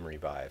 team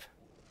revive.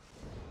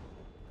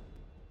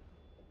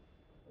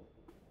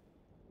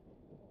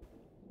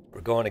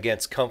 We're going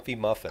against Comfy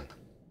Muffin.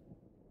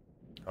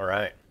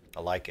 Alright,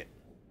 I like it.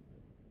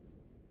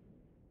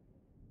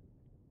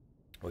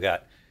 We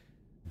got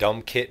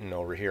Dumb Kitten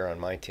over here on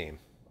my team.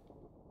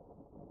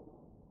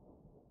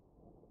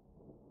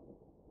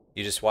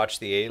 You just watched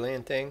the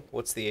alien thing?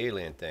 What's the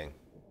alien thing?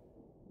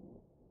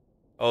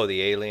 Oh,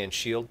 the alien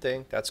shield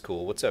thing? That's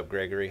cool. What's up,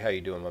 Gregory? How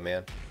you doing, my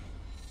man?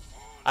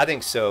 I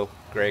think so,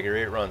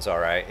 Gregory. It runs all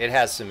right. It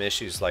has some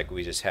issues like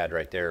we just had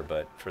right there,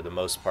 but for the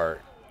most part,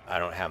 I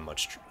don't have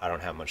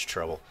much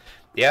trouble.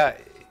 Yeah,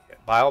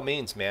 by all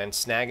means, man,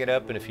 snag it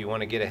up, and if you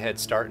want to get a head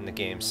start in the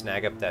game,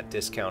 snag up that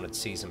discounted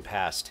season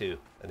pass too.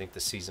 I think the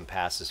season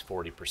pass is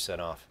 40%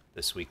 off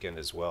this weekend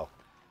as well.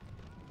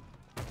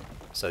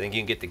 So I think you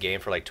can get the game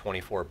for like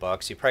 24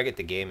 bucks. You probably get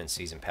the game and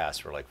season pass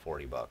for like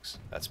 40 bucks.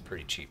 That's a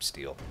pretty cheap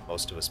steal.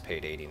 Most of us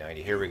paid 80,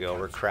 90. Here we go.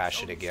 We're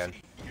crashing again.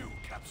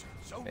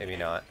 Maybe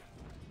not.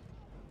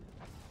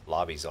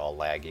 Lobby's all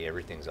laggy.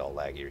 Everything's all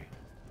laggy. You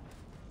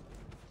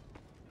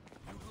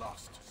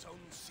lost Zone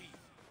C.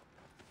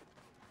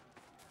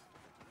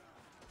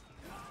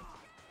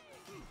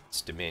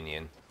 It's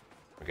Dominion.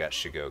 We got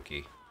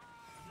Shigoki.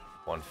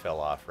 One fell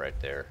off right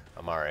there.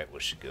 I'm alright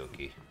with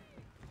Shigoki.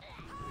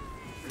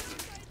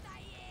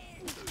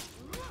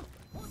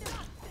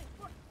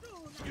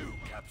 You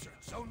captured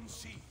Zone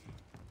C.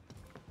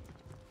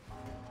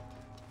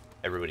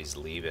 Everybody's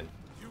leaving.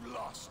 You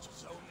lost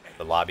Zone A.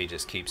 The lobby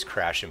just keeps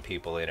crashing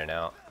people in and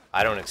out.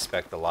 I don't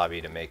expect the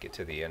lobby to make it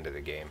to the end of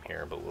the game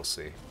here, but we'll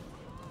see.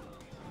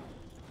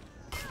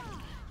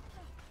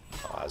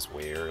 Oh, I was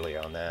way early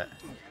on that.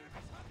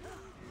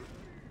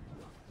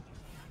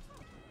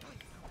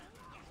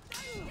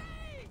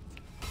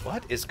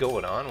 What is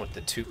going on with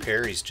the two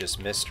parries just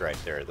missed right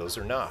there? Those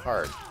are not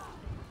hard.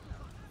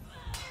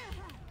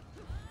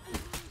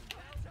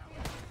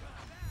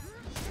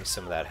 Give me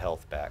some of that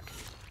health back.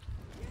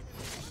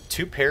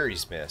 Two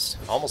parries missed.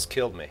 Almost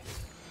killed me.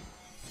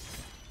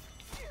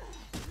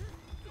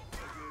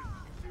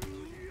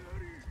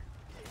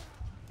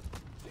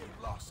 You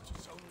lost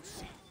Zone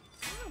C.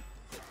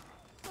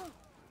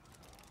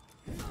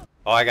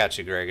 Oh, I got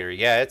you, Gregory.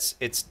 Yeah,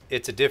 it's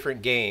a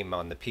different game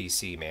on the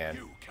PC, man.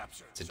 You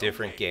captured It's a Zone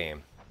different A.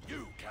 game.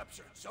 You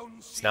captured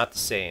Zone C. It's not the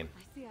same.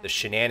 The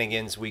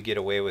shenanigans we get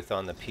away with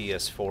on the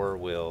PS4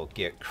 will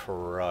get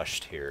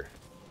crushed here.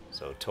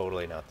 So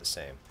totally not the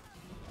same.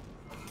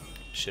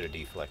 Should have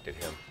deflected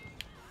him.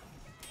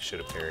 Should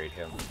have parried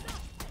him.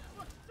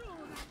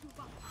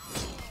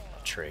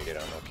 I'll trade it.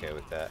 I'm okay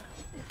with that.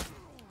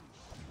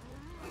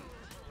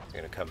 He's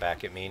gonna come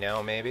back at me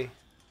now, maybe?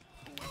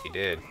 He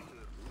did.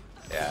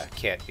 Yeah,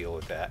 can't deal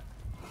with that.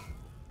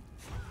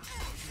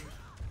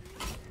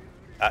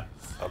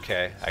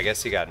 Okay, I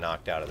guess he got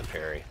knocked out of the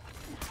parry.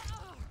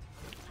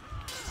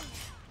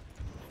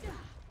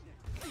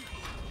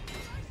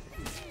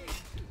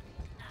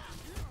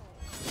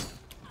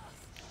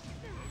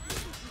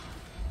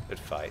 Good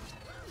fight.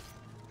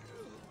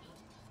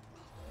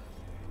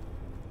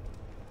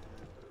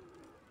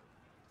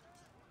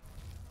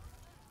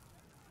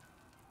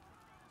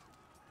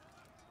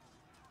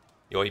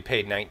 Yo, he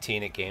paid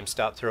 19 at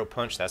GameStop throw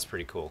punch. That's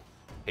pretty cool.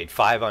 Paid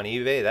 5 on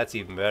eBay. That's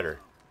even better.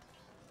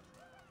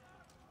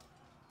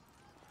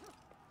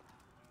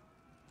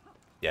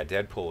 Yeah,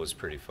 Deadpool was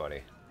pretty funny.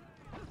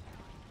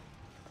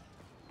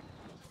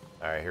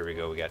 Alright, here we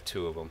go. We got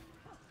 2 of them.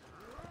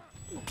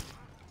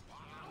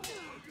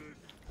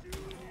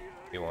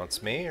 He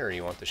wants me, or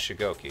you want the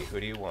Shigoki? Who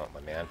do you want,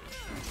 my man?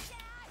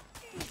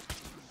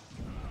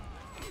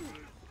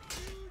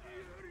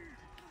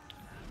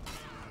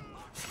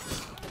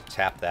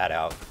 Tap that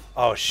out.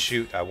 Oh,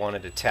 shoot. I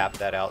wanted to tap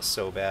that out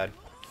so bad.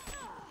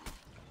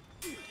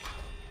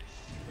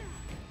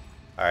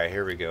 Alright,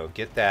 here we go.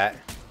 Get that.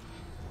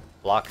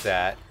 Block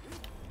that.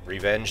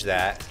 Revenge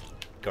that.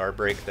 Guard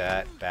break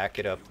that. Back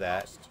it up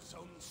that.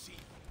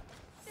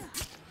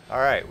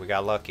 Alright, we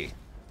got lucky.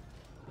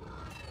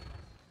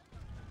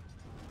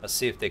 Let's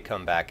see if they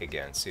come back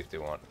again. See if they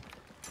want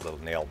a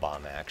little nail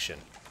bomb action.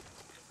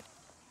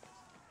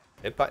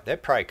 They'd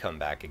probably come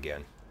back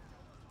again.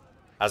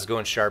 How's it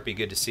going, Sharpie?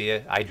 Good to see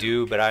you. I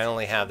do, but I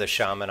only have the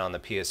Shaman on the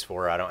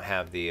PS4. I don't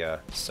have the,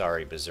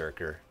 sorry,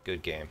 Berserker.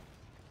 Good game.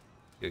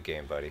 Good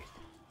game, buddy.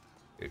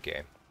 Good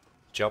game.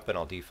 Jump and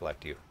I'll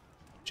deflect you.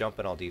 Jump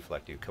and I'll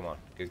deflect you. Come on.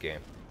 Good game.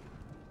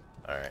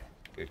 Alright.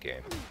 Good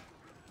game.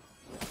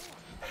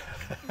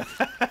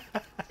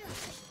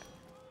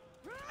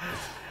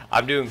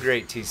 I'm doing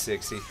great,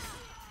 T60.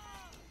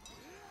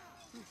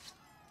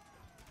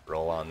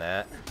 Roll on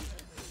that.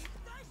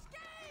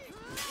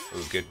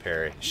 Ooh, good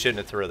parry. Shouldn't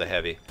have thrown the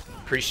heavy.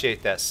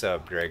 Appreciate that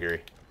sub,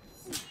 Gregory.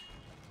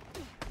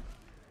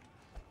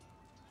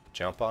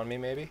 Jump on me,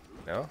 maybe?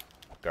 No?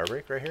 Guard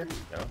break right here?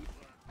 No?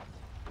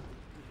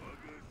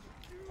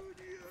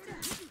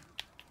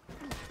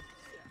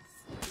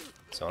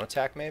 Zone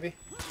attack, maybe?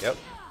 Yep.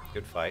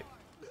 Good fight.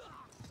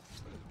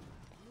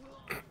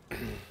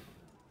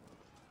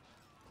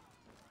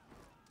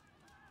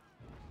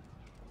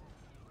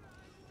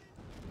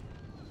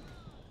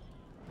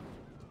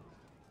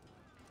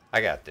 I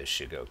got this,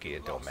 Shigoki.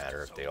 It don't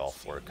matter if they all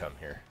 4 come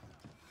here.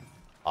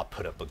 I'll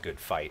put up a good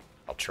fight.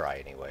 I'll try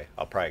anyway.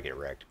 I'll probably get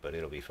wrecked, but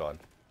it'll be fun.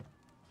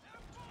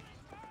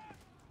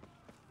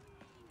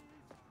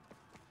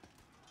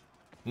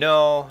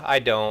 No, I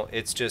don't.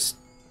 It's just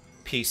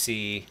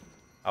PC.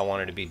 I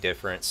wanted to be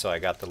different, so I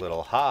got the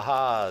little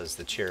ha-has,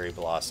 the cherry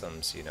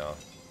blossoms, you know.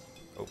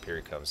 Oh, here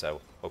he comes. I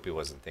hope he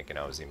wasn't thinking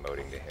I was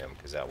emoting to him,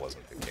 because that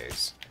wasn't the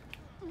case.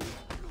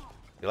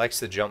 He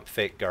likes the jump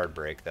fake guard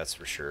break, that's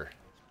for sure.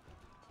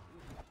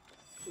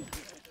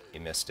 He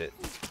missed it.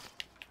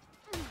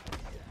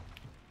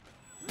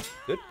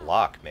 Good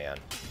block, man.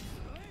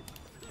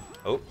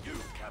 Oh. You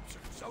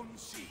captured Zone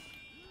C.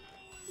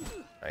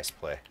 Nice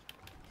play.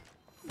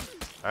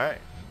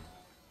 Alright.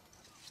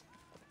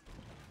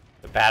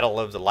 The battle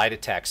of the light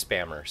attack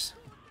spammers.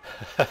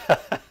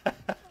 The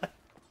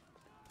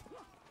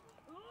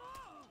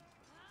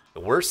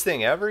worst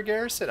thing ever,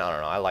 Garrison? I don't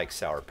know. I like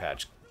Sour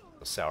Patch.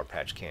 Those Sour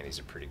Patch candies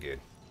are pretty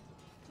good.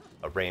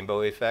 A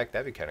rainbow effect?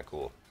 That'd be kind of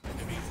cool.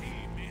 Enemy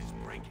team is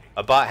breaking.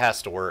 A bot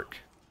has to work.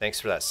 Thanks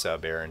for that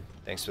sub, Aaron.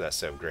 Thanks for that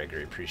sub,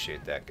 Gregory.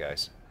 Appreciate that,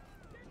 guys.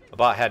 A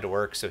bot had to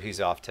work, so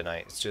he's off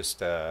tonight. It's just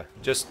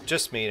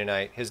me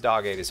tonight. His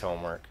dog ate his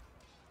homework.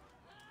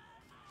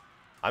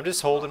 I'm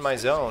just holding my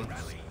zone.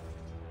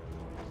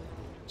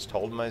 Just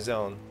holding my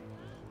zone.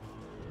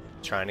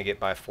 Trying to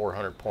get my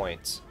 400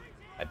 points.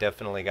 I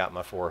definitely got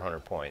my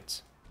 400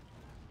 points.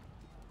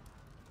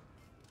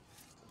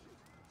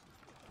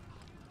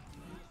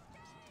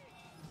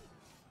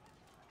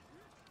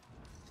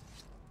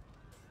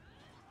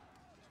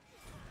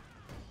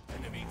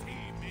 Enemy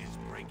team is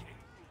breaking.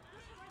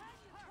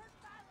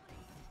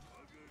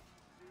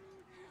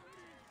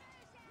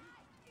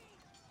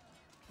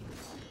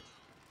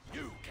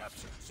 You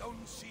captured Zone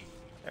C.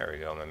 There we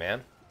go, my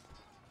man.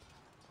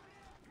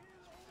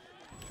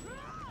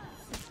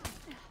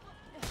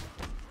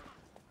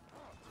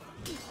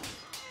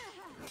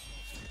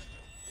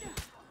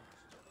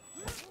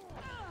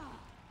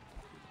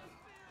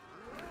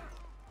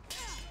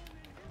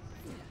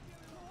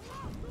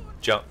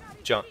 Jump,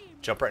 jump,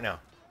 jump right now.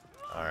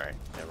 Alright,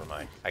 never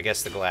mind. I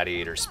guess the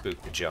gladiator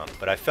spooked the jump,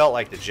 but I felt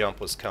like the jump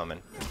was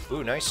coming.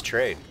 Ooh, nice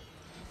trade.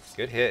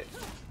 Good hit.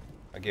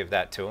 I'll give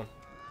that to him.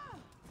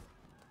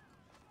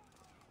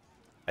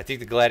 I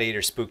think the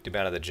gladiator spooked him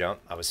out of the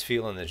jump. I was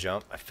feeling the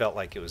jump. I felt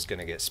like it was going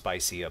to get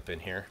spicy up in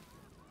here.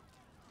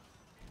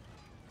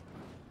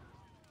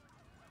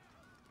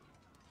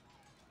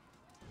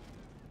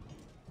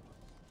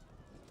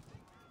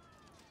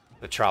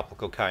 The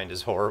tropical kind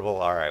is horrible.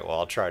 Alright, well,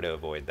 I'll try to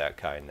avoid that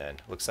kind then.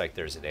 Looks like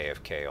there's an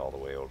AFK all the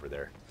way over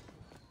there.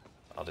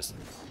 I'll just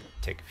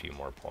take a few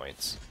more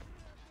points.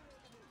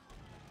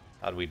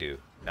 How'd we do?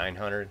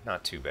 900?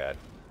 Not too bad.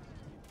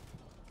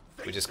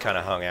 We just kind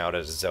of hung out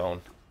as a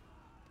zone.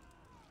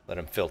 Let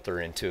him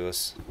filter into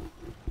us.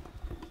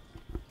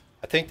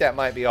 I think that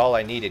might be all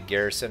I needed,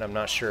 Garrison. I'm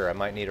not sure. I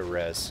might need a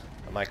res.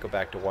 I might go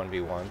back to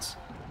 1v1s.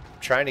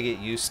 Trying to get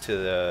used to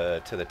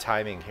the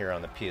timing here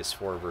on the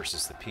PS4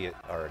 versus the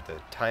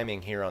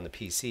timing here on the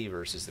PC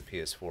versus the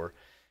PS4.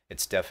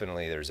 It's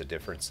definitely, there's a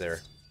difference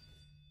there.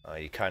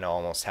 You kind of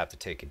almost have to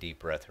take a deep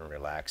breath and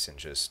relax and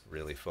just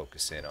really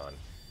focus in on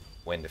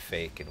when to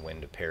fake and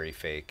when to parry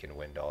fake and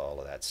when to all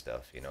of that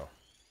stuff, you know.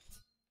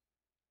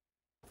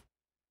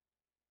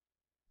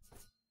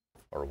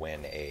 Or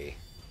when a,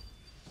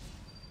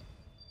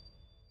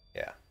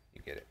 yeah,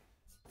 you get it.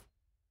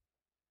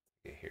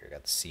 Okay, here, I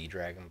got the Sea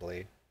Dragon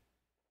Blade.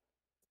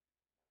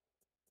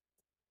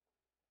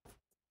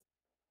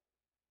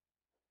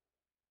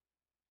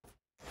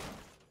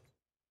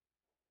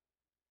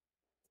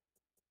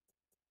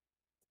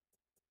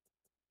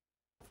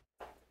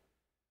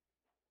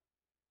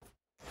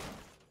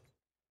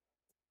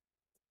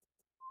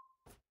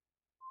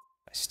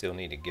 I still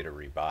need to get a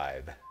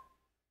revive.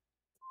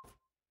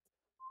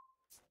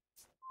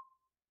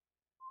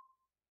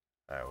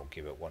 Alright, we'll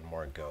give it one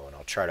more go, and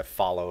I'll try to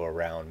follow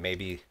around.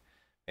 Maybe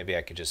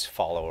I could just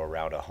follow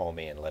around a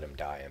homie and let him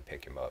die and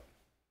pick him up.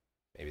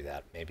 Maybe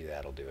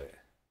that'll do it.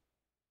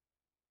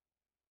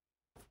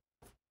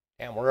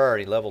 And we're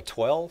already level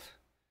 12.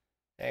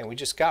 Dang, we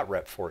just got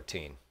rep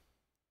 14.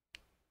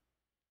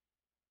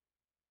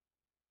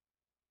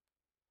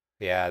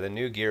 Yeah, the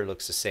new gear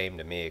looks the same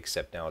to me,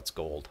 except now it's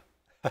gold.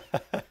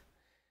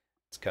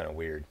 It's kind of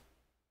weird.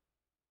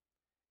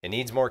 It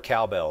needs more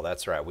cowbell.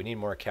 That's right. We need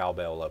more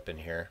cowbell up in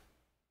here.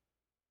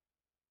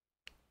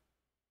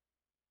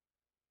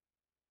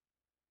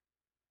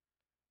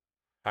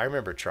 I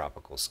remember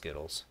tropical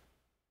Skittles.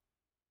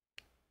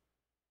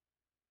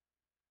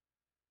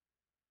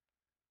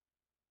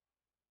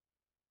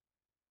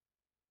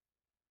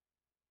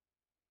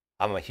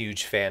 I'm a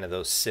huge fan of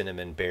those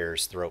cinnamon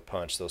bears throat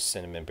punch. Those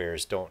cinnamon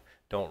bears don't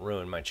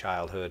ruin my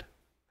childhood.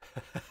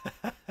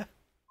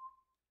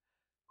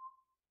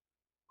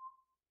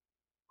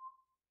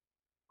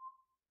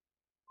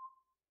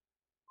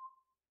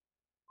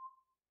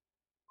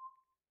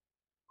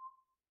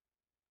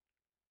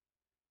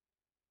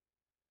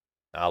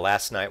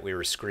 Last night we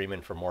were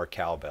screaming for more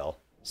cowbell,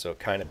 so it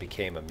kind of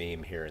became a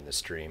meme here in the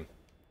stream.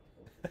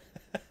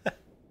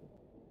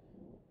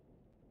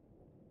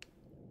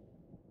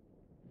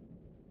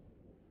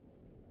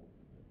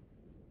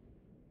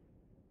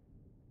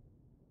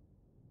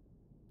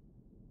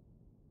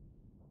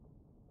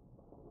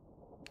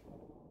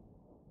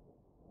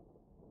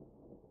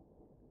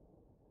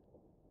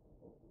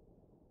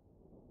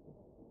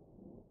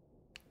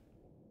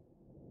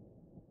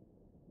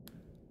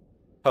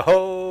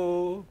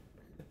 Oh!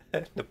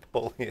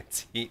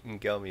 Napoleon's eating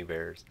gummy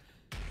bears.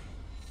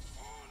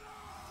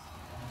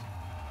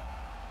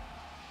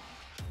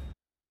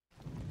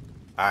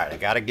 Alright, I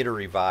gotta get a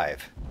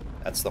revive.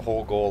 That's the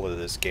whole goal of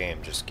this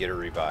game, just get a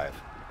revive.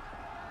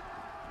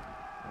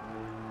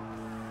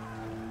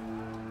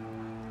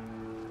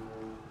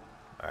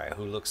 Alright,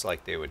 who looks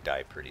like they would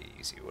die pretty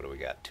easy? What do we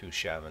got? 2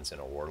 shamans and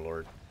a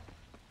warlord?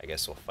 I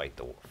guess we'll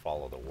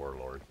follow the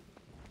warlord.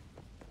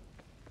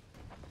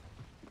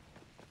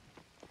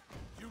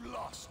 You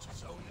lost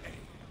Zone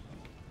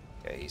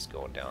A. Yeah, he's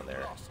going down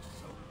there. Lost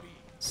Zone B.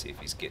 See if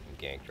he's getting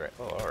ganked right.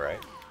 Oh, alright.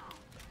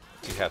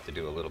 You have to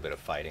do a little bit of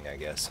fighting, I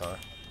guess, huh?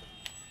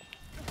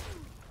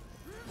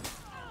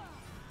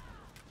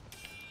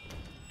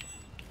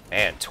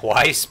 Man,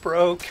 twice,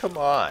 bro? Come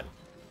on.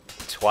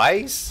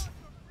 Twice?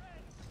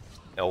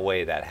 No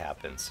way that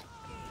happens.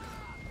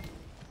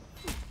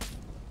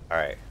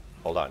 Alright,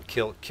 hold on.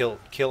 Kill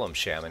him,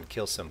 Shaman.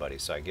 Kill somebody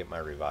so I get my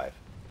revive.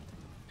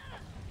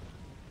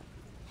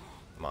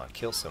 Come on,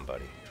 kill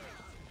somebody.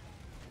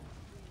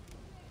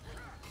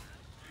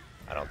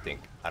 I don't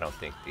think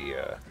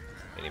the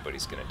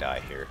anybody's gonna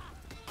die here.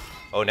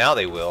 Oh, now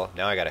they will.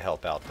 Now I gotta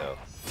help out though.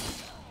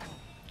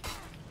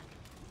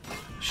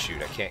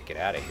 Shoot, I can't get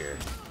out of here.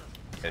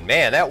 And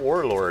man, that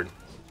warlord.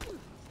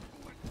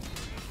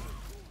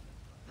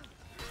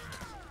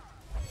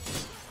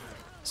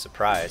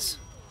 Surprise.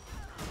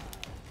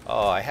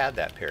 Oh, I had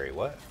that parry.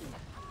 What?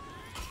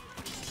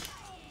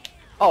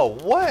 Oh,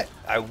 what?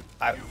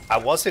 I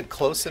wasn't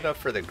close enough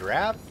for the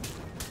grab?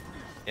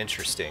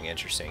 Interesting,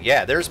 interesting.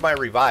 Yeah, there's my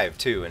revive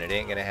too, and it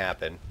ain't gonna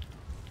happen.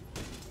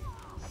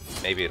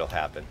 Maybe it'll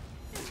happen.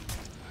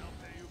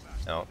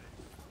 No.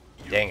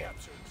 Dang it.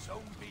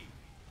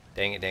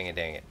 Dang it, dang it,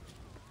 dang it.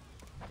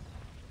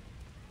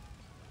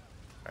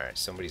 Alright,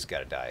 somebody's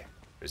gotta die.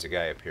 There's a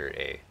guy up here at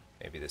A.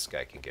 Maybe this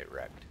guy can get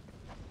wrecked.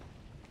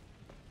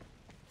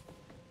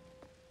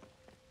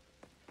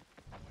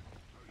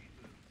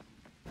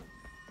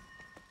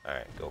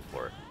 Alright, go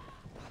for it.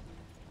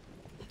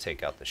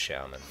 Take out the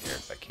shaman here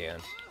if I can.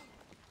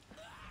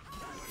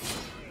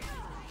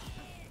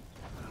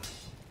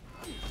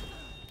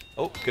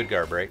 Oh, good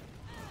guard break.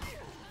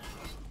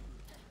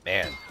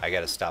 Man, I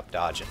gotta stop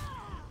dodging.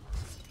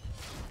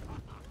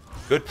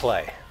 Good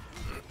play.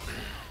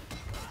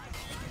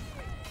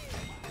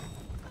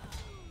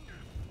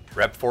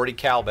 Rep 40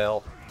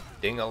 cowbell.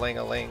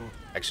 Ding-a-ling-a-ling.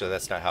 Actually,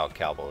 that's not how a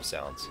cowbell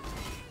sounds.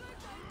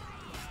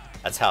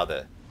 That's how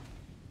the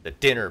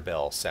dinner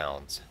bell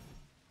sounds.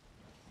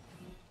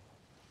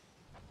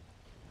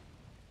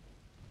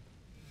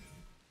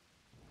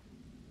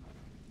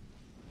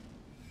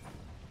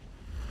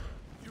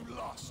 You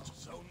lost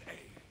Zone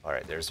A.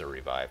 Alright, there's a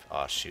revive.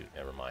 Oh shoot,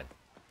 never mind.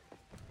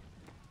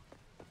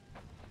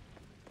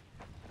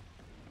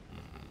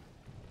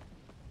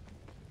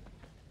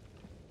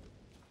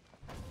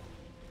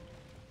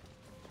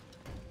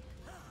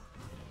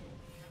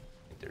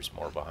 Think there's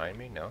more behind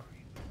me? No?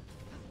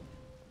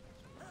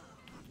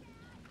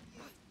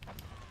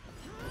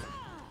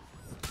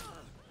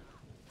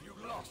 You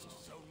lost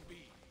Zone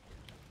B.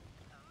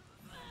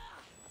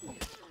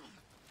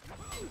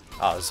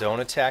 Oh, zone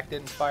attack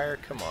didn't fire?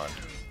 Come on.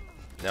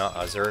 No,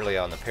 I was early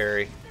on the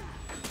parry.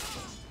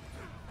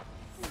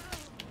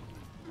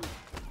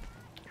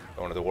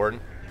 Going to the warden.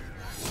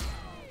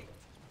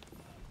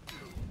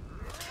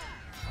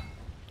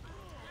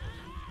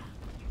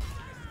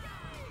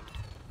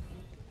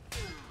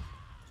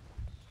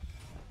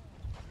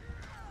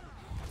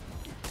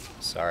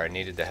 Sorry, I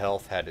needed the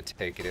health, had to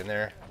take it in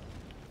there.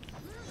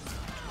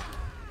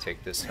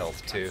 Take this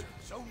health too.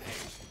 Zone A.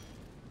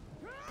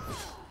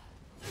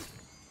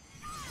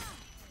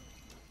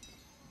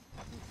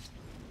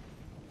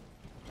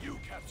 You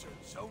captured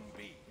Zone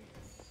B.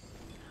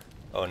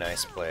 Oh,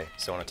 nice play.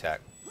 Zone attack.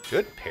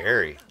 Good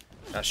parry.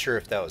 Not sure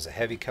if that was a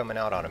heavy coming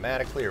out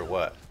automatically or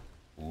what.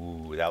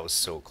 Ooh, that was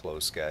so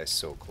close, guys.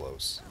 So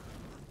close.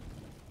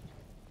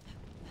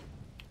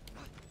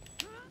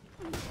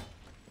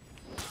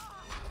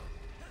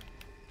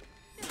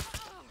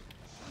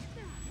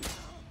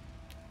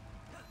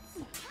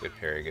 Good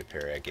parry, good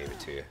parry. I gave it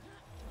to you.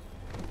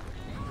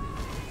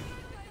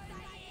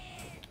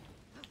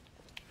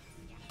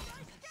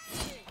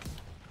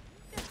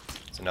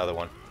 It's another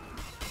one.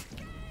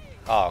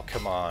 Oh,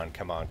 come on,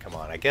 come on, come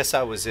on. I guess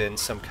I was in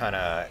some kind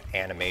of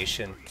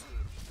animation.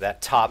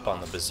 That top on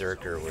the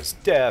Berserker was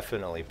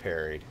definitely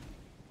parried.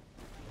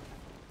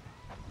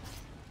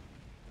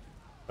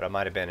 But I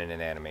might have been in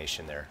an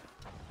animation there.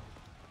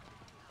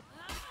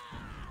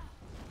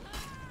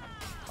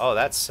 Oh,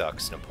 that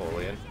sucks,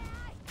 Napoleon.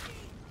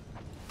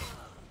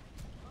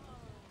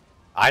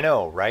 I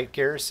know, right,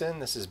 Garrison?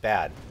 This is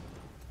bad.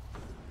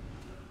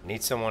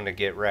 Need someone to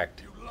get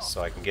wrecked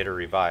so I can get a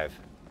revive.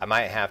 I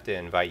might have to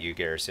invite you,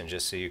 Garrison,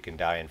 just so you can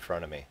die in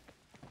front of me.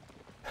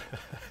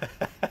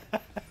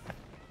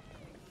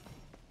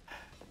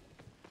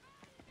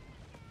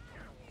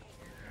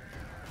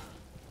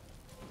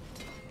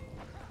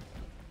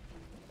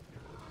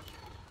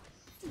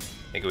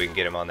 Think we can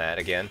get him on that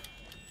again?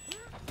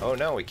 Oh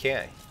no, we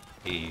can't.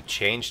 He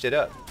changed it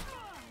up.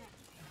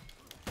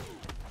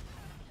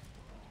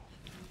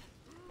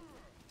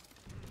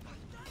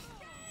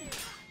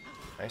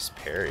 Nice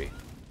parry.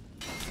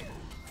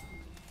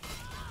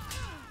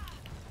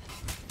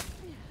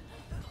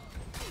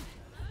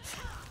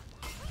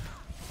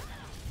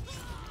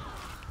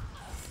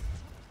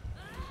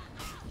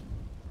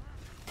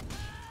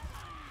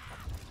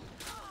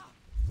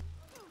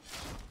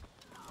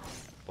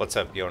 What's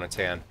up,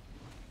 Yonatan?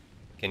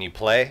 Can you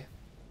play?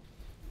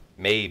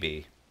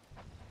 Maybe.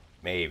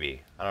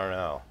 Maybe. I don't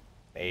know.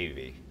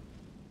 Maybe.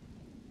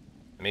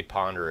 Let me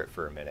ponder it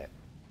for a minute.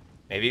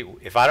 Maybe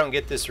if I don't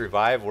get this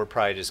revive, we're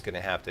probably just going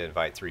to have to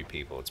invite 3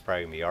 people. It's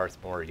probably going to be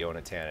Arthmore,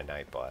 Yonatan, and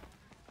Nightbot.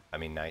 I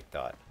mean Night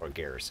Thought, or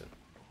Garrison.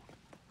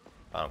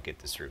 If I don't get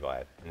this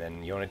revive. And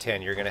then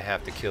Yonatan, you're going to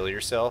have to kill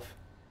yourself.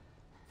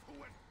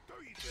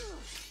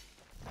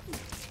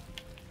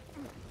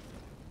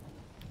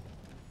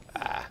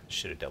 Ah,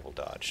 should have double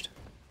dodged.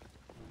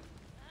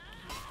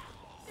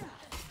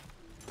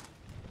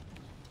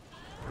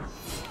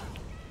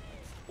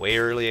 Way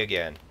early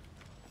again.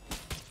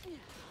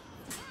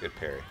 Good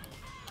parry.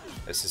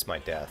 This is my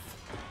death.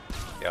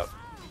 Yep.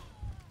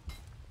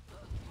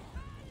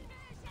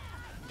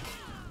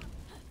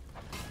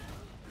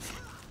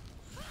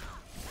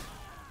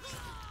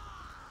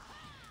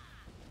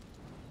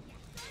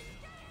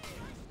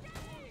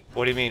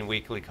 What do you mean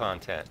weekly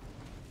content,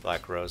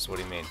 Black Rose? What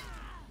do you mean?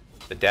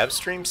 The dev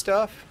stream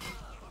stuff?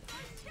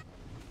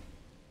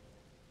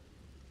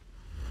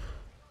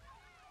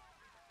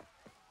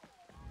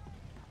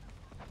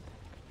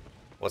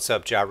 What's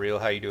up, Ja Real?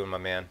 How you doing, my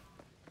man?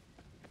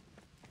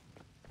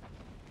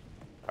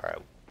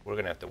 Alright, we're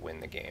gonna have to win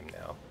the game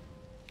now.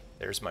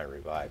 There's my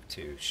revive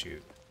too,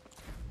 shoot.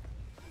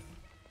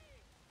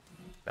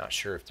 Not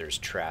sure if there's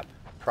trap.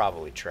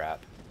 Probably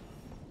trap.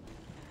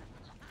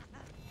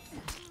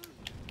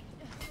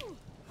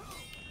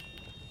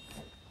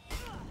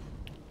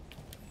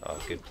 Oh,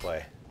 good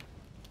play.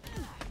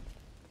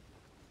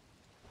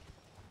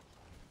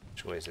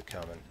 Which way is it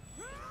coming?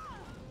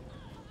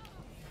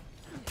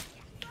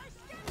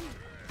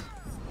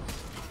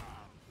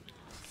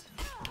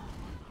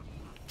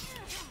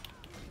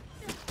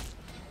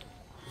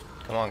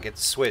 Come on, get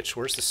the switch.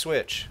 Where's the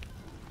switch?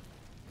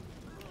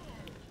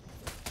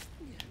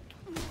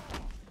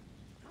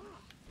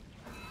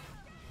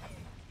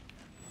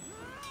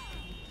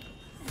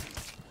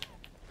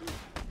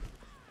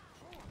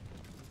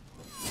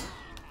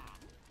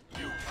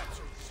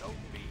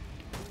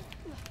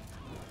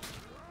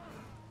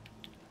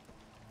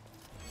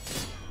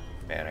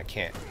 Man, I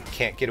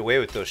can't get away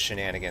with those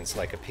shenanigans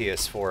like a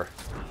PS4.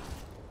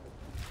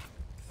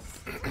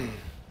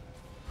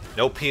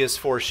 No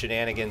PS4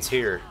 shenanigans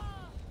here.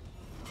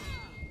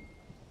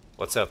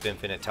 What's up,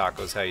 Infinite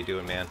Tacos? How you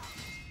doing, man?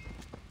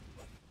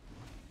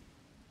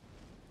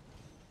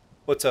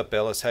 What's up,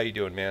 Ellis? How you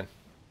doing, man?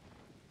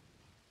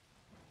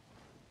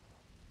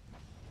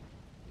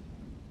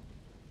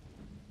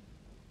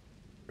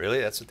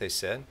 Really? That's what they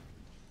said?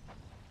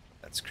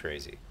 That's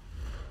crazy.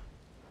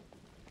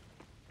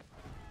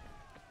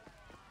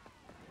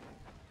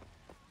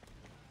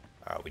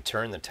 Alright, we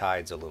turn the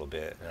tides a little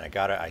bit, and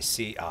I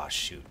see, ah,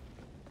 shoot.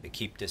 They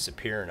keep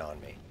disappearing on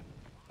me.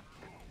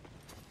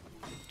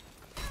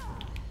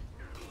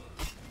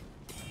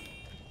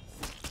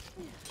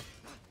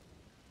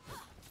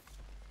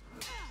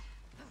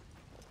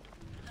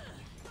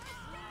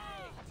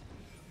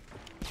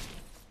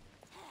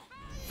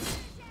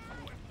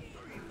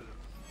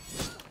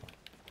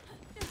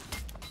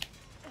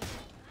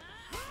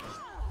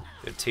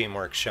 Good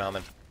teamwork,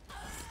 Shaman.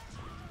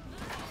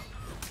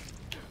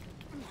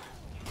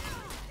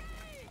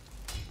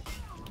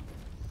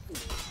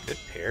 Good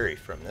parry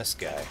from this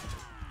guy.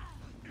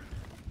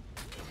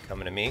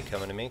 Coming to me,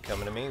 coming to me,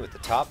 coming to me with the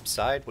top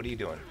side. What are you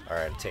doing?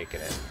 Alright, I'm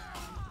taking it.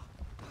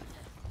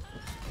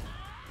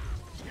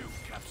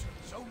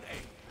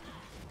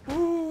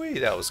 Ooh-wee,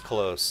 that was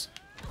close.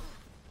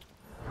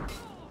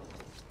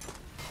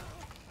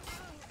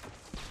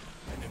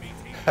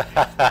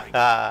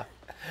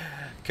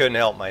 Couldn't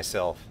help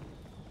myself.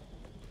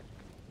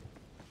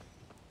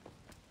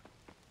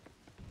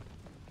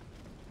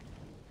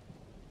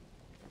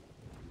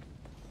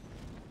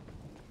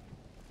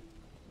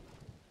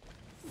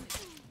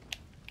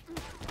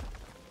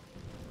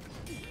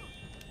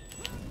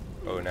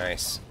 Oh,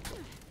 nice.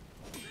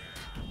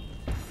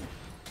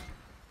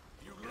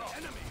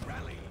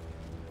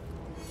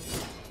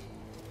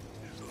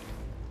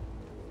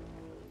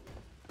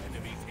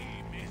 Enemy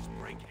team is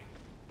breaking.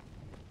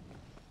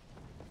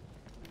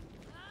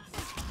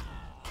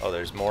 Oh,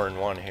 there's more than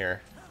one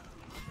here.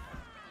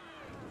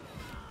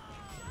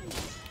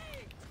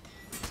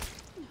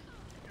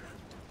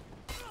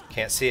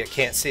 Can't see it,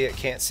 can't see it,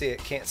 can't see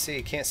it, can't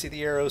see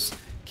the arrows.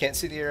 Can't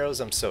see the arrows,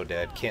 I'm so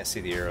dead. Can't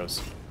see the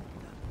arrows.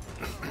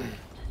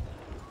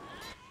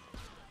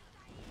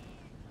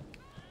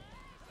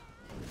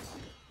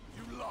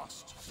 You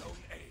lost Zone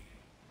A.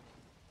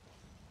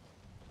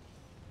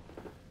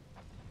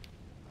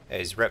 Hey,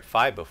 he's rep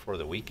 5 before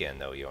the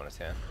weekend though,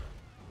 Yonatan.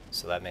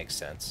 So that makes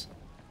sense.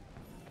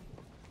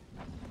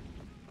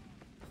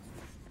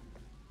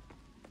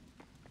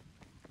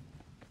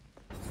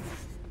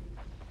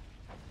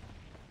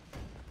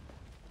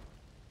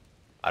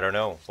 I don't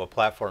know. What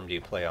platform do you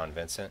play on,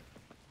 Vincent?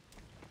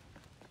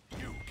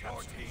 You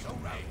captured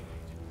Zone A.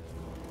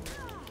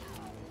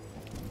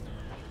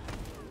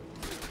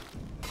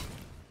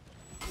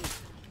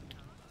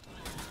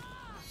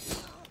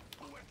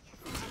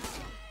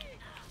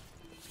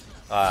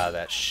 Ah,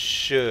 that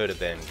should have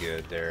been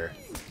good there.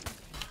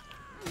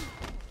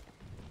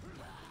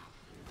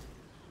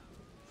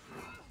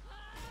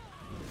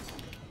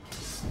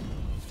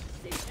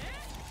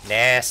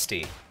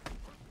 Nasty.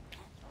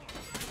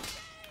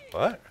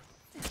 What?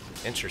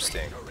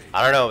 Interesting.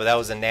 I don't know, but that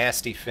was a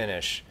nasty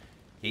finish.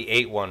 He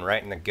ate one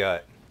right in the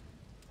gut.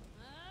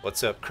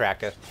 What's up,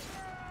 Kraka?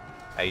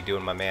 How you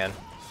doing, my man?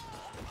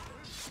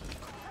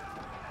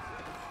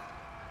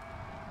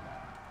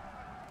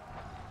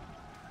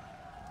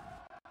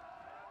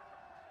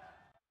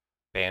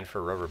 Banned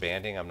for rubber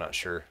banding? I'm not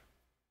sure.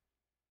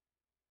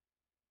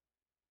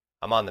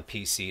 I'm on the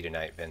PC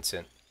tonight,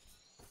 Vincent.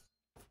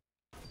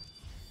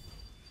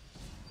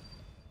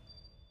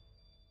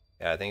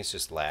 Yeah, I think it's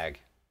just lag.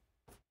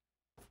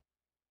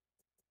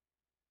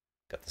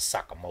 Got the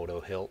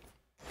Sakamoto hilt.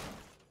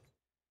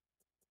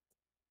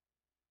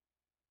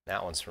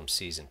 That one's from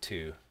Season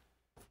 2.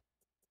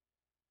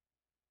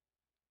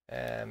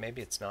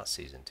 Maybe it's not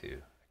Season 2.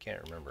 I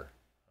can't remember.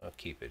 I'll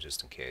keep it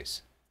just in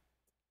case.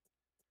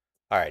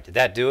 Alright, did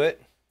that do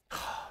it?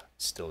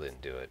 Still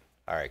didn't do it.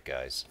 Alright,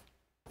 guys.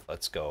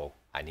 Let's go.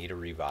 I need a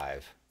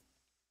revive.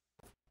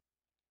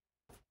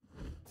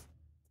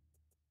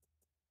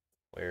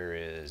 Where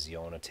is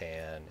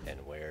Yonatan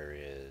and where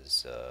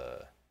is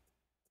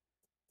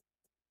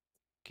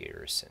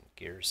Garrison?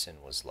 Garrison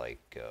was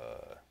like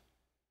I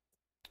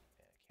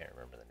can't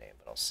remember the name,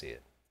 but I'll see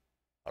it.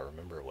 I'll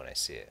remember it when I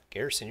see it.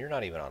 Garrison, you're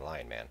not even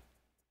online, man.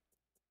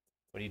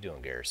 What are you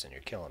doing, Garrison? You're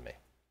killing me.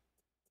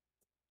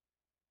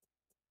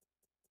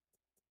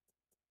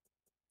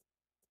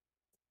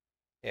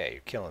 Yeah,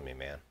 you're killing me,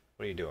 man.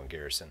 What are you doing,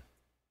 Garrison?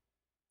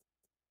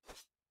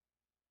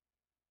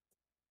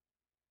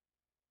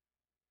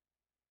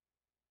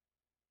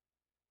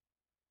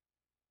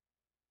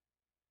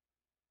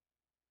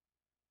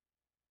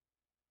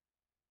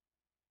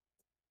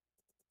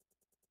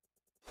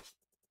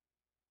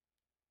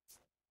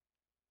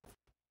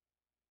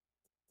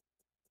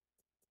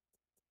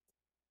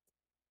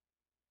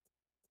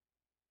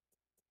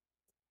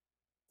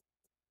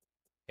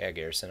 Yeah,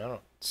 Garrison, I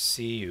don't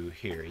see you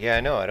here. Yeah,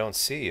 I know, I don't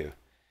see you.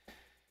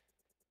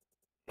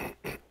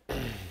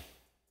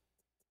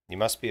 You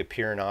must be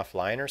appearing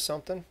offline or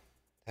something? What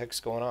the heck's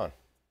going on?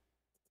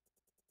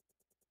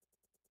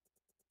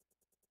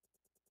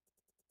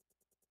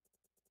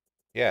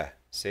 Yeah,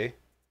 see?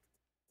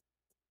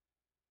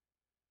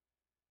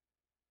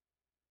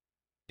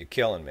 You're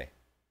killing me.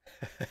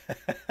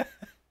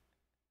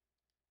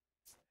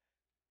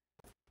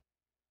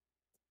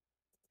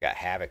 Got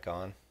Havoc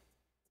on.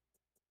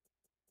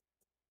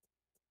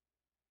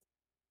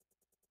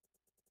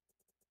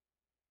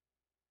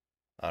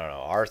 I don't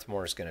know.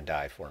 Arthmore's gonna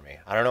die for me.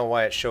 I don't know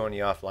why it's showing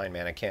you offline,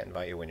 man. I can't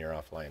invite you when you're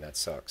offline. That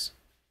sucks.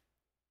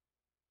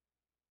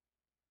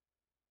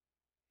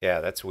 Yeah,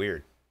 that's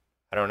weird.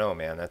 I don't know,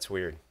 man. That's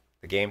weird.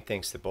 The game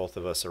thinks that both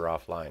of us are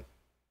offline.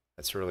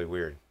 That's really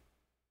weird.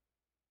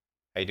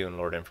 How you doing,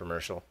 Lord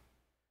Infomercial?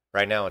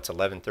 Right now it's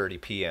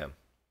 11:30 p.m.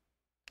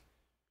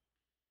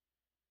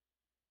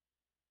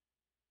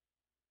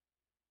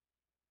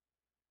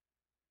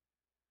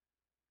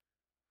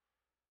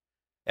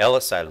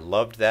 Ellis, I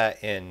loved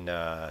that in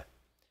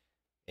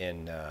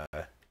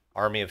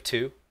Army of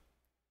Two.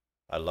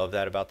 I love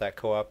that about that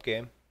co-op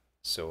game.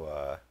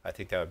 So I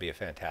think that would be a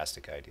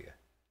fantastic idea.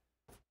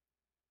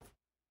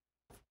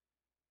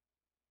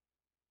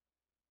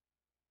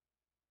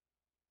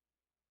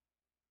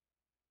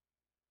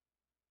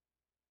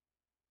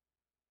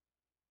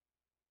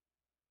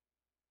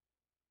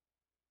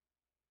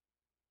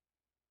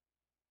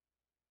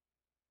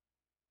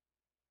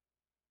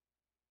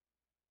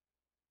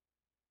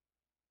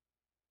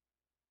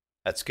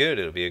 That's good.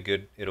 It'll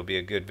be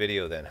a good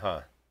video then,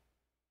 huh?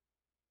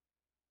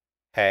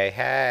 Hey,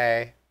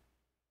 hey.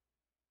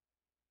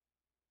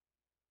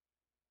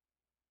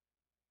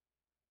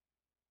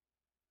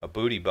 A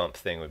booty bump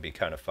thing would be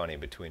kind of funny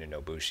between a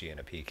Nobushi and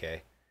a PK.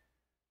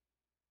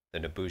 The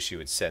Nobushi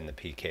would send the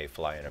PK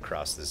flying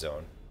across the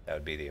zone. That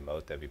would be the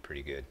emote. That'd be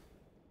pretty good.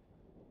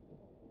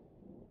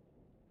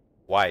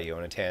 Why,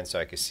 Yonatan? So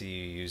I could see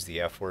you use the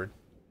F word?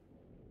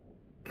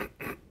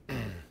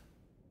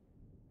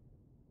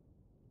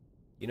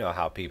 You know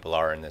how people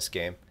are in this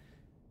game.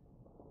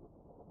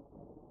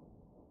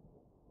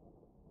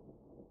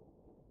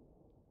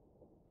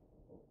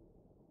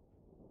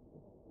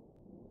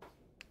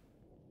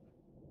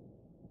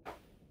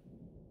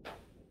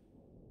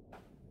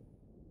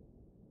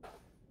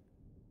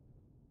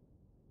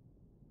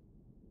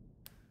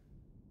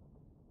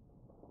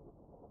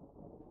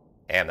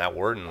 Damn, that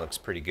Warden looks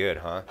pretty good,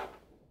 huh?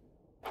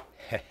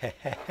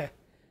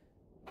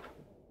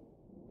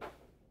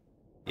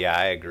 Yeah,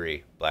 I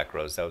agree. Black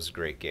Rose, that was a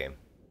great game.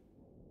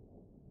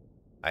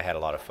 I had a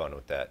lot of fun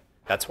with that.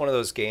 That's one of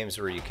those games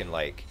where you can,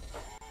 like,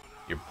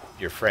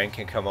 your friend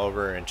can come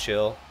over and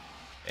chill,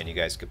 and you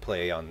guys could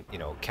play on, you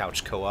know,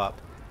 couch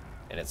co-op,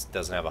 and it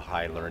doesn't have a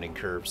high learning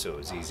curve, so it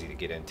was easy to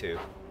get into.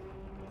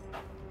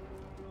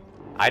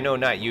 I know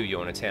not you,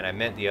 Yonatan. I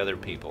meant the other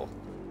people.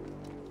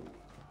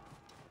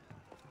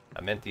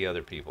 I meant the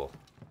other people.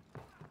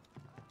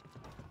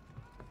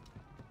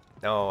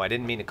 No, I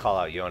didn't mean to call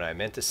out Yona. I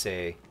meant to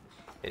say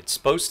it's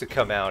supposed to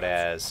come out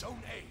as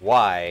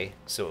Y,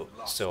 so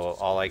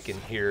all I can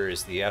hear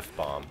is the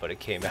F-bomb, but it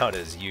came out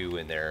as U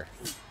in there.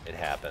 It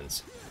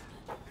happens.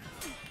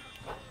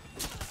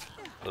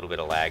 A little bit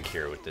of lag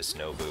here with this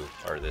Nobu,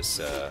 or this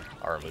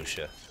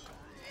Aramusha.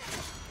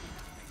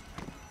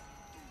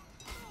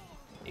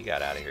 He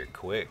got out of here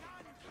quick.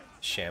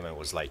 Shaman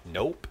was like,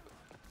 nope.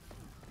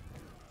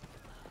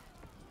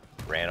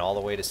 Ran all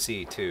the way to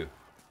C, too.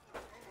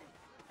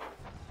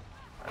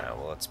 Alright,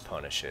 well, let's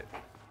punish it.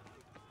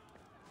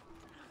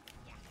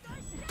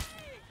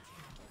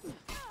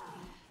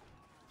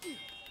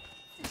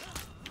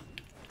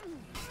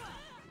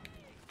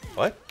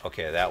 What?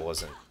 Okay, that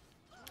wasn't...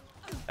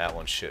 That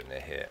one shouldn't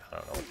have hit. I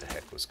don't know what the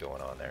heck was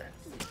going on there.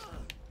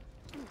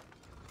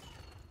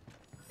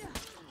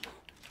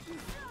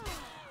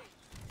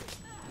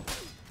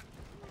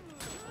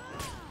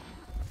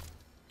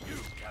 You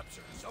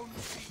capture Zone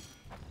C.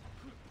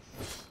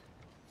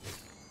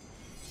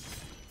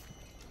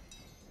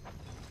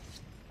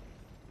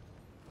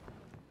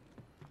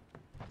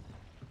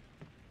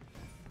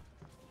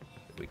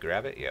 Did we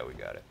grab it? Yeah, we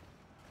got it.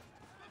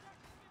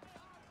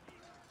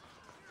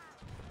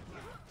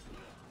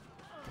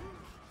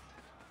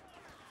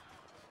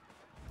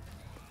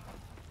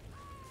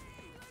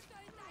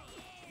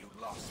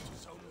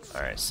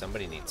 Alright,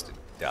 somebody needs to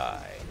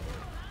die.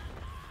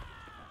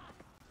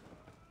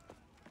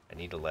 I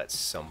need to let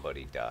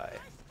somebody die.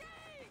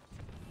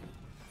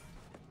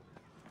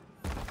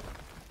 The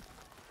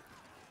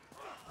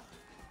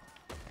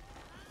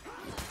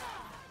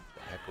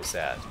heck was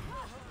that?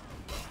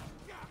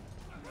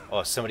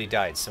 Oh, somebody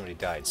died. Somebody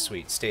died.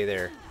 Sweet. Stay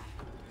there.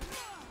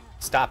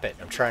 Stop it.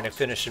 I'm trying to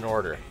finish an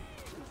order.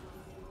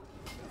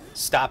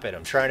 Stop it.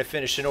 I'm trying to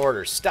finish an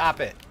order. Stop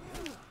it.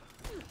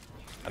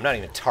 I'm not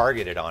even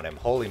targeted on him.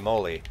 Holy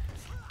moly.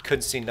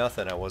 Couldn't see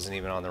nothing. I wasn't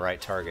even on the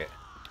right target.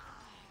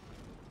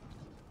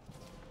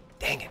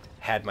 Dang it.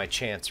 Had my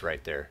chance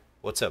right there.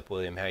 What's up,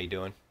 William? How you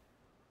doing?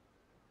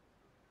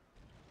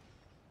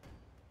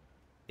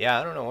 Yeah,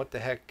 I don't know what the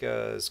heck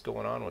is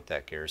going on with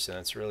that garrison.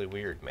 That's really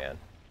weird, man.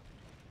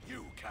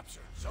 You capture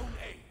Zone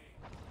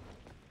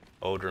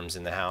A. Odrum's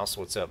in the house.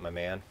 What's up, my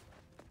man?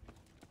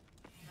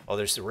 Oh,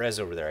 there's the res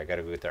over there. I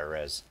gotta go get that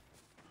res.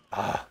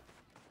 Ah,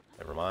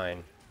 never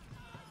mind.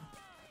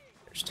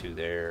 There's two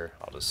there.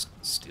 I'll just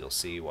steal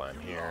C while I'm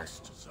here.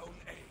 Lost Zone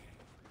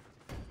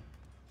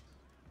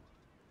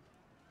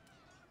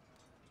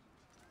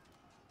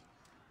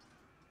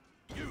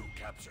A. You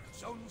capture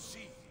Zone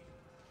C.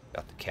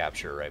 Got the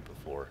capture right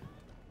before.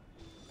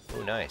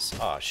 Oh, nice.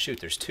 Oh,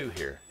 shoot, there's two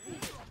here.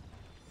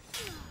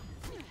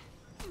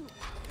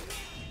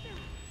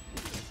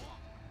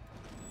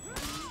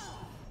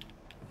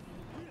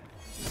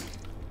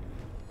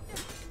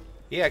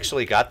 He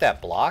actually got that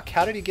block?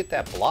 How did he get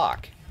that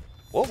block?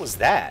 What was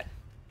that?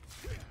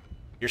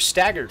 You're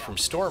staggered from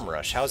Storm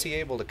Rush. How's he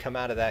able to come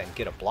out of that and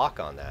get a block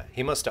on that?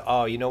 He must have...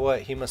 Oh, you know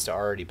what? He must have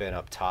already been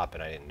up top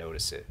and I didn't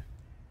notice it.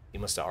 He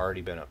must have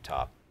already been up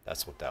top.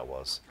 That's what that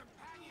was.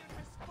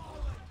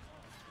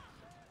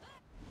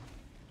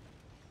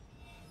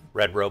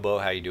 Red Robo,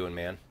 how you doing,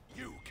 man?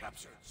 You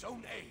capture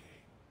Zone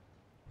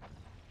A.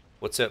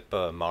 What's up,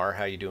 Mar?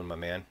 How you doing, my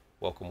man?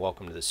 Welcome,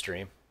 welcome to the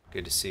stream.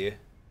 Good to see you.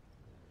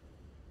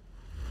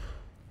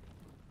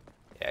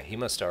 Yeah, he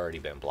must have already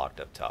been blocked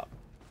up top.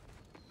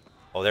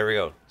 Oh, there we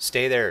go.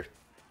 Stay there.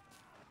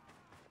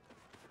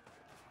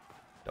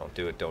 Don't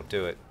do it, don't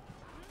do it.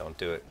 Don't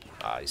do it.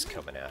 Ah, he's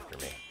coming after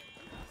me.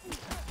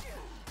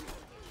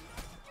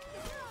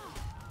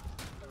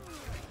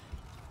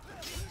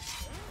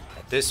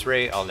 At this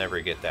rate, I'll never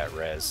get that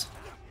res.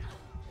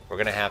 We're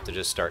gonna have to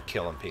just start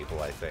killing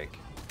people, I think.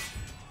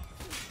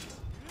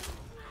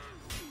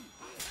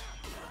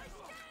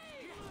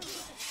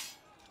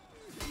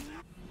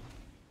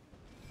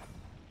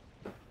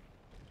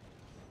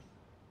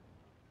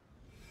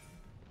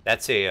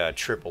 That's a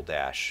triple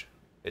dash.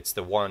 It's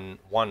the one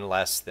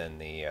less than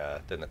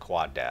the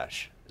quad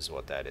dash, is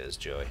what that is,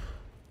 Joey.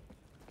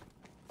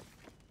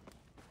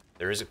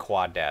 There is a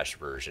quad dash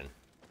version.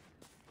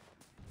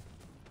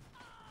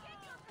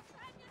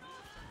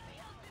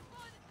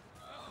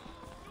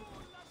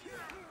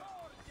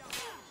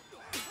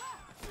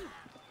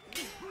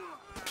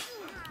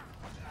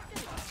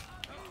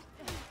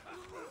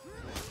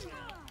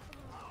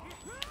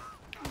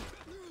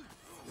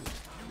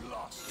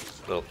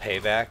 Little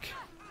payback.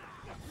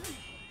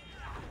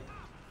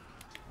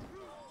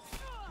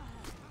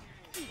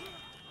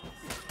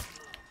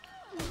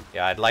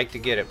 Yeah, I'd like to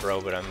get it,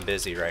 bro, but I'm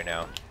busy right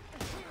now.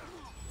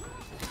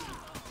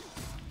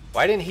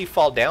 Why didn't he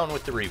fall down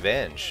with the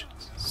revenge?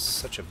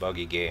 Such a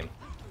buggy game.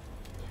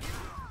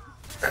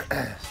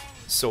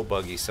 So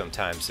buggy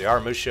sometimes. The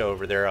Aramusha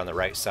over there on the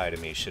right side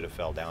of me should have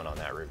fell down on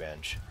that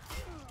revenge.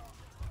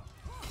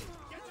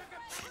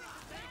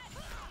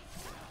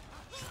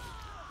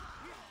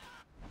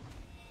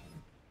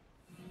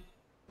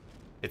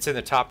 It's in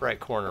the top right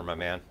corner, my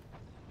man.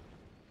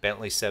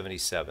 Bentley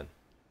 77.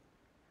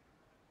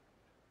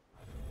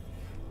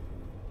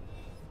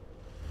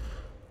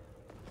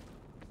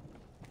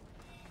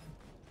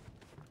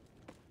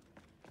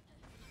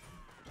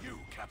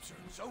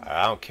 captured zone.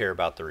 I don't care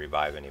about the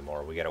revive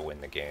anymore. We gotta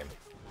win the game.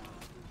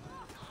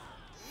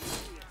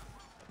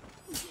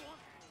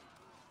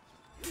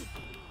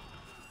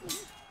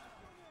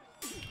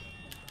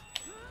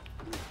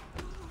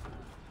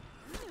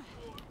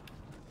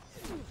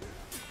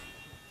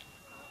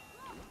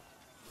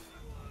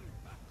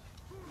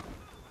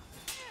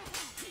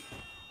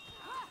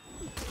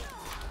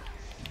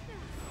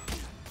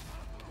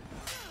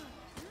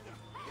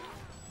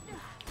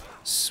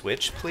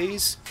 Switch,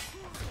 please.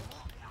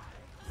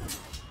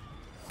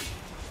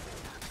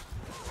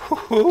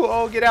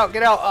 Oh, get out,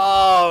 get out.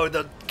 Oh,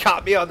 the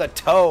caught me on the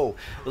toe.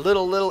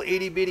 Little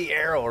itty bitty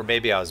arrow. Or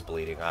maybe I was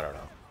bleeding. I don't know.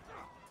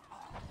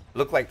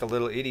 Looked like the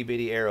little itty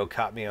bitty arrow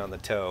caught me on the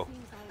toe.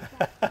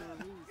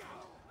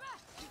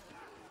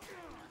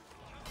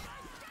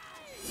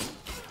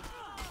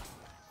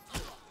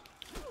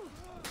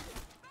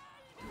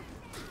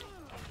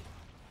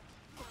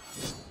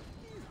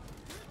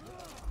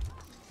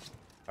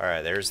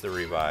 Alright, there's the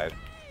revive.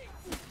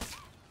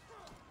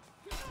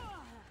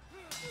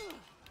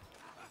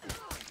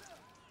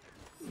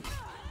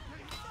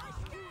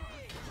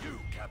 You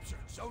captured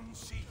zone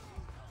C.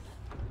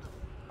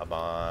 Come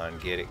on,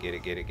 get it, get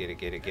it, get it, get it,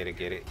 get it, get it,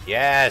 get it.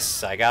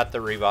 Yes, I got the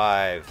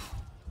revive.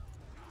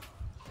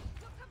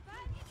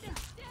 You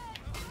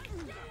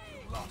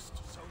lost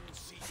zone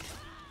C.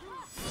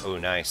 Oh,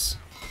 nice.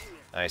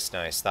 Nice,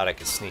 nice. Thought I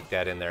could sneak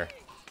that in there.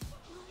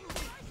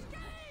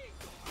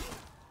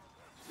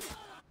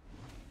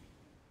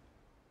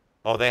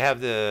 Oh, they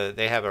have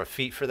a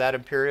feat for that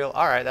Imperial?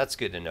 Alright, that's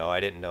good to know.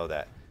 I didn't know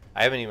that.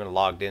 I haven't even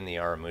logged in the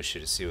Aramusha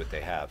to see what they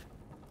have.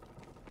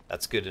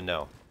 That's good to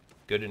know.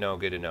 Good to know,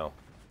 good to know.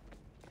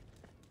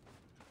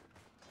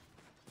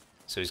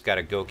 So he's got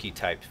a Goki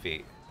type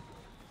feat.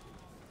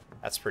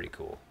 That's pretty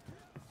cool.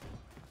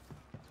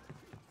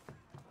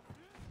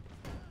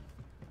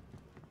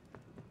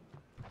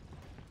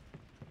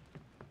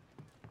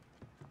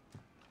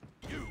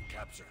 You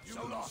captured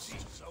zone C.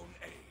 Zone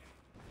A.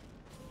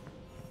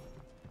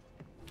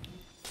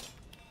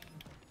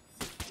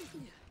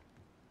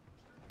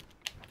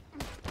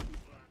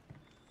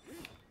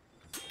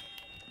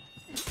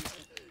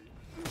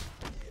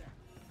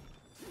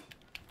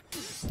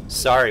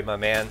 Sorry, my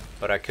man,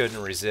 but I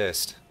couldn't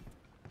resist.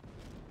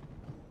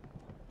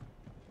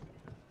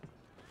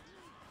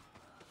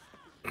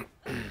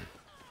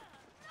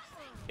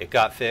 It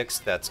got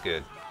fixed? That's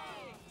good.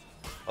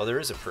 Oh, there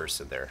is a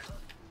person there.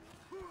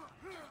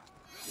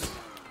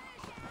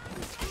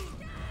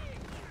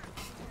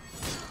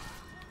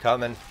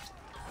 Coming.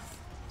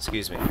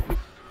 Excuse me.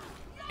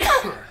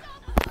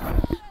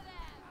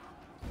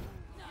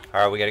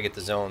 Alright, we gotta get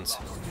the zones.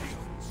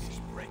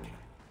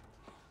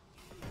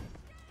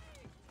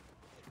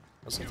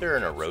 Wasn't there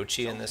an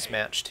Orochi in this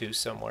match too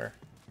somewhere?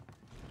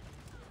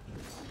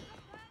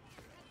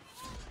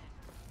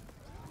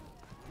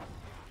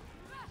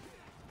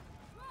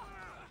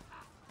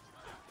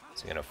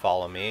 Is he gonna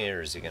follow me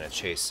or is he gonna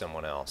chase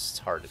someone else? It's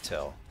hard to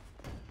tell.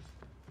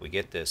 If we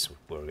get this,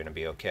 we're gonna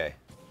be okay.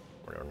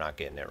 We're not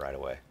getting it right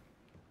away.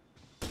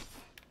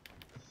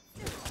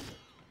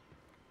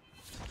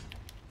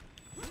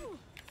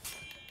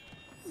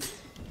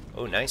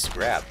 Oh, nice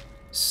grab.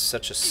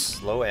 Such a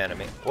slow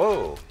anime.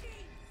 Whoa!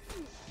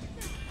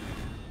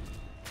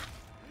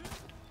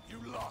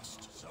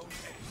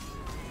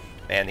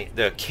 Man,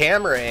 the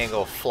camera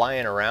angle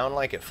flying around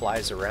like it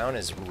flies around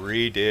is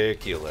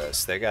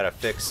ridiculous. They gotta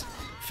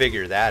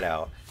figure that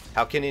out.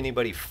 How can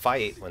anybody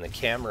fight when the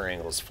camera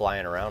angle is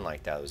flying around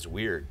like that? It was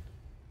weird.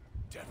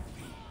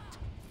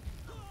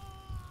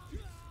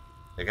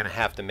 They're gonna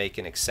have to make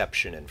an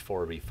exception in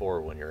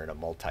 4v4 when you're in a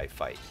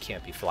multi-fight. You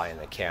can't be flying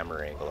the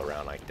camera angle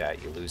around like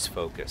that. You lose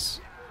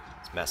focus.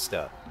 It's messed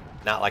up.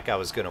 Not like I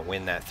was gonna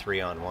win that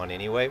 3-on-1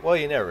 anyway. Well,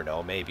 you never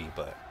know, maybe,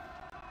 but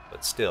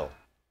still.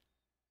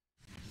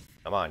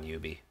 Come on,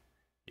 Ubi.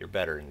 You're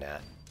better than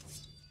that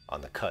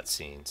on the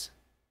cutscenes.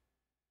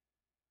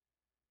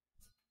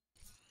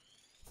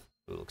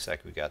 Ooh, looks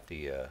like we got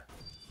the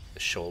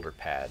shoulder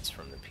pads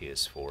from the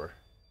PS4.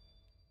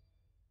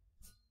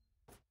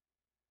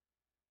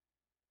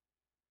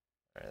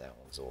 Alright, that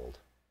one's old.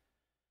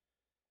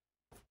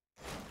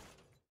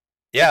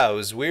 Yeah, it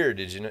was weird.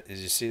 Did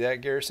you see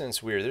that, Garrison?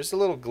 It's weird. There's a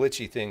little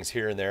glitchy things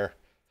here and there.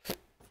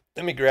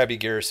 Let me grab you,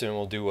 Garrison, and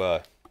we'll do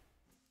a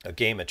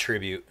game of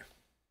tribute.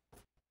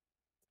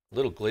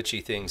 Little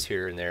glitchy things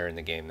here and there in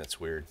the game that's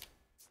weird.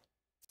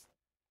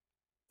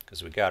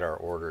 Because we got our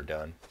order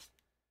done.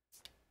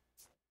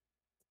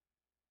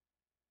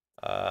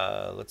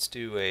 Let's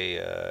do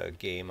a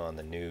game on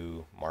the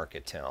new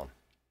market town.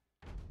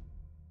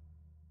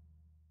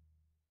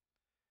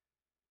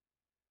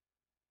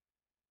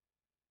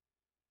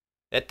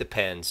 It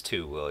depends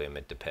too, William.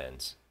 It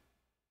depends.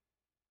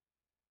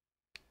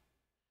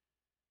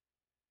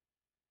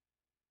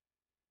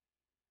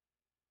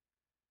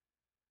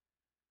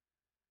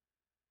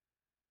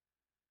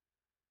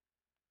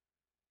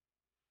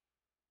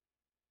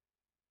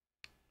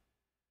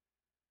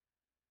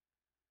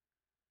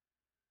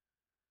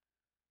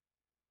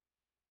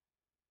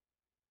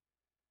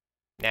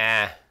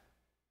 Nah.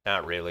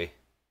 Not really.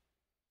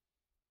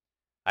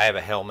 I have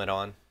a helmet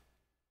on.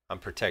 I'm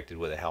protected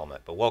with a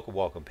helmet. But welcome,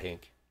 welcome,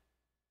 Pink.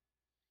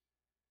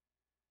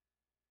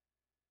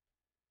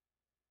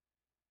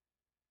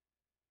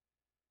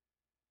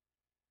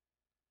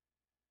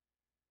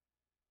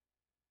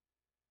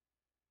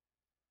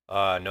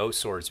 No,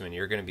 swordsman.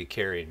 You're going to be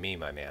carrying me,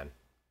 my man.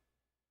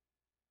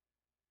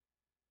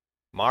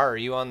 Mar, are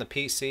you on the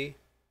PC?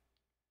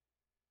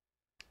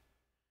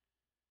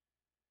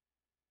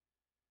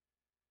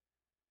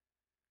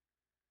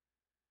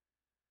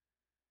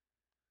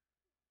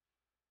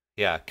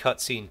 Yeah,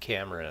 cutscene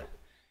camera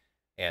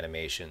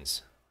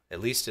animations.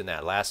 At least in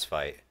that last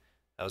fight.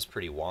 That was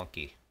pretty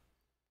wonky.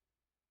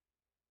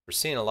 We're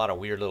seeing a lot of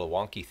weird little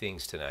wonky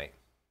things tonight.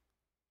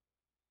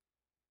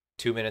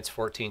 2 minutes,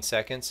 14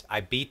 seconds.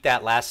 I beat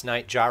that last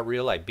night, Ja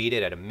Reel. I beat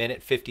it at 1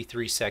 minute,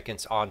 53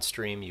 seconds on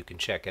stream. You can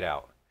check it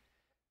out.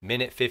 1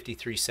 minute,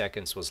 53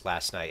 seconds was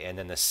last night. And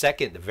then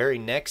the very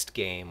next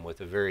game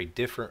with a very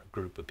different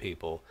group of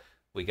people,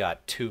 we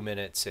got 2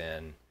 minutes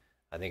and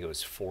I think it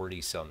was 40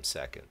 some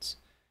seconds.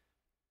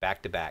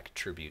 Back-to-back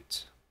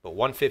tributes. But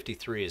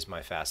 153 is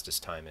my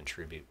fastest time in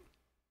tribute.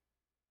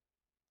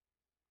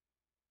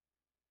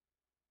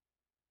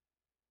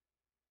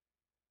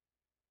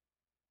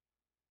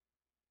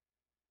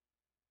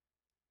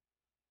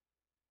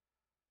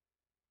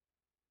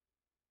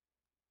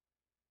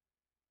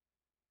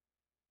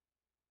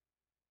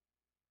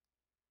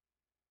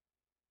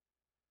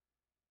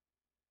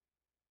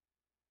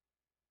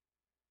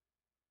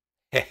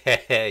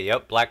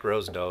 Yep, Black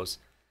Rose knows.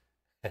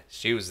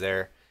 She was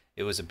there.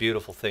 It was a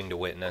beautiful thing to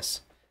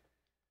witness.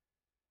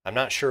 I'm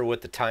not sure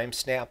what the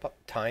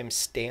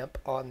timestamp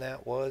on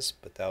that was,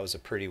 but that was a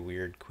pretty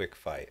weird, quick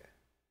fight.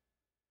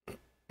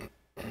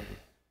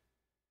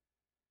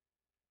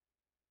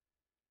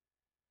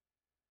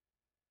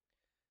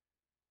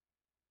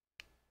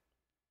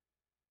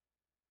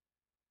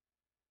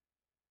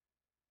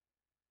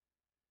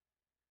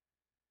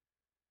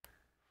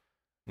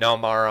 No,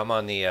 Mar, I'm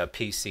on the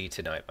PC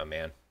tonight, my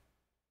man.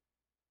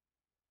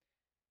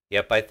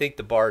 Yep, I think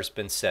the bar's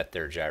been set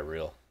there,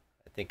 Jyreel.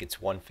 I think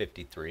it's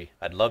 153.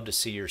 I'd love to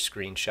see your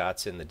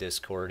screenshots in the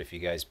Discord. If you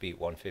guys beat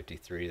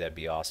 153, that'd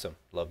be awesome.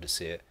 Love to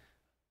see it.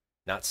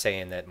 Not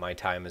saying that my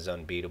time is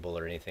unbeatable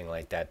or anything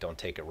like that. Don't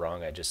take it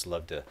wrong. I just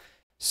love to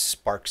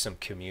spark some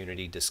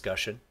community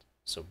discussion.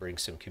 So bring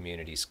some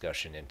community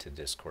discussion into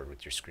Discord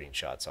with your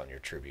screenshots on your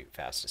tribute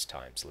fastest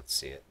times. Let's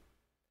see it.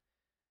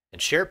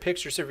 And share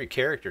pictures of your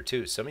character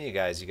too. Some of you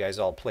guys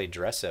all play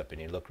dress up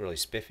and you look really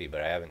spiffy, but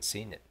I haven't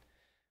seen it.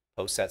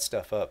 Post that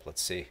stuff up.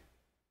 Let's see.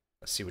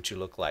 Let's see what you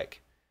look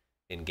like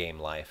in game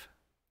life.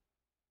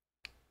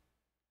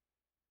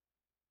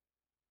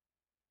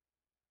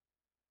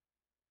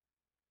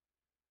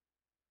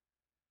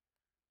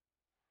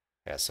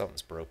 Yeah,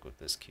 something's broke with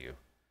this queue.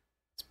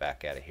 Let's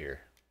back out of here.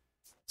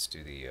 Let's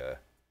do the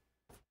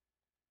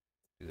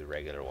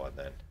regular one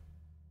then.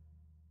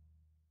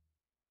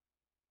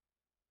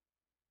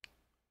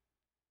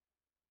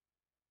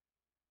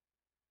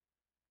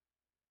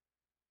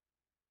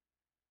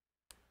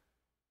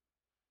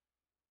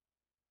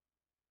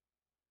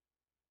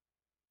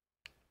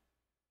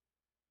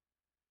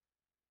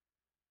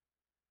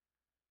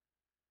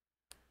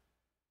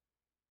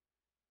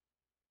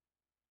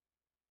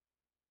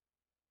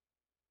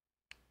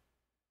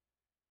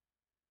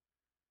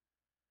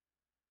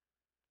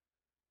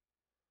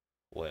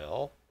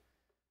 Well,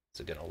 is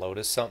it gonna load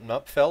us something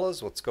up,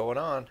 fellas? What's going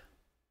on?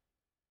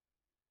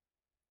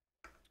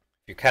 If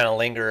you're kind of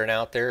lingering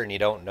out there and you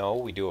don't know,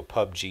 we do a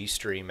PUBG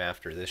stream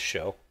after this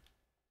show.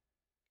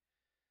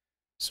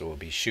 So we'll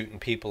be shooting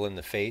people in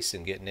the face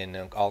and getting in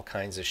all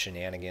kinds of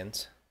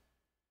shenanigans.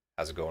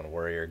 How's it going,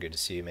 Warrior? Good to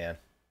see you, man.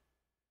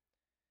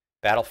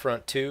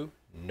 Battlefront 2?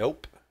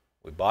 Nope.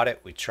 We bought it.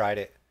 We tried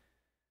it.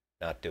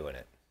 Not doing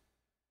it.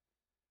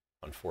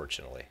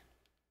 Unfortunately.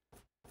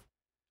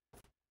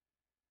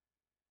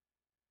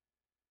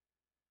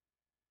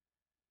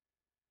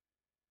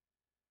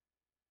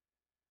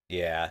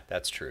 Yeah,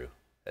 that's true.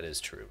 That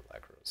is true,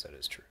 Black Rose. That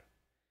is true.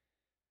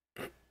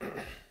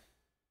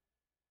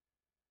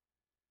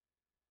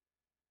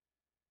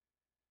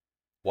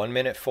 1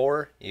 minute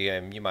 4?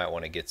 You might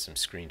want to get some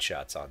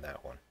screenshots on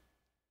that one.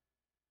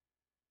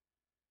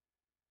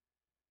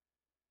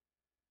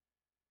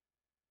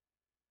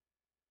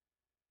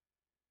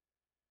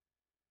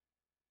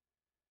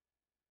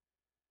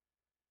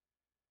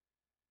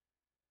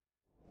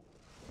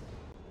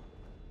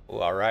 Oh,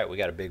 all right. We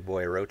got a big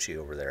boy Orochi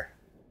over there.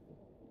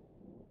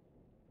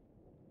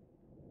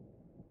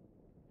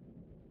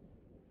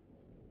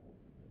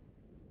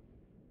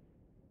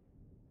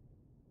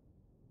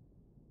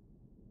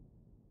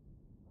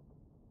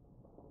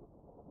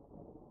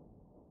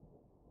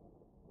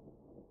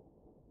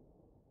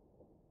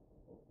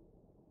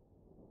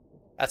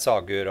 That's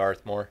all good,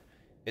 Arthmore.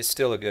 It's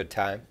still a good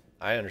time.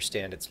 I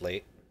understand it's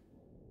late.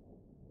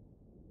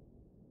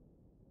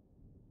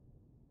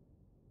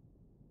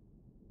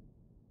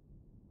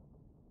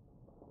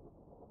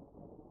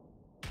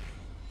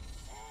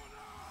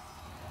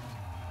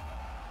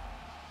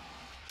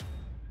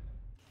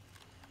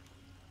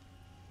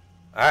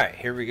 Alright,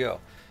 here we go.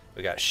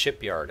 We got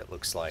shipyard, it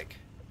looks like.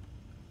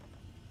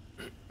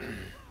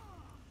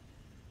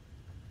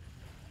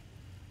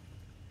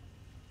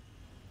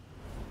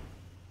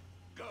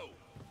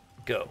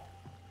 Go.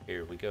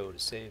 Here we go to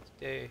save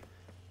the day.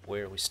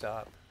 Where we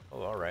stop.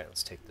 Oh, alright,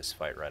 let's take this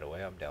fight right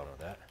away. I'm down with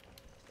that.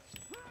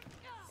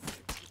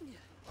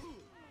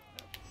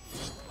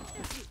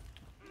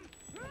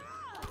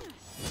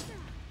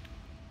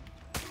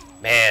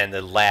 Man,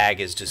 the lag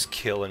is just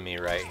killing me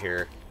right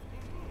here.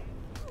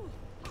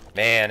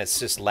 Man, it's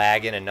just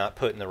lagging and not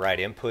putting the right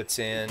inputs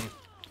in.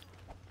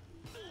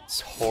 It's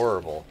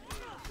horrible.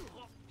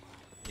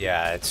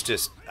 Yeah, it's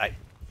just...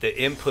 the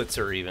inputs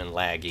are even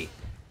laggy.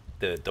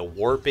 The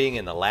warping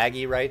and the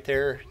laggy right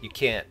there, you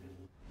can't...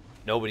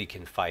 Nobody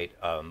can fight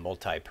a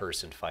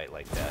multi-person fight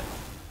like that.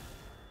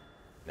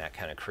 That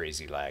kind of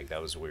crazy lag.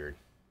 That was weird.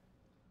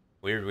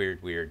 Weird,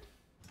 weird, weird.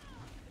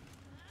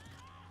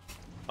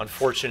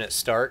 Unfortunate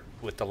start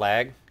with the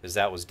lag, because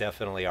that was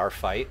definitely our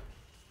fight.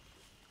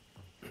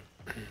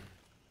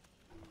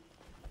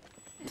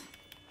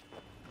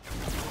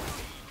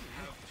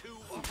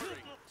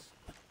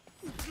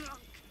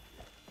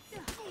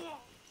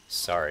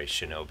 Sorry,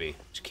 Shinobi.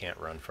 You can't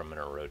run from an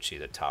Orochi.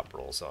 The top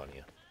rolls on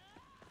you.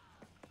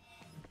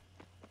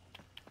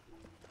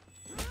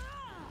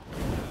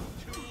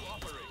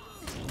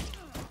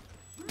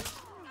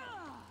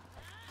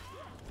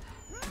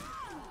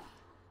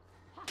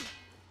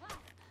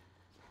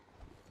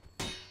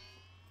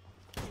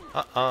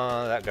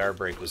 That guard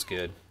break was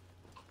good.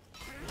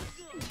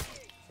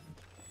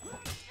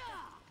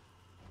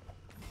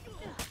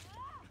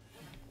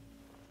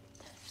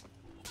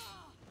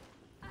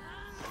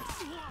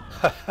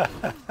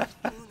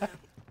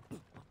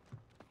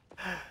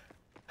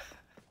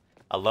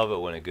 I love it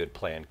when a good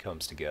plan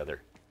comes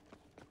together.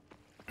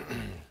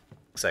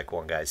 Looks like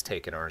one guy's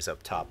taking ours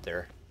up top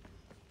there.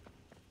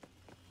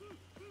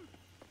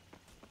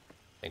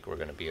 Think we're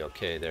gonna be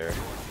okay there.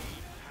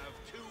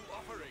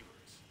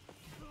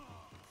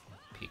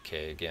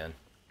 PK again.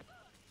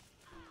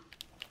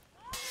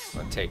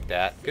 I'll take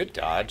that. Good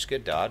dodge,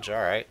 good dodge.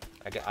 All right,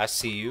 I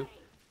see you.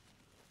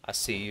 I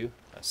see you.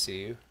 I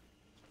see you.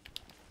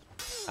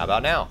 How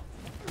about now?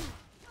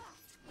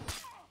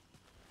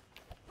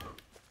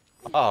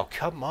 Oh,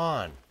 come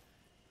on.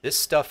 This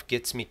stuff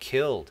gets me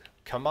killed.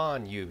 Come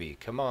on, Ubi.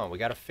 Come on. We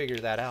got to figure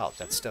that out.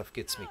 That stuff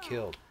gets me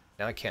killed.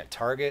 Now I can't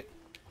target.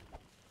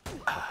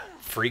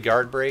 Free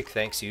guard break.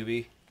 Thanks,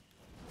 Ubi.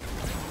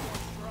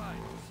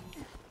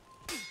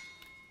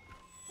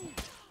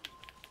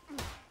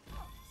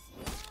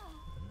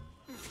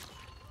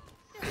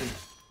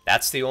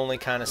 That's the only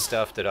kind of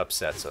stuff that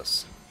upsets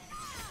us.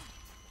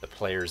 The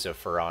players of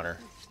For Honor.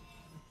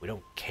 We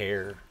don't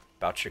care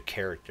about your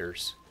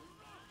characters.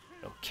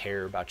 We don't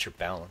care about your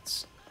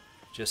balance.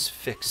 Just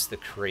fix the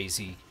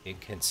crazy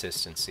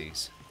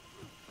inconsistencies.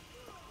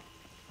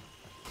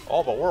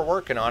 Oh, but we're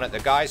working on it. The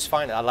guy's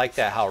finally... I like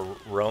that how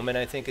Roman,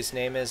 I think his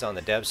name is, on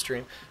the dev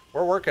stream.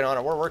 We're working on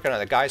it. We're working on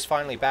it. The guy's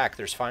finally back.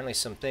 There's finally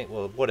something.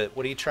 Well, what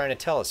are you trying to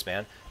tell us,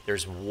 man?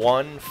 There's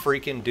one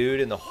freaking dude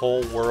in the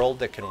whole world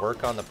that can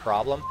work on the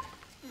problem.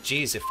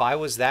 Jeez, if I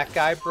was that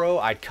guy, bro,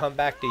 I'd come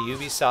back to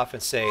Ubisoft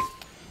and say,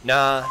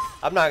 nah,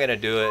 I'm not going to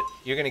do it.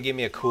 You're going to give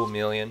me a cool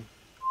million.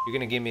 You're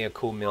going to give me a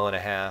cool $1.5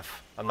 million.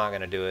 I'm not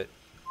going to do it.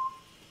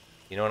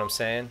 You know what I'm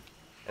saying?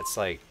 It's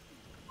like,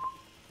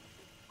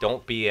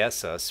 don't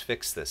BS us.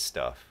 Fix this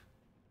stuff.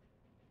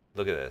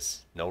 Look at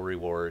this. No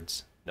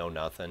rewards. No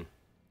nothing.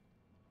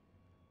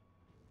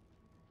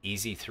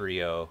 Easy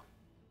 3-0.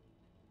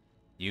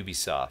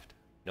 Ubisoft.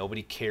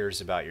 Nobody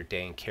cares about your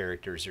dang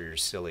characters or your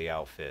silly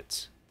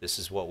outfits. This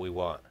is what we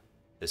want.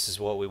 This is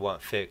what we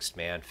want fixed,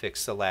 man.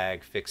 Fix the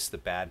lag, fix the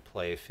bad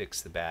play,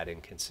 fix the bad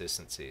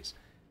inconsistencies.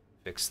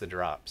 Fix the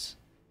drops.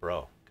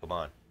 Bro, come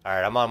on. All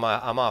right, I'm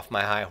off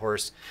my high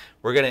horse.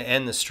 We're going to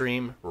end the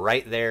stream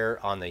right there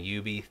on the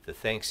Ubi, the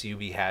Thanks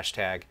Ubi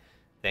hashtag.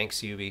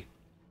 Thanks Ubi.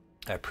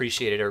 I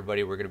appreciate it,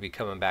 everybody. We're going to be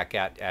coming back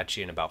at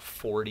you in about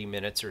 40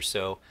 minutes or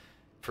so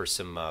for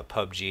some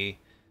PUBG.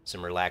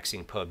 Some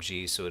relaxing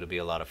PUBG, so it'll be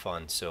a lot of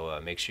fun. So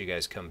make sure you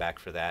guys come back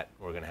for that.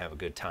 We're going to have a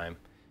good time.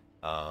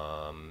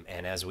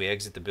 And as we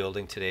exit the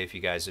building today, if you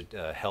guys would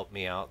help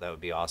me out, that would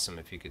be awesome.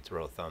 If you could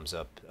throw a thumbs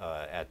up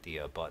at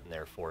the button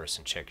there for us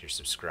and check your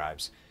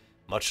subscribes.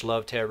 Much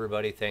love to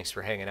everybody. Thanks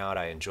for hanging out.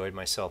 I enjoyed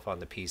myself on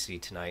the PC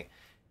tonight.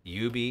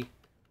 Ubi,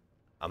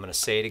 I'm going to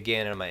say it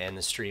again, and I'm going to end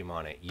the stream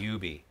on it.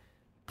 Ubi,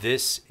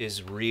 this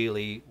is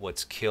really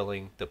what's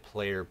killing the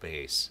player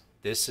base.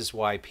 This is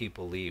why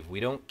people leave.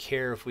 We don't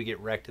care if we get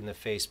wrecked in the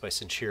face by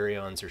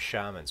Centurions or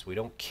Shamans. We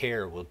don't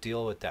care. We'll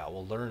deal with that.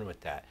 We'll learn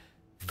with that.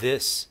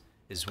 This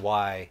is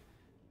why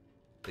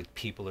the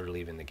people are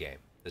leaving the game.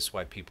 This is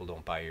why people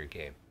don't buy your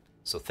game.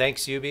 So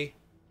thanks, Ubi.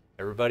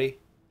 Everybody,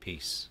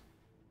 peace.